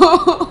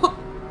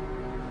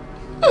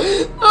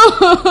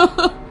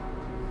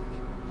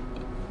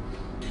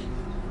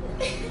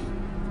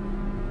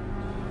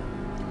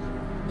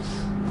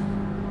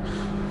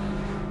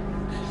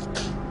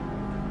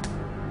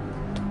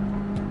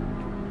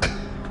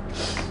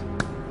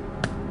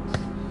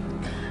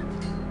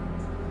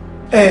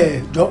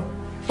 Jọ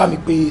bá mi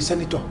pe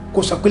sẹ́nitọ̀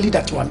kó sọ pé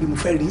lídà tí wà bí mo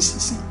fẹ́ rí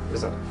sísí.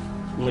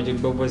 Mo ti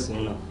gbọ́ bọ́ọ̀sì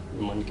náà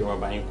ni mo ní kí wọ́n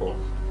bá yín kọ́.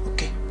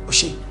 Ok, o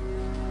ṣe.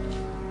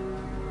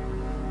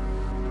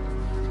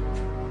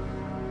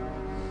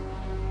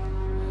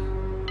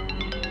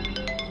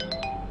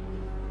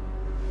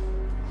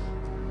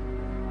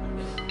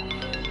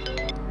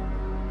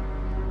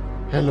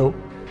 Hello.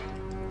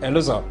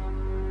 Hello sir.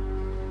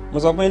 Mo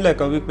sọ fún ilé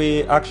kan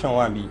wípé action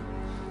wà bí.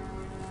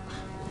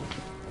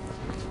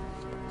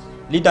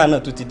 Leader náà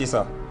tún ti dé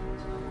sir.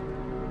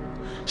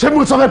 Ṣé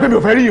mo sọ fún ẹ pé mi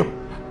ò fẹ́ rí yàn?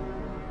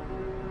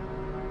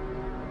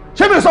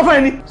 Ṣé mi ò sọ fún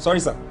ẹ ni? Sorry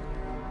sir.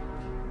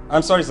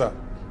 I'm sorry sir.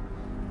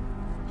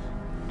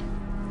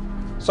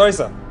 Sorry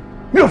sir.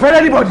 Mi ò fẹ́ rí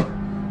anybody.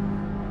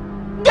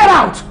 Get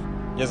out.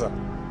 Yes sir.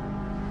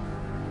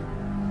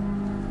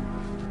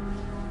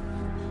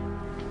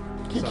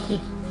 Sir,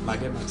 ma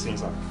get vaccine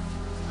sir.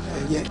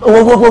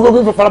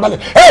 Wo farabalẹ̀.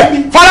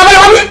 Farabalẹ̀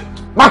wá mi.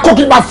 Ma kó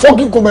kí ma fọ́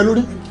kí n kò mẹ́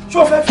lórí.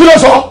 Kí ló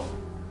sọ?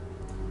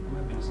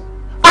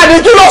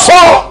 Àní kí ló sọ?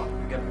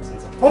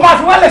 Mo máa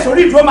fi wálẹ̀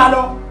sórí ìdúró máa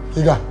lọ.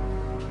 Ìgà.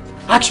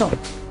 Action.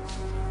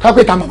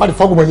 Kápẹ́ ta màmá di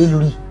fọ́gùn mọ́ ní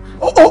lórí.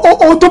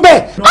 O tó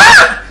bẹ́ẹ̀.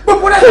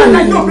 Gbogbo rẹ̀ ṣe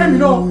àyè ọ̀rẹ́ mi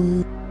náà.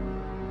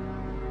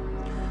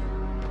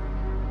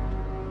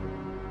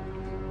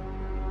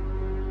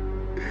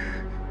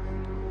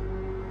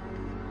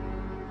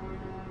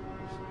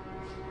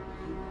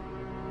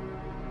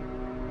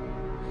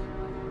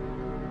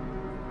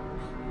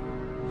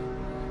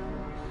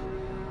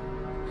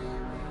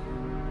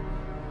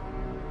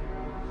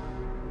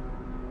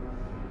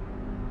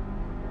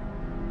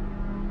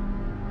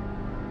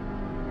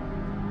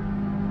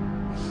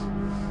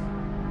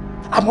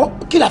 Àmọ́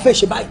kí la fẹ́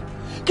ṣe báyìí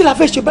kí la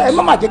fẹ́ ṣe báyìí ẹ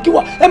má má jẹ́ kí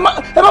wà ẹ má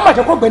má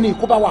jẹ́ kó gbẹ̀ni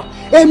ìkó bá wa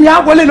èmi á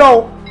wọlé lọ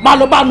o máa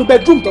lọ bá a nu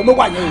bedroom tó ló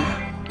wà yẹn o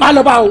máa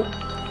lọ bá o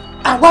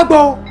àwa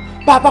gbọ́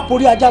bá a bá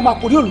porí ajá máa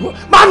porí olùwọ́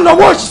máa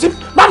nọwọ́ òsì sí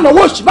máa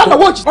nọwọ́ òsì máa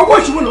nọwọ́ òsì ọwọ́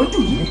òsì wo ló ń jù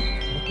yìí.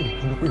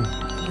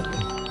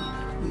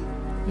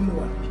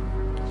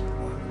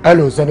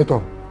 Hello,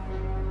 Senator.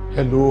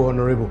 Hello,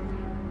 Honorable.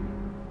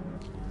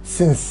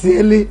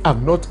 Sincerely,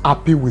 I'm not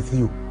happy with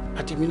you.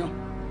 Àti mi náà.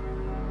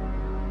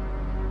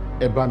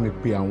 Ẹ bá mi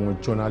pe àwọn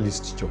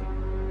journalist jọ.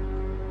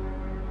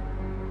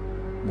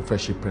 Mo fẹ́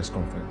ṣe press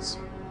conference.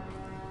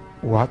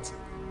 What?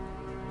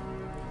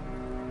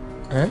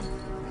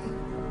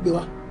 Gbé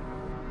wá.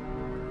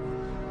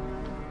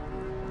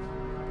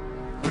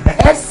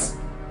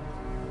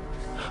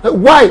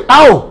 Why?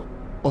 How?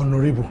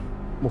 Honourable,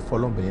 mo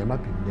fọlọ́nbẹ̀ yẹn má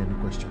bí mi any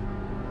question.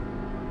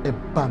 Ẹ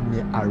bá mi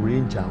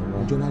arrange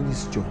àwọn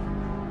journalist jọ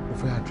mo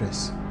fẹ́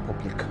address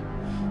public.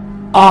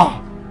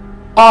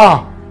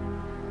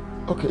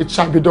 Okay, it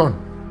shall be done.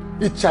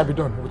 It shall be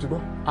done. What you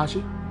go?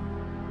 Ashi?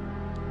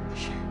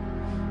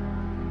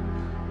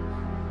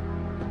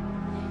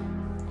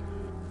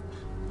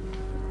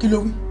 Kí ló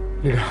wí?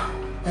 Leader.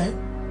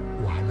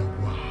 Wàhálà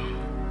wà.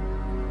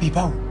 Bí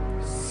báwo?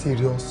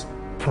 Serious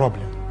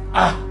problem.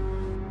 Ha!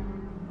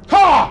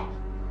 Ha!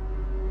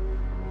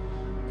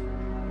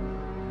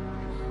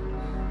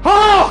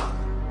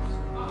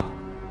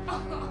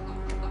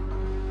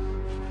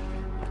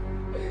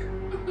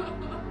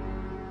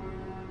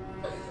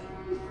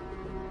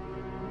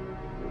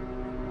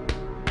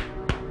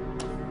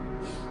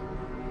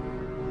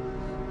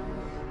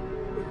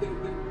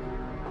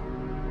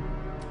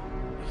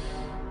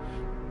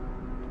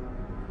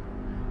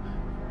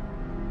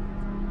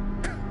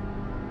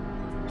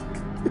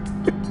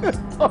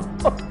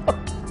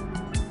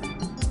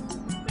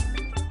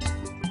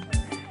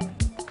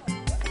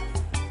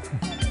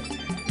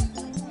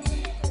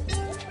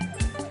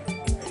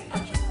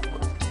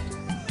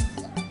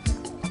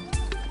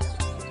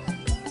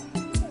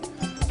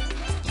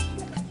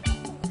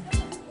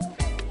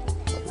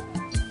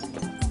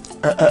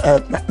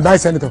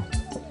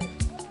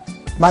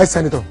 My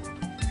senator,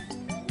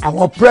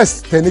 àwọn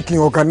press tẹni kí n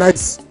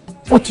organize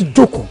ó ti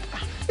jókòó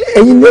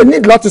ẹ̀yin ní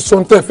need láti sọ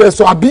ohun tẹ́ fẹ́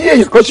sọ àbí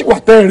èyí kan ṣì wà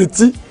tẹ́ ẹ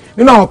retí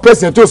nínú àwọn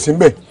press yẹn tó sì ń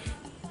bẹ̀.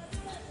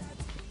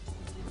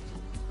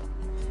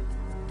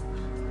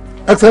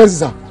 Excellency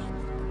sir,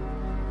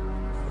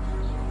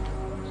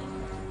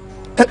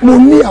 mo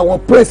ní àwọn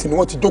press ni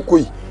wọ́n ti jókòó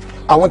yìí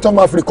àwọn tí wọ́n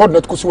máa fi record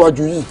náà kó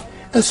síwájú yìí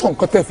ẹ sọ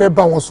nǹkan tẹ́ fẹ́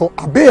bá wọn sọ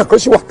àbí èyí kan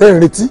ṣì wà tẹ́ ẹ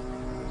retí.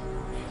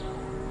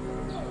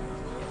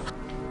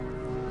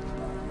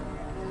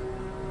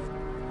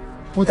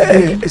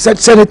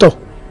 Senator,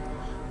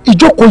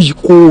 ìjókòó yìí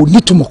kò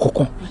nítumọ̀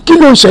kankan. Kí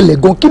ló ń ṣẹlẹ̀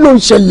gan? Kí ló ń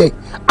ṣẹlẹ̀?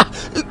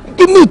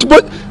 Kí ni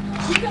ìtumọ̀?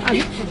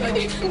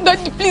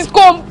 Daddy, please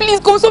come.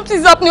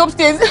 Something's happening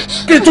upstairs.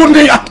 Kí ni?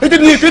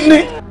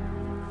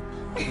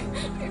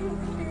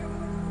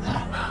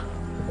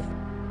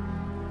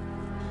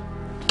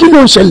 Kí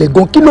ló ń ṣẹlẹ̀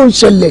gan? Kí ló ń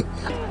ṣẹlẹ̀?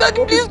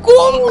 Daddy, please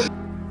come.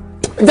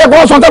 Jẹ́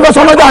kó sọ tẹ́fẹ́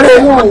sọ lọ́jà rẹ̀.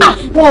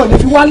 Wọ́n ò lè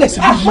fi wálẹ̀ sí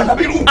i.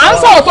 À ń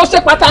sọ̀rọ̀ tó ṣe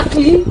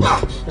pàtàkì.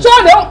 Ṣé o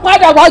lè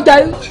padà wá ọjà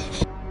yìí?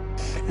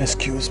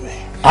 Excuse me.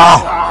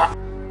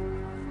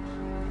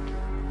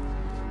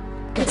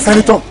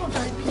 Senator.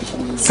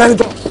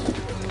 Ẹjọ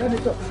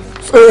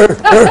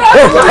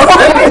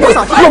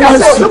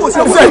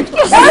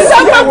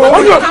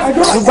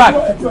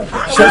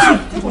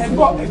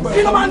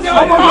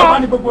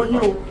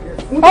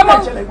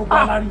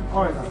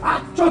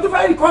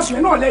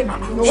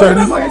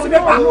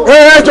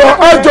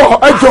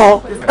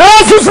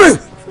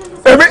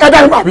èmi ẹ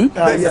dáhùn àbí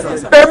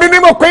èmi ni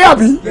mo pé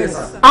àbí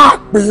a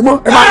pè é mọ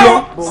ẹ máa lọ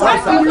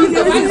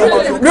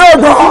mi ò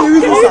gbọ́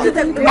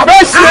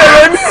abẹ́ ṣe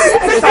èmi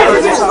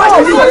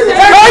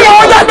ẹ lọ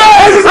wọ́n jáde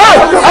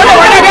ẹ lọ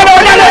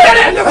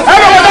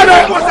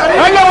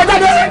wọ́n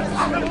jáde.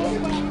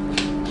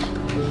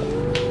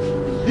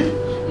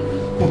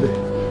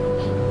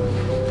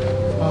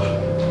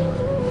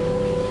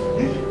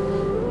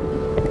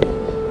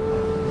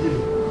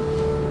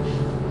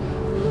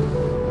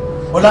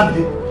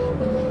 Ọlámídé.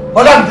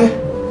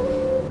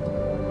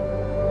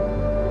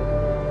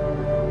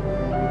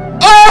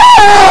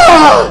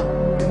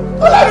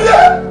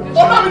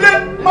 Ọlámídé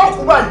má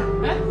kú báyìí.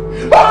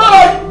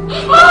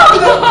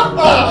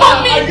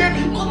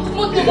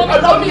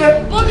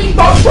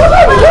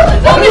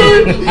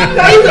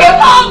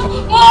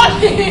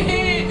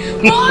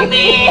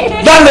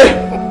 Láre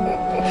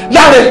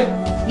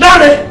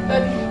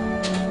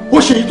ó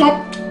ṣe yìí tán.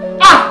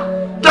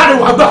 Láre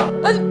wàá gbà.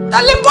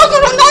 Darling, what's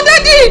wrong now,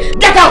 Daddy?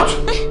 Get out!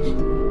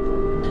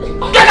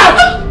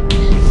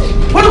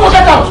 What do you want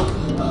get out?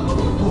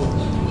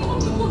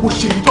 Ó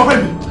ṣe ìtọ́fẹ́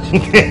mi.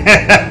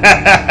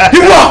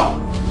 Ìwọ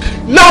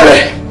Láre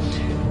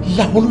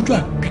làwọn olójú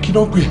àbíkí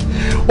náà pè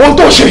ohun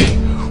tó ṣe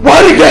wàá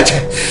regret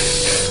it.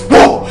 No,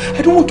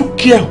 I don't want to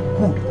care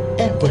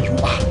whoever you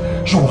are.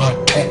 You are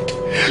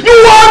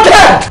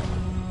dead.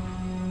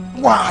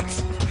 What?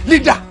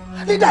 Leader,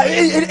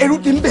 ẹ̀rù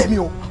ti ń bẹ̀ mí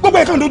o. Gbogbo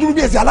ẹ̀ka lójú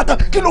bí ẹ̀sìn alákan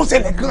kí ló ń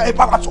ṣẹlẹ̀ gan ẹ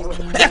bá wa sọ̀rọ̀.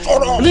 Ẹ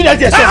sọ̀rọ̀. Leader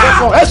ti ẹ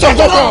sọ̀rọ̀.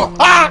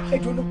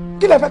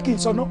 Kí lẹ fẹ́ kí n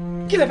sọ náà?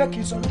 Kí ni kí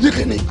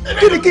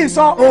n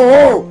sọ?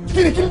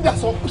 Kí ni dà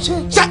sọ?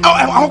 Ṣé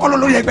àwọn kọ́ ló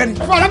lórí ẹgbẹ́ ni?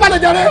 Ẹ̀fọ́ alábàlẹ̀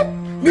jẹrẹ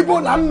níbo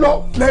là ń lọ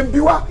lẹ́ ń bí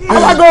wá.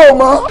 Alágọ̀ ò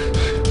mọ̀.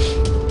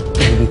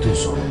 Kí ló tó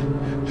sọ̀rọ̀?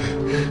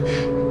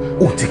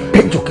 O ti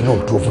péjọ kí náà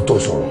dúró fún tó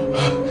sọ̀rọ̀.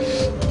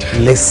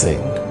 Listen,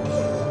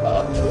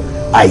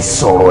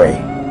 àìsọ̀rọ̀ ẹ̀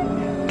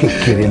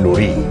kékeré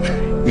lórí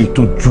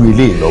ìtọ́jú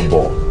ilé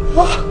ìlọ́bọ̀.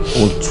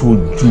 O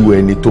tójú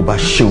ẹni tó bá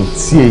ṣeun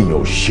tí èèyàn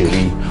ò ṣe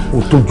rí, o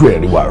tójú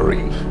ẹ̀rí wà rí.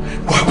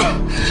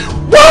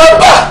 Wọ́n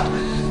bá.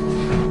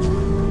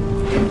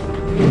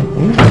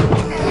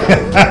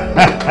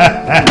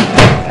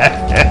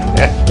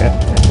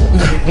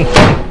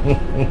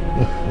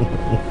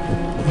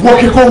 wọ́n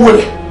kíkọ́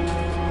wọlé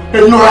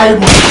ẹ̀yin ọ̀rá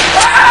ìbọn.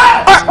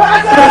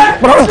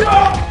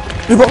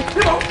 ìbọn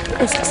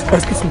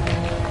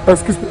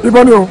excuse me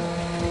ìbọn ni o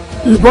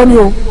ìbọn ni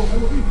o.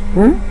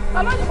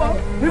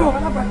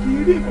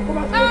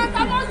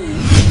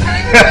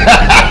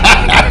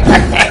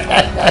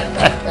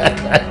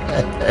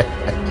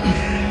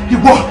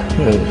 ìbọn.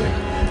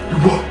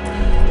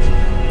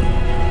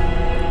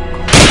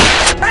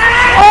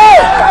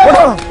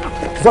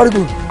 Very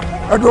good.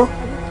 Ẹ̀dùn.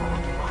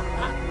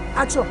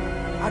 Action.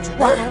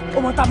 Wá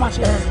ọmọ tá a máa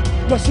ṣe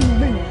lọ sínú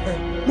ilé yẹn.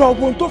 Lọ wo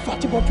ohun tó fà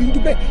tí mo fi ń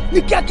dúpẹ́ ní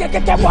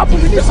kíákíá wà fún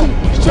mi nísìnyí.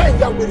 Ṣé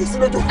ìyá wèrè sí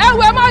lójú? Ẹ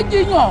wo ẹ má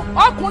jiyàn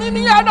ọkùnrin ní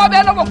yẹn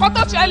lọ́bẹ̀ lọ́wọ́ kó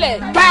tó ṣẹlẹ̀.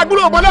 Bá a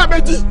gbúdọ̀ bọ́ náà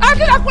méjì.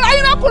 Akílẹ̀kùnrin ayé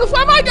náà kùrù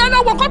fún ẹ má jẹ́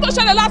lọ́wọ́ kó tó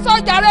ṣẹlẹ̀ lásán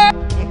jàre.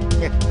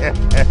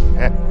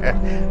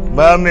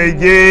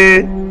 Bámejé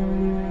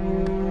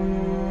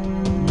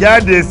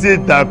jáde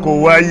síta kó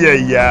wá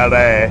yẹ̀yẹ́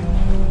ara ẹ̀.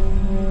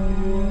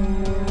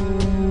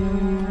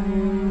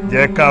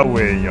 Jẹ́ káwọ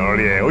èèyàn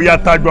rí ẹ ó yá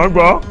ta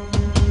gbọ́ngbọ́n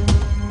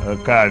ẹ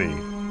káre.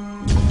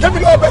 Kébì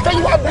lọ́wọ́ bẹ́ẹ̀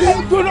kẹ́yìn wá bí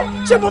gbóná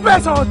ṣé mo bẹ́ẹ̀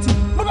sọ̀rọ̀ tì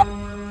mo bá.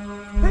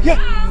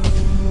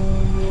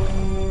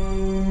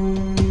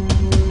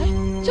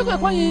 Ṣé kò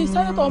ẹ̀kọ́ yin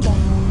sẹ́nẹ́tọ̀ ọmọ?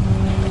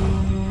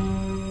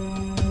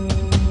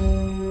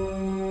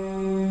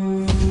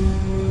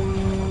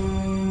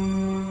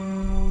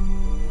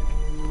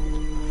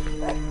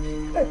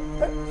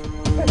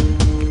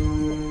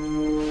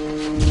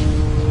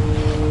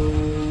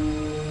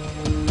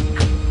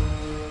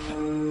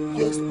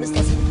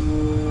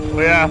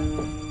 Oya,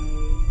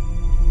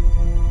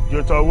 jò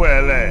tọwọ́ ẹ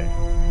lẹ̀.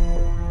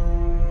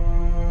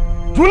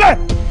 Júlẹ̀.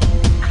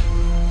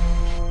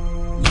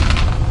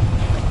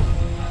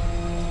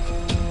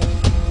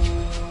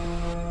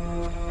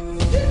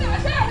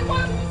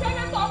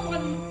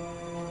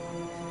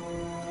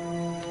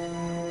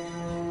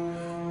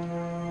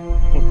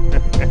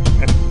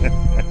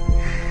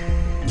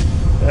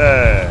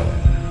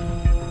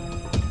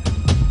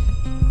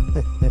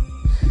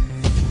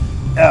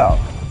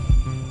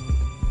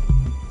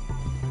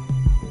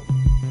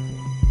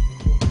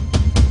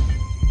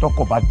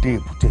 Tọkọ bá dé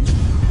èbúté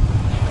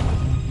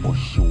ó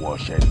ṣíwọ́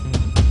ọṣẹ ni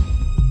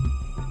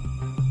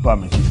bá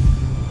mi jí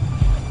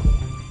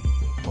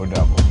ó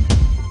dàbọ̀.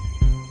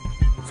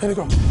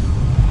 Sẹ́nitọ̀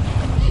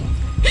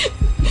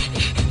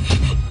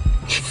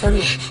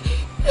Sẹ́nitọ̀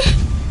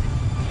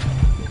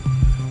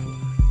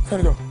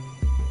Sẹ́nitọ̀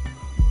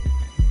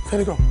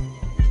Sẹ́nitọ̀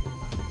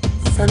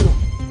Sẹ́nitọ̀.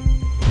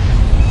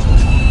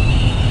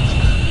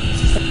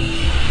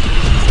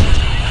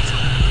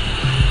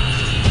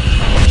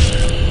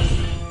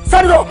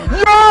 Sẹ́nitọ̀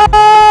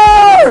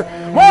yéé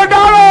mo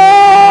dára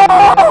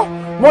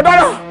mo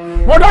dára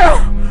mo dára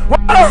mo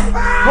dára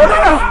mo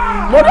dára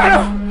mo dára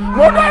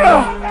mo dára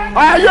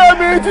ayé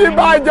mi ti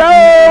bàjẹ́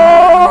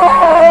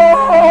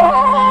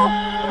ooo.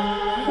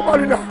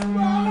 Umalida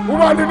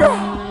Umalida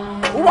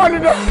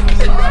Umalida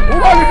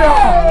Umalida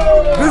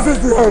this is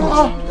the end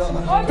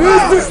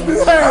this is the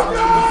end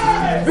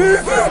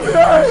this is the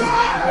end.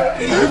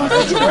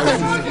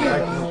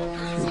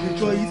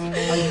 Enjoy it.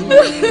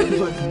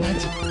 Enjoy the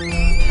magic.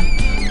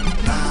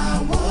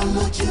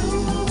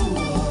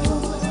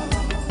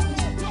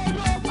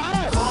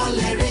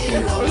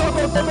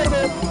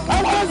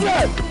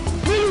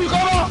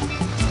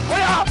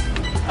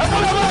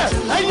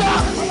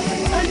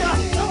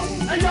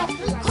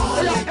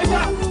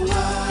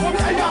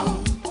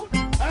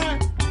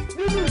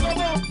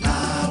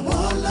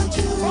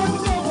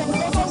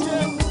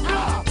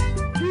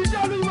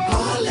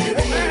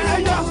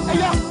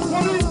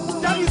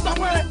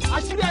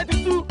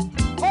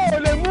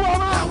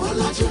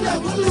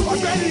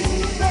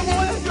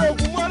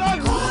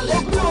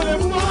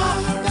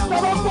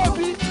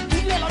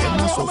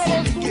 Sọ fún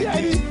mi kéde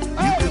wípé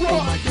kó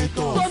má jẹ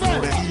tọ̀ fún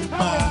rẹ̀ ní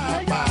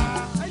pàápàá.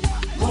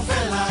 Mo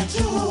fẹ́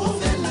lajú,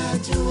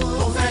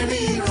 mo fẹ́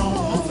ríran,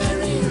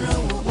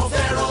 mo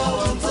fẹ́ rọ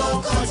ohun tó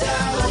kọjá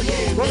òye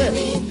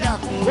mi ní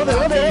dákun.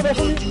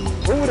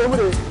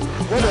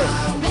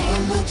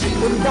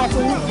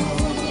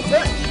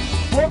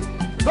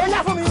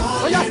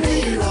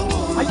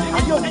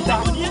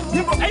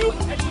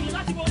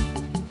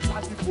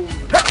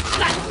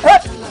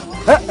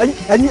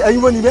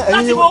 ẹ̀yin wo nìyẹn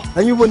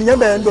ẹ̀yin wo nìyẹn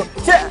bẹ́ẹ̀ ń lọ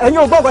ṣé ẹ̀yin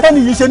ò gbọ́ ọ̀gá tẹ́ni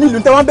yìí ṣe nílùú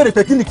tẹ́ wọ́n bẹ̀rẹ̀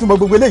pé kí ni túmọ̀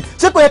gbogbo eléyìí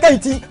ṣé kò yẹ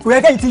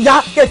kẹ́yìn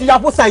ti ya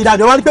fún Saidi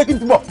àdé wọ́n ní pé kí ni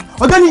túmọ̀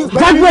ọ̀gá ni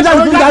jágbé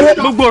dáhùn fún yàrá.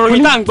 gbogbo ọ̀rọ̀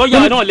yìí tá à ń gbọ́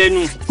yàrá náà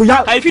lẹ́nu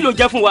kàyéfì ló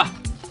jẹ́ fún wa.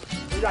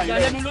 kò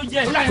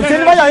sí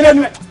ní bá yàrá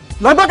lẹ́nu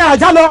lọ́gbọ́n kan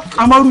àjá lọ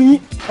àmọ́rù yín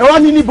ẹ wá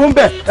ní níbo ń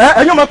bẹ̀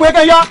ẹ̀yin ọmọ pé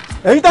kẹ́ yá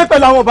ẹ̀yin tẹ́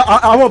pẹ̀lú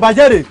àwọn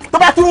ọ̀bàjẹ́ rẹ̀ tó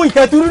bá tún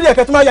ìkẹtùrú rí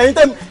ẹ̀kẹ́tù máa yà ẹ̀yin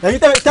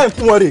tẹ́ ń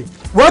fún wọn rè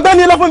wọ́n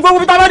gbẹ́ni lọ fún mi gbogbo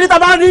bí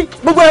tábà rí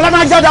gbogbo ẹ̀ lọ́nà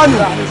jáde àná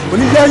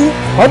oníjẹ́ yín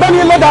ọ̀gbẹ́ni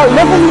lọ́dà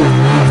lọ́fún mi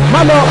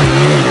má lọ.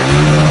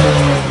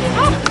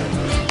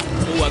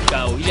 ó wá ga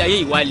ọ ilé ayé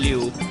ìwà le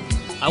o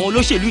àwọn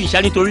olóṣèlú yìí ṣá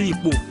nítorí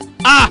ipò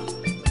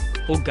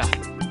ó ga.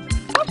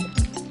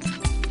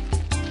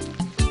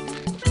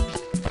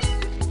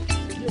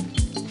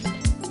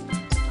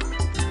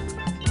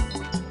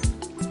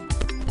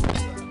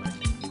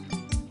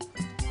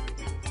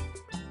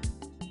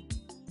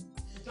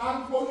 Ìjà ń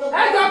polú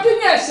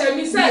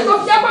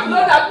ló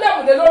dà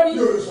bílẹ̀mù lé lórí.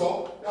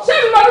 ṣé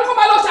mi lọ́dún kó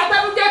máa lọ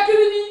ṣàtẹnujẹ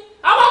kiri ni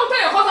àwọn akúntẹ̀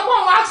yẹn kọ́ sọ pé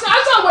àwọn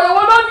aṣọ wèrè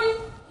wọn lónìí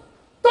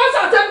tó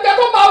ṣàtẹnujẹ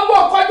tó máa wọ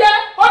ọkọ jẹ́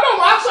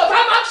ọlọ́run aṣọ tá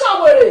máa aṣọ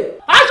wèrè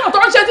aṣọ tó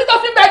ń ṣe tí tó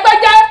fi bẹ́gbẹ́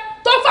jẹ́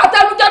tó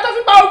fàtẹnujẹ tó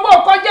fi máa wọ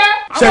ọkọ jẹ́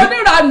àwọn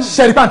oníranù.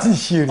 ṣẹ́rí pàǹtí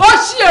ṣeré. ó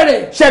ṣeré.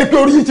 ṣẹ́rí pé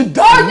orí yìí ti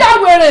dà. ó yá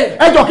wèrè.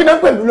 ẹjọ́ kí náà ń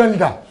pè mí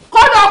lọ́nìdà.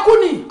 kọ́dọ̀ kú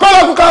ni.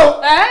 kọ́dọ̀ kú ká o.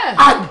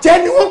 àjẹ́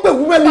ni wọ́n pè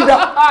women leader.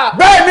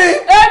 bẹ́ẹ̀ ni.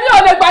 èmi ò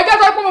lè gbàjẹ́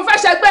sọ pé mo fẹ́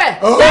ṣẹgbẹ́.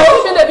 jésù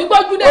mi lè mi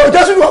gbójúlé. o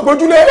jésù mi wà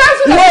gbójúlé.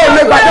 ìwọ ò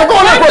lè gbàjẹ́ kó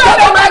o lè gbòjọ́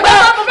tó mẹ́gbẹ́.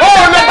 o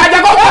ò lè gbàjẹ́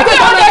kó o lè gbòjọ́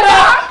tó mẹ́gbẹ́.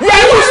 yẹ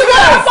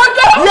useless.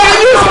 yẹ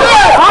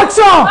useless.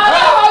 action.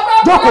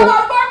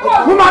 jókòó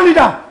woman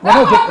leader.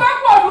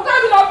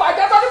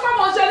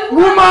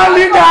 woman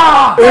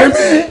leader.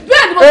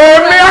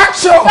 èmi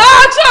action.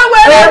 action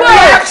wẹ̀rẹ̀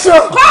wẹ̀.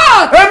 action.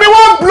 court. èmi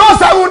wọ́n blow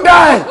seven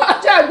die.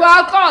 àjẹgbọ́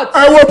court.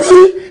 ẹ wo bí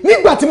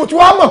nígbà tí mo ti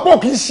wá mọ̀ pé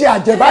kì í ṣe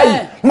àjẹ́ báyìí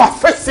mà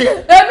fẹ́ sí ẹ.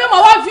 èmi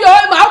màá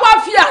wá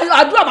fi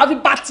àdúrà máa fi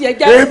ba tiẹ̀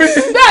jẹ́. èmi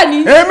bẹ́ẹ̀ ni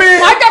èmi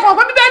màá jẹ́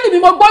kọ̀ọ̀kan bíbélì mi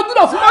mo gbójú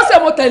lọ fún mọ́sẹ̀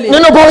mo tẹ̀lé.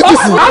 nínú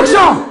bọ́ọ̀kìsì.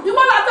 action.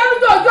 ìwọ la tẹ́lẹ̀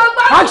ní ọjọ́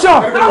gbá. action.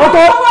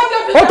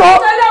 oto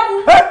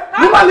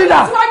woman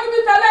leader. síwájú mi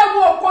tẹ́lẹ̀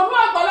wo òkòlù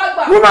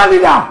àgbàlagbà. woman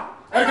leader.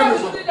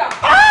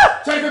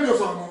 ṣé kí mi ò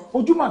sọ̀rọ̀ mọ́.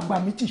 ojú mà gbà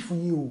mí tì fún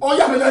yín o. ó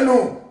yà mí lẹ́nu.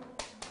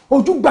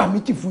 ojú gbà mí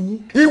tì fún yín.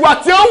 ìwà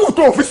tí ó wù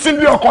tó fi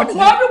sílé ọkọ nìyí.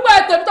 wọ́n dúpọ̀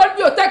ètò mi tó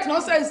bí o take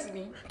nonsense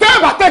ni. tẹ́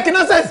ẹ bá take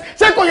nonsense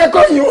ṣé kò yẹ kó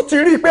yìí ó ti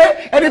rí i pé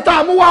ẹni tá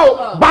a mú wá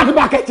o bad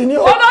market ni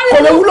o kò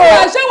lè wúlò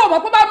o. ṣé wọ́n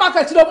mọ̀ pé bad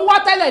market ló mú wá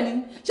tẹ́lẹ̀ ni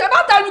ṣé bá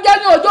tẹnu jẹ́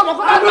ní ọjọ́ mọ̀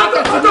pé bad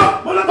market ni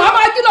wọ́n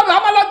máa jí lọ́bẹ̀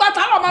wọ́n máa lọ gbà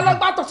tá wọ́n máa lọ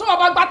gbà tọ̀ sí wọ́n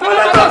máa gbà tá wọ́n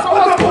máa lọ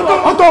sọ́wọ́ tó lọ.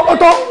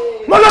 ọ̀tọ̀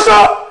mo lọ sọ.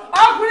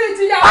 ọkùnrin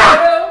ti yà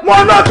wọ́n. mo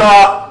lọ tọ.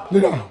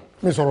 leader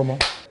mi sọ̀rọ̀ mọ́.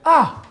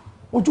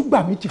 ojú gbà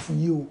mí tì fún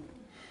yín o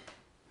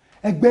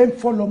ẹgbẹ́ ń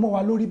fọ́ lọ́mọ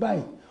wa lórí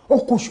báyìí ó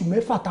kó oṣù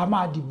mẹ́fà tá a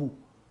máa dìbò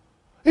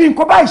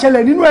nǹkan báyìí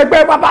ṣẹlẹ̀ nínú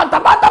ẹgbẹ́ bàbá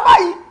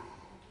báyìí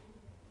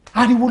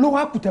ariwo ló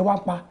wá kùtẹ́ wá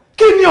pa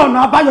kí ni ọ̀nà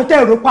àbáyọ tẹ́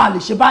èrò pa lè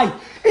ṣe báyìí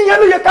ìyẹn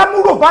ló yẹ ká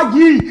múrò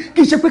báyìí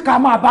kì í ṣe pé ká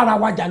máa bára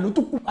wa jà ló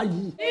tún kù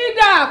báyìí.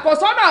 ìdá kò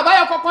sọ́nà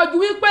àbáyọ kankan ju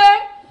wípé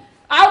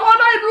àwọn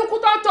olórí burúkú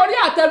tó ń torí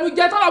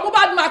àtẹnujẹ tó lọ mú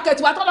bad market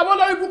wá tó lọ mú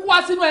olórí burúkú wá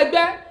sínú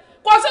ẹgbẹ́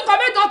kò sí nǹkan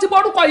méjì ti bọ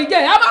orúkọ yìí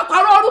jẹ́ ẹ má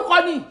parọ́ orúkọ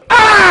ni.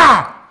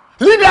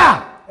 leader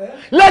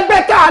lẹgbẹ́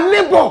tá a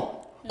lébọ̀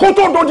kó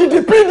tó dòdìdì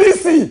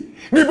PDC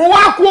nìbò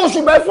wá kú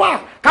oṣù mẹ́fà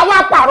ká wá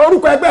pààrọ̀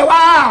orúkọ ẹgbẹ́ wa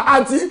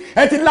àti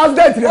ẹ ti last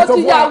date rẹ̀ tó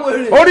fún wa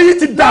orí yìí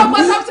ti dàbí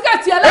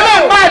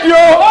ẹlẹ́ báyìí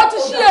o. ó ti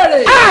ṣí èrè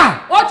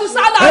ó ti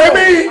sálà lọ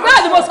èmi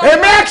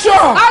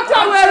action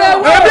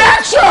èmi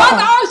action.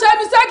 ọ̀tá ó ṣe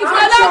mistake fún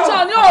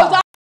election ní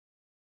òòtọ́.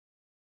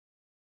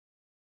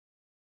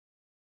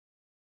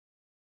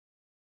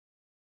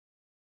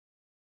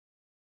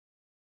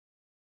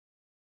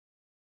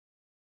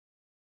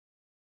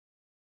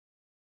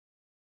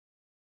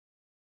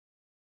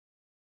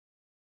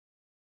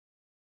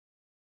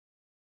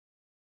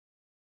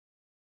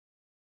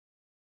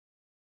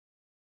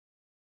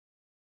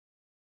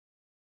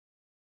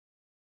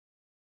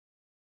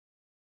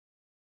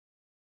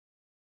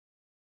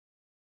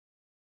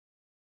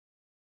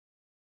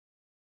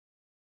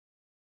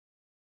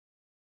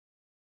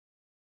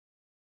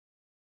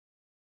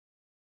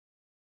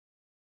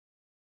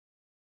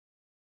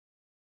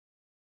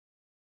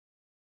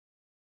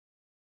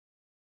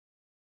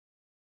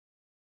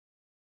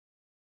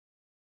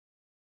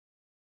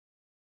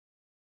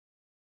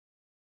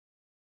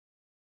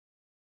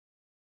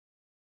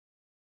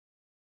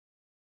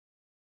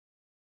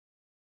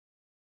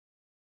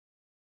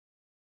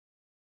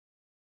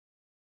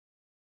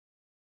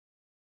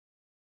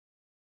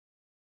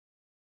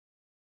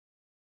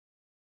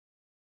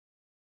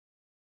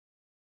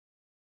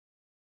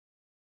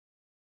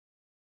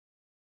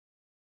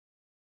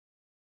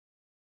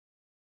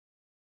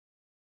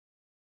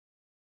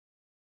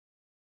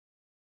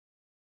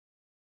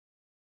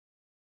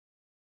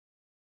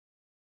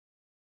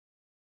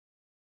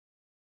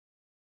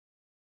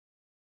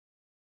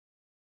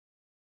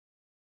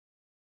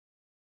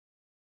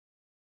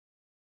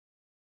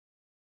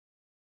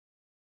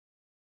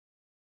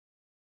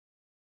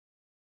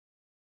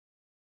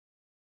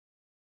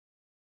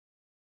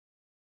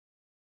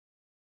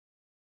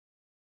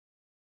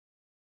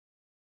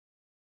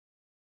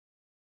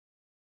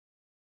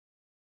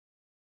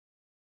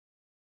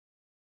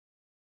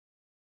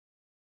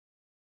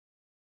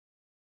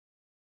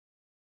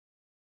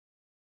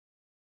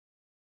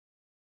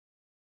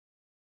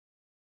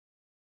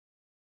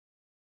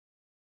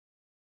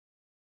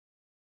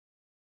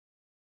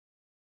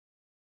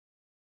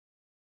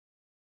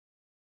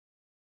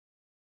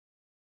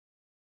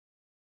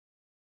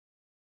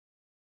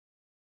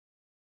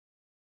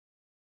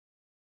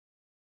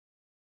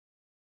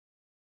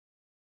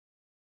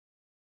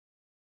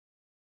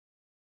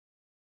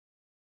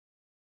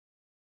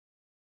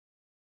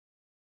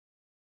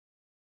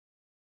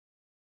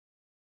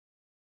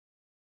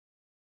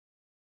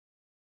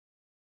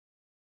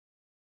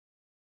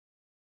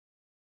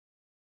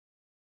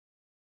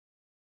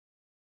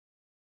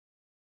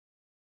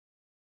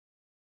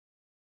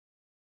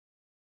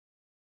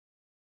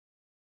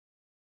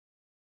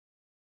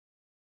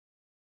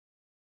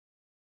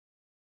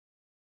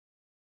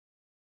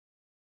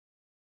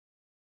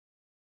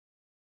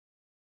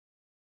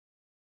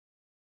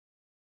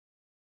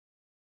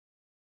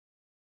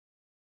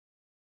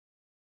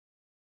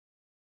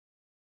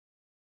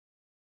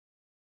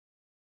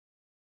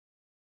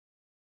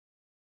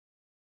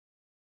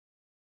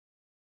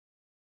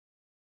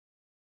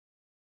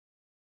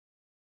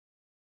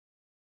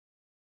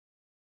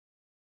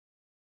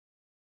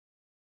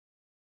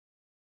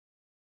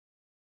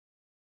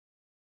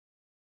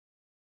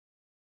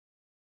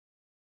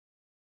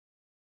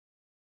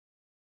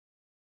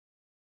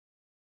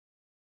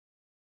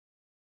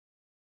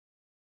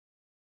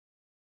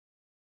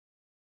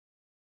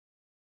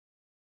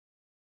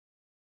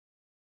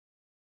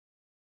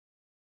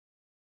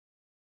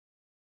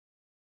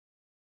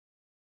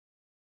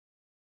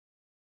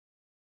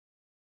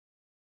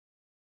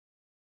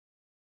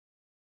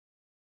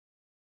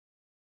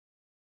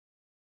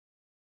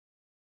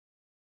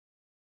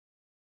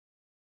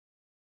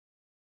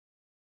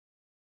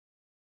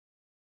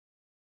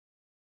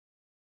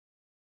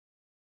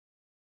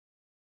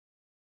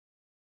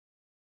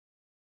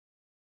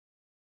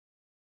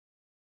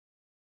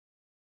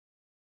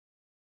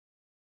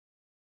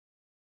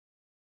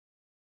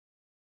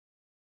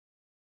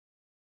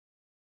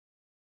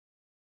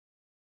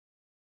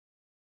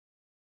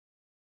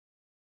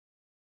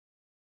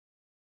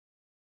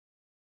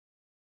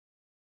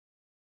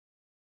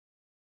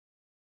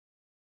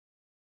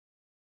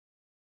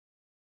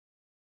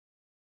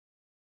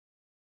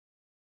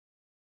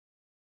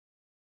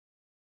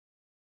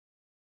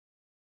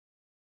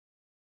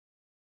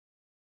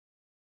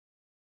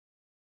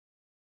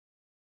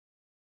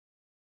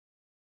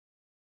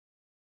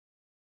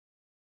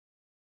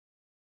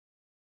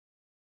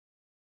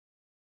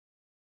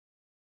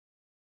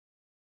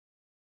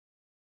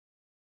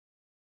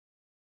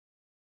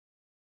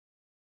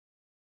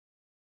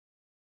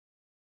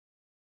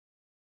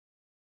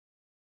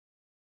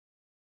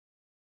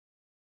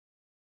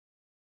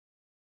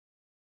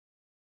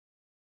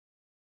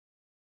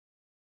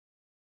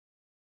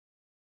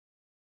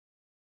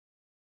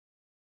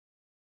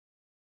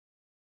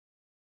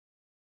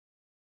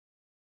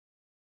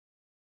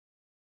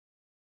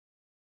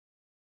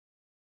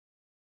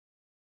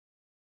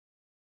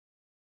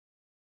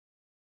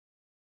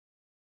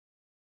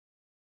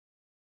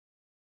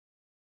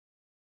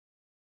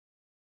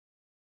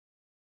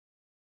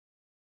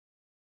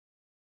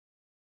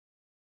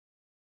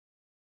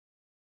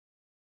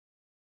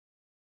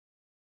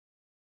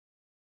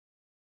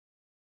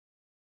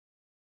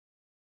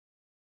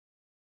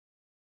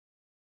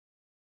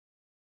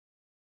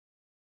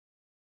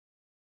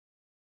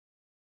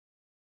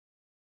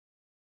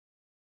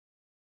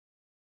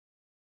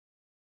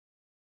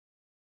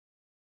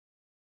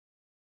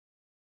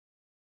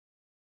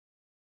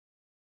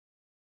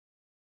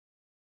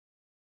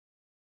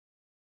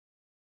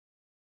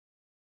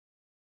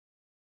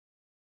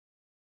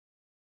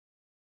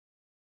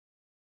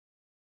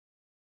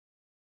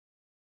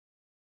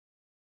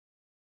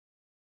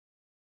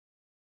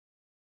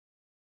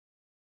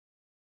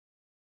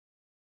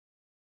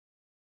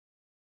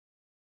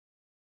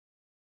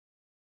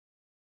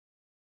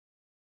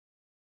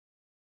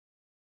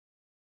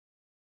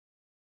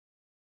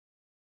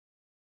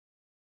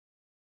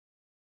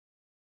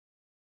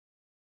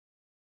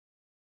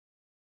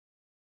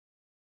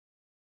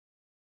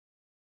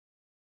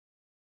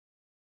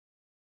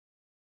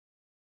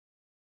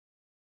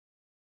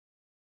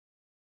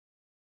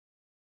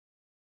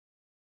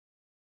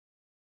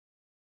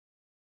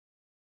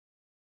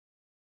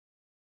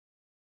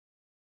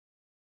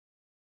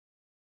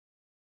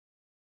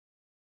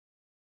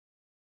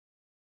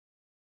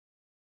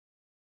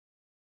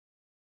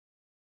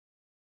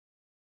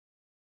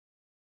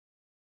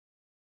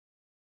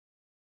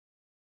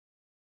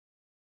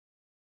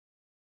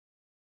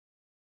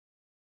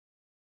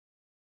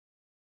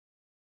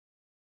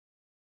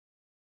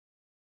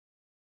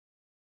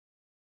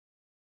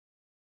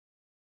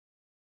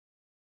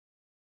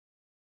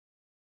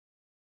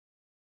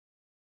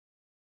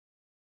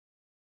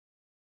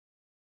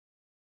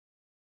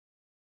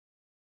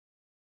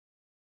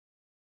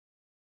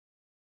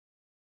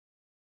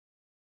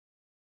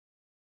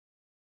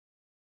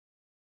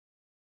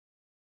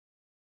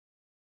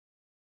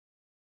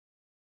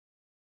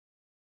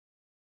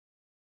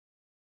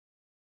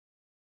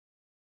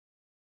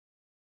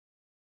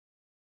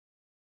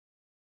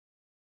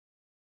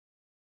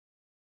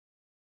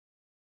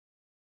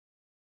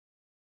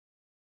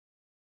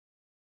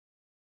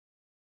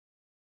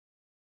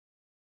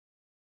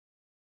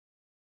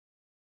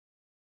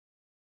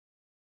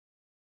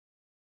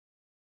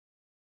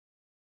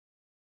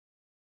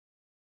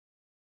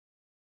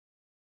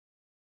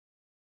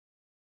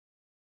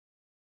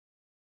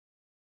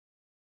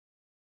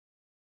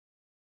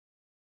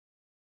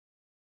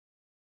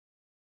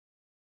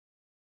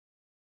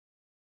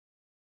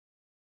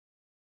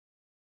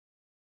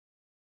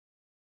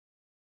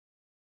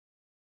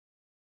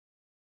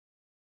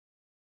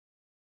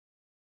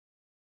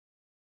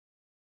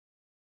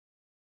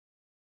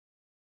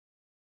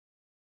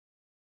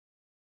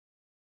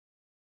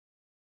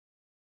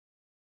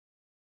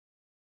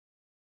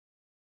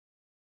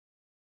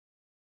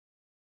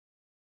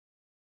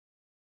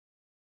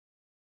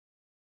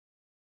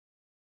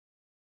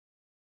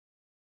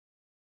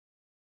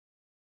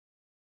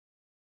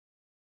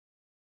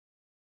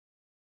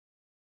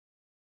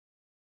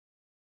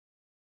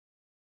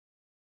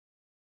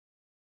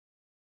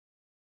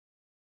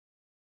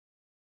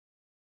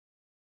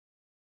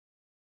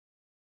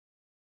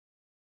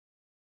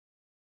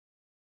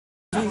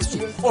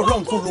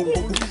 Ọlọ́run tó lo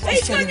gbogbo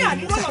iṣẹ́ rere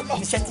ni mo fẹ́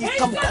iṣẹ́ tí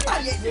tán bùkátà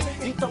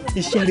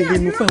iṣẹ́ rere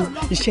ni mo fẹ́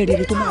iṣẹ́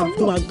rere tó máa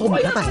tọ́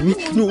bùkátà mi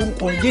ní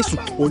orúkọ Jésù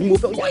òní mo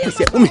fẹ́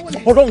pèsè fún mi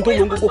Ọlọ́run tó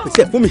lo gbogbo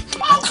pèsè fún mi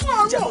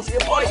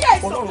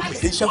Ọlọ́run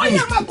pèsè iṣẹ́ fún mi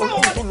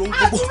Ọlọ́run tó lo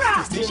gbogbo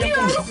pèsè iṣẹ́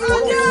fún mi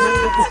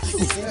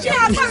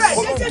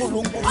Ọlọ́run tó lo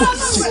gbogbo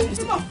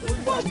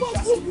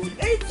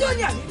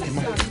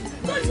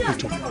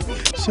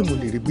ṣé mo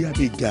lè rí bí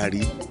abẹ́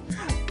gàrí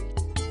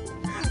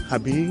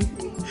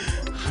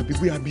àbí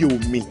bóyá bí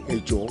omi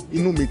ẹ̀jọ̀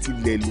inú mi ti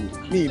lẹ̀ lò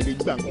ní ilé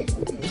gbà kan.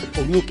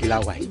 Orí òkè la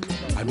wà yìí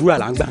àdúrà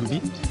là ń gbà ń bí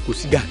kò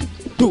sí gàrí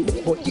tó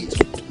kọ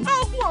Jésù.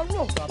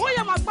 Ó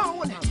yẹ máa gbá àwọn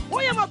wọlé ó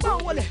yẹ máa gbá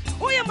àwọn wọlé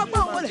ó yẹ máa gbá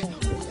àwọn wọlé.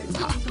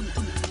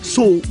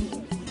 So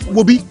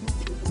wo bí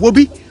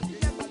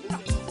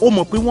ó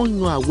mọ̀ pé wọ́n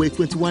yan àwẹ̀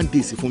 21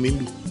 days fún mi ń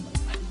bí.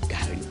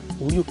 Gàrí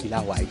orí òkè la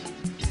wà yìí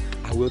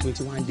àwẹ̀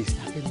 21 days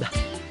la fẹ́ gbà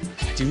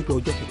àti wípé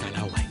ọjọ́ kẹta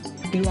la wà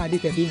yìí kí ló adé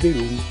tẹ fi ń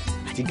béèrè omi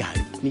àti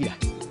gàrí nígbà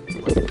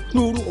ní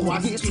orúkọ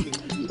Jésù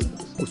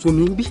kò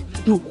sómi ń bí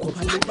ní orúkọ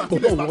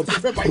Ọlọ́run ọba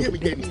fẹ́ bá yé mi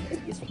jẹ ni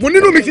mo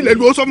nínú mi tilẹ̀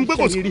lu ó sọ mi pé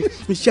kò sí.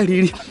 iṣẹ́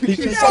rere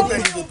iṣẹ́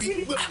rere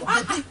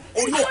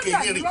orí òkè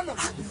rere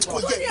kò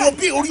yẹ kó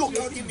bí orí òkè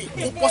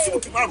rere kò bọ́ sínú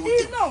kí n máa rò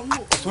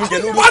ó jẹ.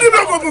 wọ́n ní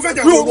bẹ́ẹ̀ mo fẹ́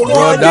jẹ.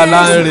 Bọ̀dá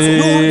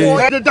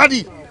Láńre. dádì.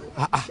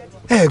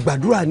 ẹ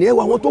gbàdúrà ní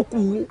ẹwà wọn tó kù.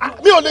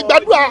 mi ò lè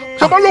gbàdúrà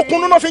ṣọmọ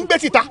lókun náà fi ń gbé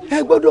síta.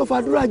 ẹ gbọ́dọ̀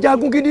fàdúrà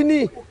jagun gidi ni.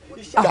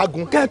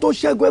 jagun. kẹ́ ẹ tó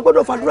ṣẹ́gun ẹ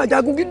gbọ́dọ̀ fàdúrà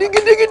jagun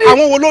gidigidi.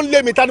 àwọn wo ló ń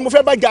lé mi ta ni mo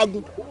fẹ́ bá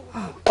jagun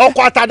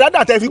ọkọ̀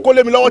àtàdádà tẹ fi kó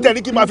lé mi lọ́wọ́ tẹ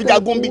ní kí n máa fi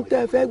jagun bí.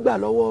 tẹ fẹ́ gbà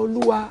lọ́wọ́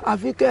Olúwa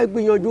àfi kẹ́ ẹ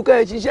gbìyànjú kẹ́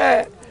ẹ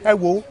ṣiṣẹ́.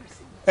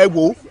 ẹ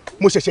wo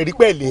mo ṣẹ̀ṣẹ̀ rí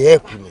pé ẹ lè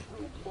help ni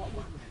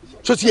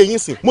ṣó ti yẹ yín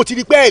sìn mo ti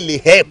rí pé ẹ lè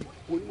help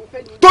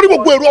torí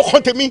gbogbo èrò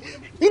ọkàn tèmi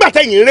nígbà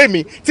tẹ̀yìn rẹ̀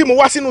mi tí mo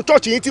wá sínú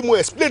church yín tí mo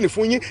explain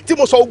fún yín tí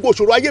mo sọ gbogbo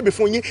òṣòro ayé mi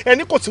fún yín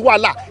ẹni kò sí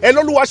wàhálà ẹ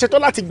lọ́lúwa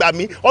ṣetán láti gbà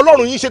mí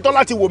Ọlọ́run yín ṣetán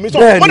láti wò mí sọ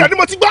mọ́dà ni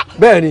mo ti gbà.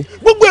 bẹ́ẹ̀ni.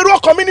 gbogbo èrò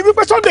ọkàn mi ni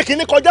wípé Sunday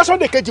kìíní kọjá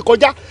Sunday kejì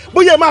kọjá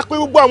bóyá ẹ máa pe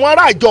gbogbo àwọn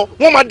ará àjọ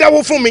wọn máa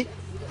dáwó fún mi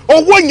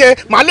owó yẹn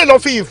màá lè lọ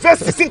fi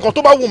invest sí nǹkan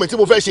tó bá wù mí tí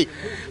mo fẹ́ ṣe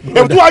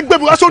ẹ̀ tún wá gbé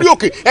mi wá sórí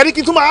òkè ẹni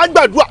kí n tún máa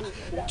gbàdúrà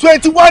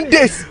 21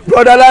 days.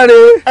 Bọ̀dá Láńre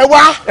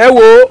ẹ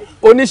wo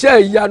oníṣẹ́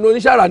ìyanu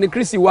oníṣẹ́ àrà ní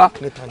Kristi wa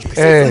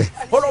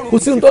kò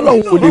sí ohun tó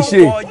lọ́hùn kò lè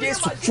ṣe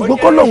ṣùgbọ́n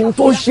kọ́ lọ́hùn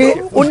tó ṣe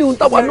ó ní ohun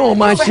táwa náà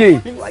máa ṣe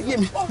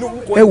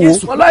ẹ wo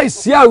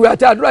ọláìsí àwẹ̀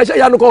àti àdúrà iṣẹ́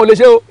ìyanu kan ò lè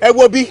ṣe o. ẹ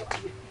wo bí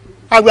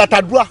àwẹ̀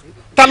àtàdúrà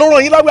ta ló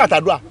ràn yín láwẹ̀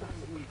àtàdúrà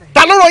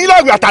ta ló ràn yín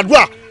láwẹ̀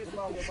àtàdúrà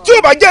tí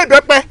ò bá jẹ́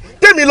ìbẹ́pẹ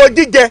tèmi lọ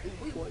jíjẹ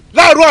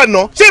láàárọ̀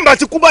àná ṣé ìbá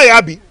ti kú báyà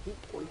àbí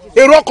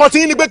èrò ọkàn tí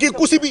yín ni pé kí n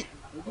kú síbí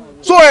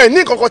so ẹ ní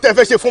nǹkan kan tẹ́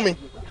fẹ́ ṣe fún mi.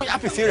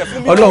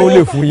 Ọlọ́run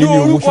lè fún yín ní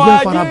owó ṣùgbọ́n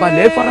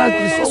farabalẹ̀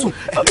farati sọ́sùn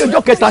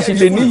ọjọ́ kẹta sì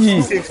lè níyì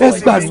ẹ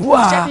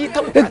gbàdúrà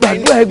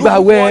ẹ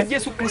gbàwẹ̀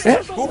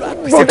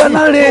Bọ̀dá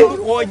Láńre. ẹ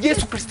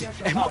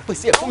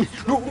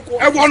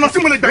wọ ọ̀nà tí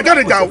mo lè gbà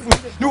jáde jà o.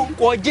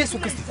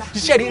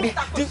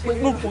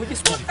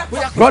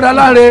 Bọ̀dá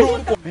Láńre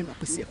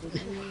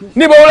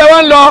níbo lẹ wá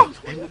ń lọ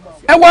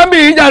ẹ wá ń bì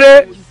í jáde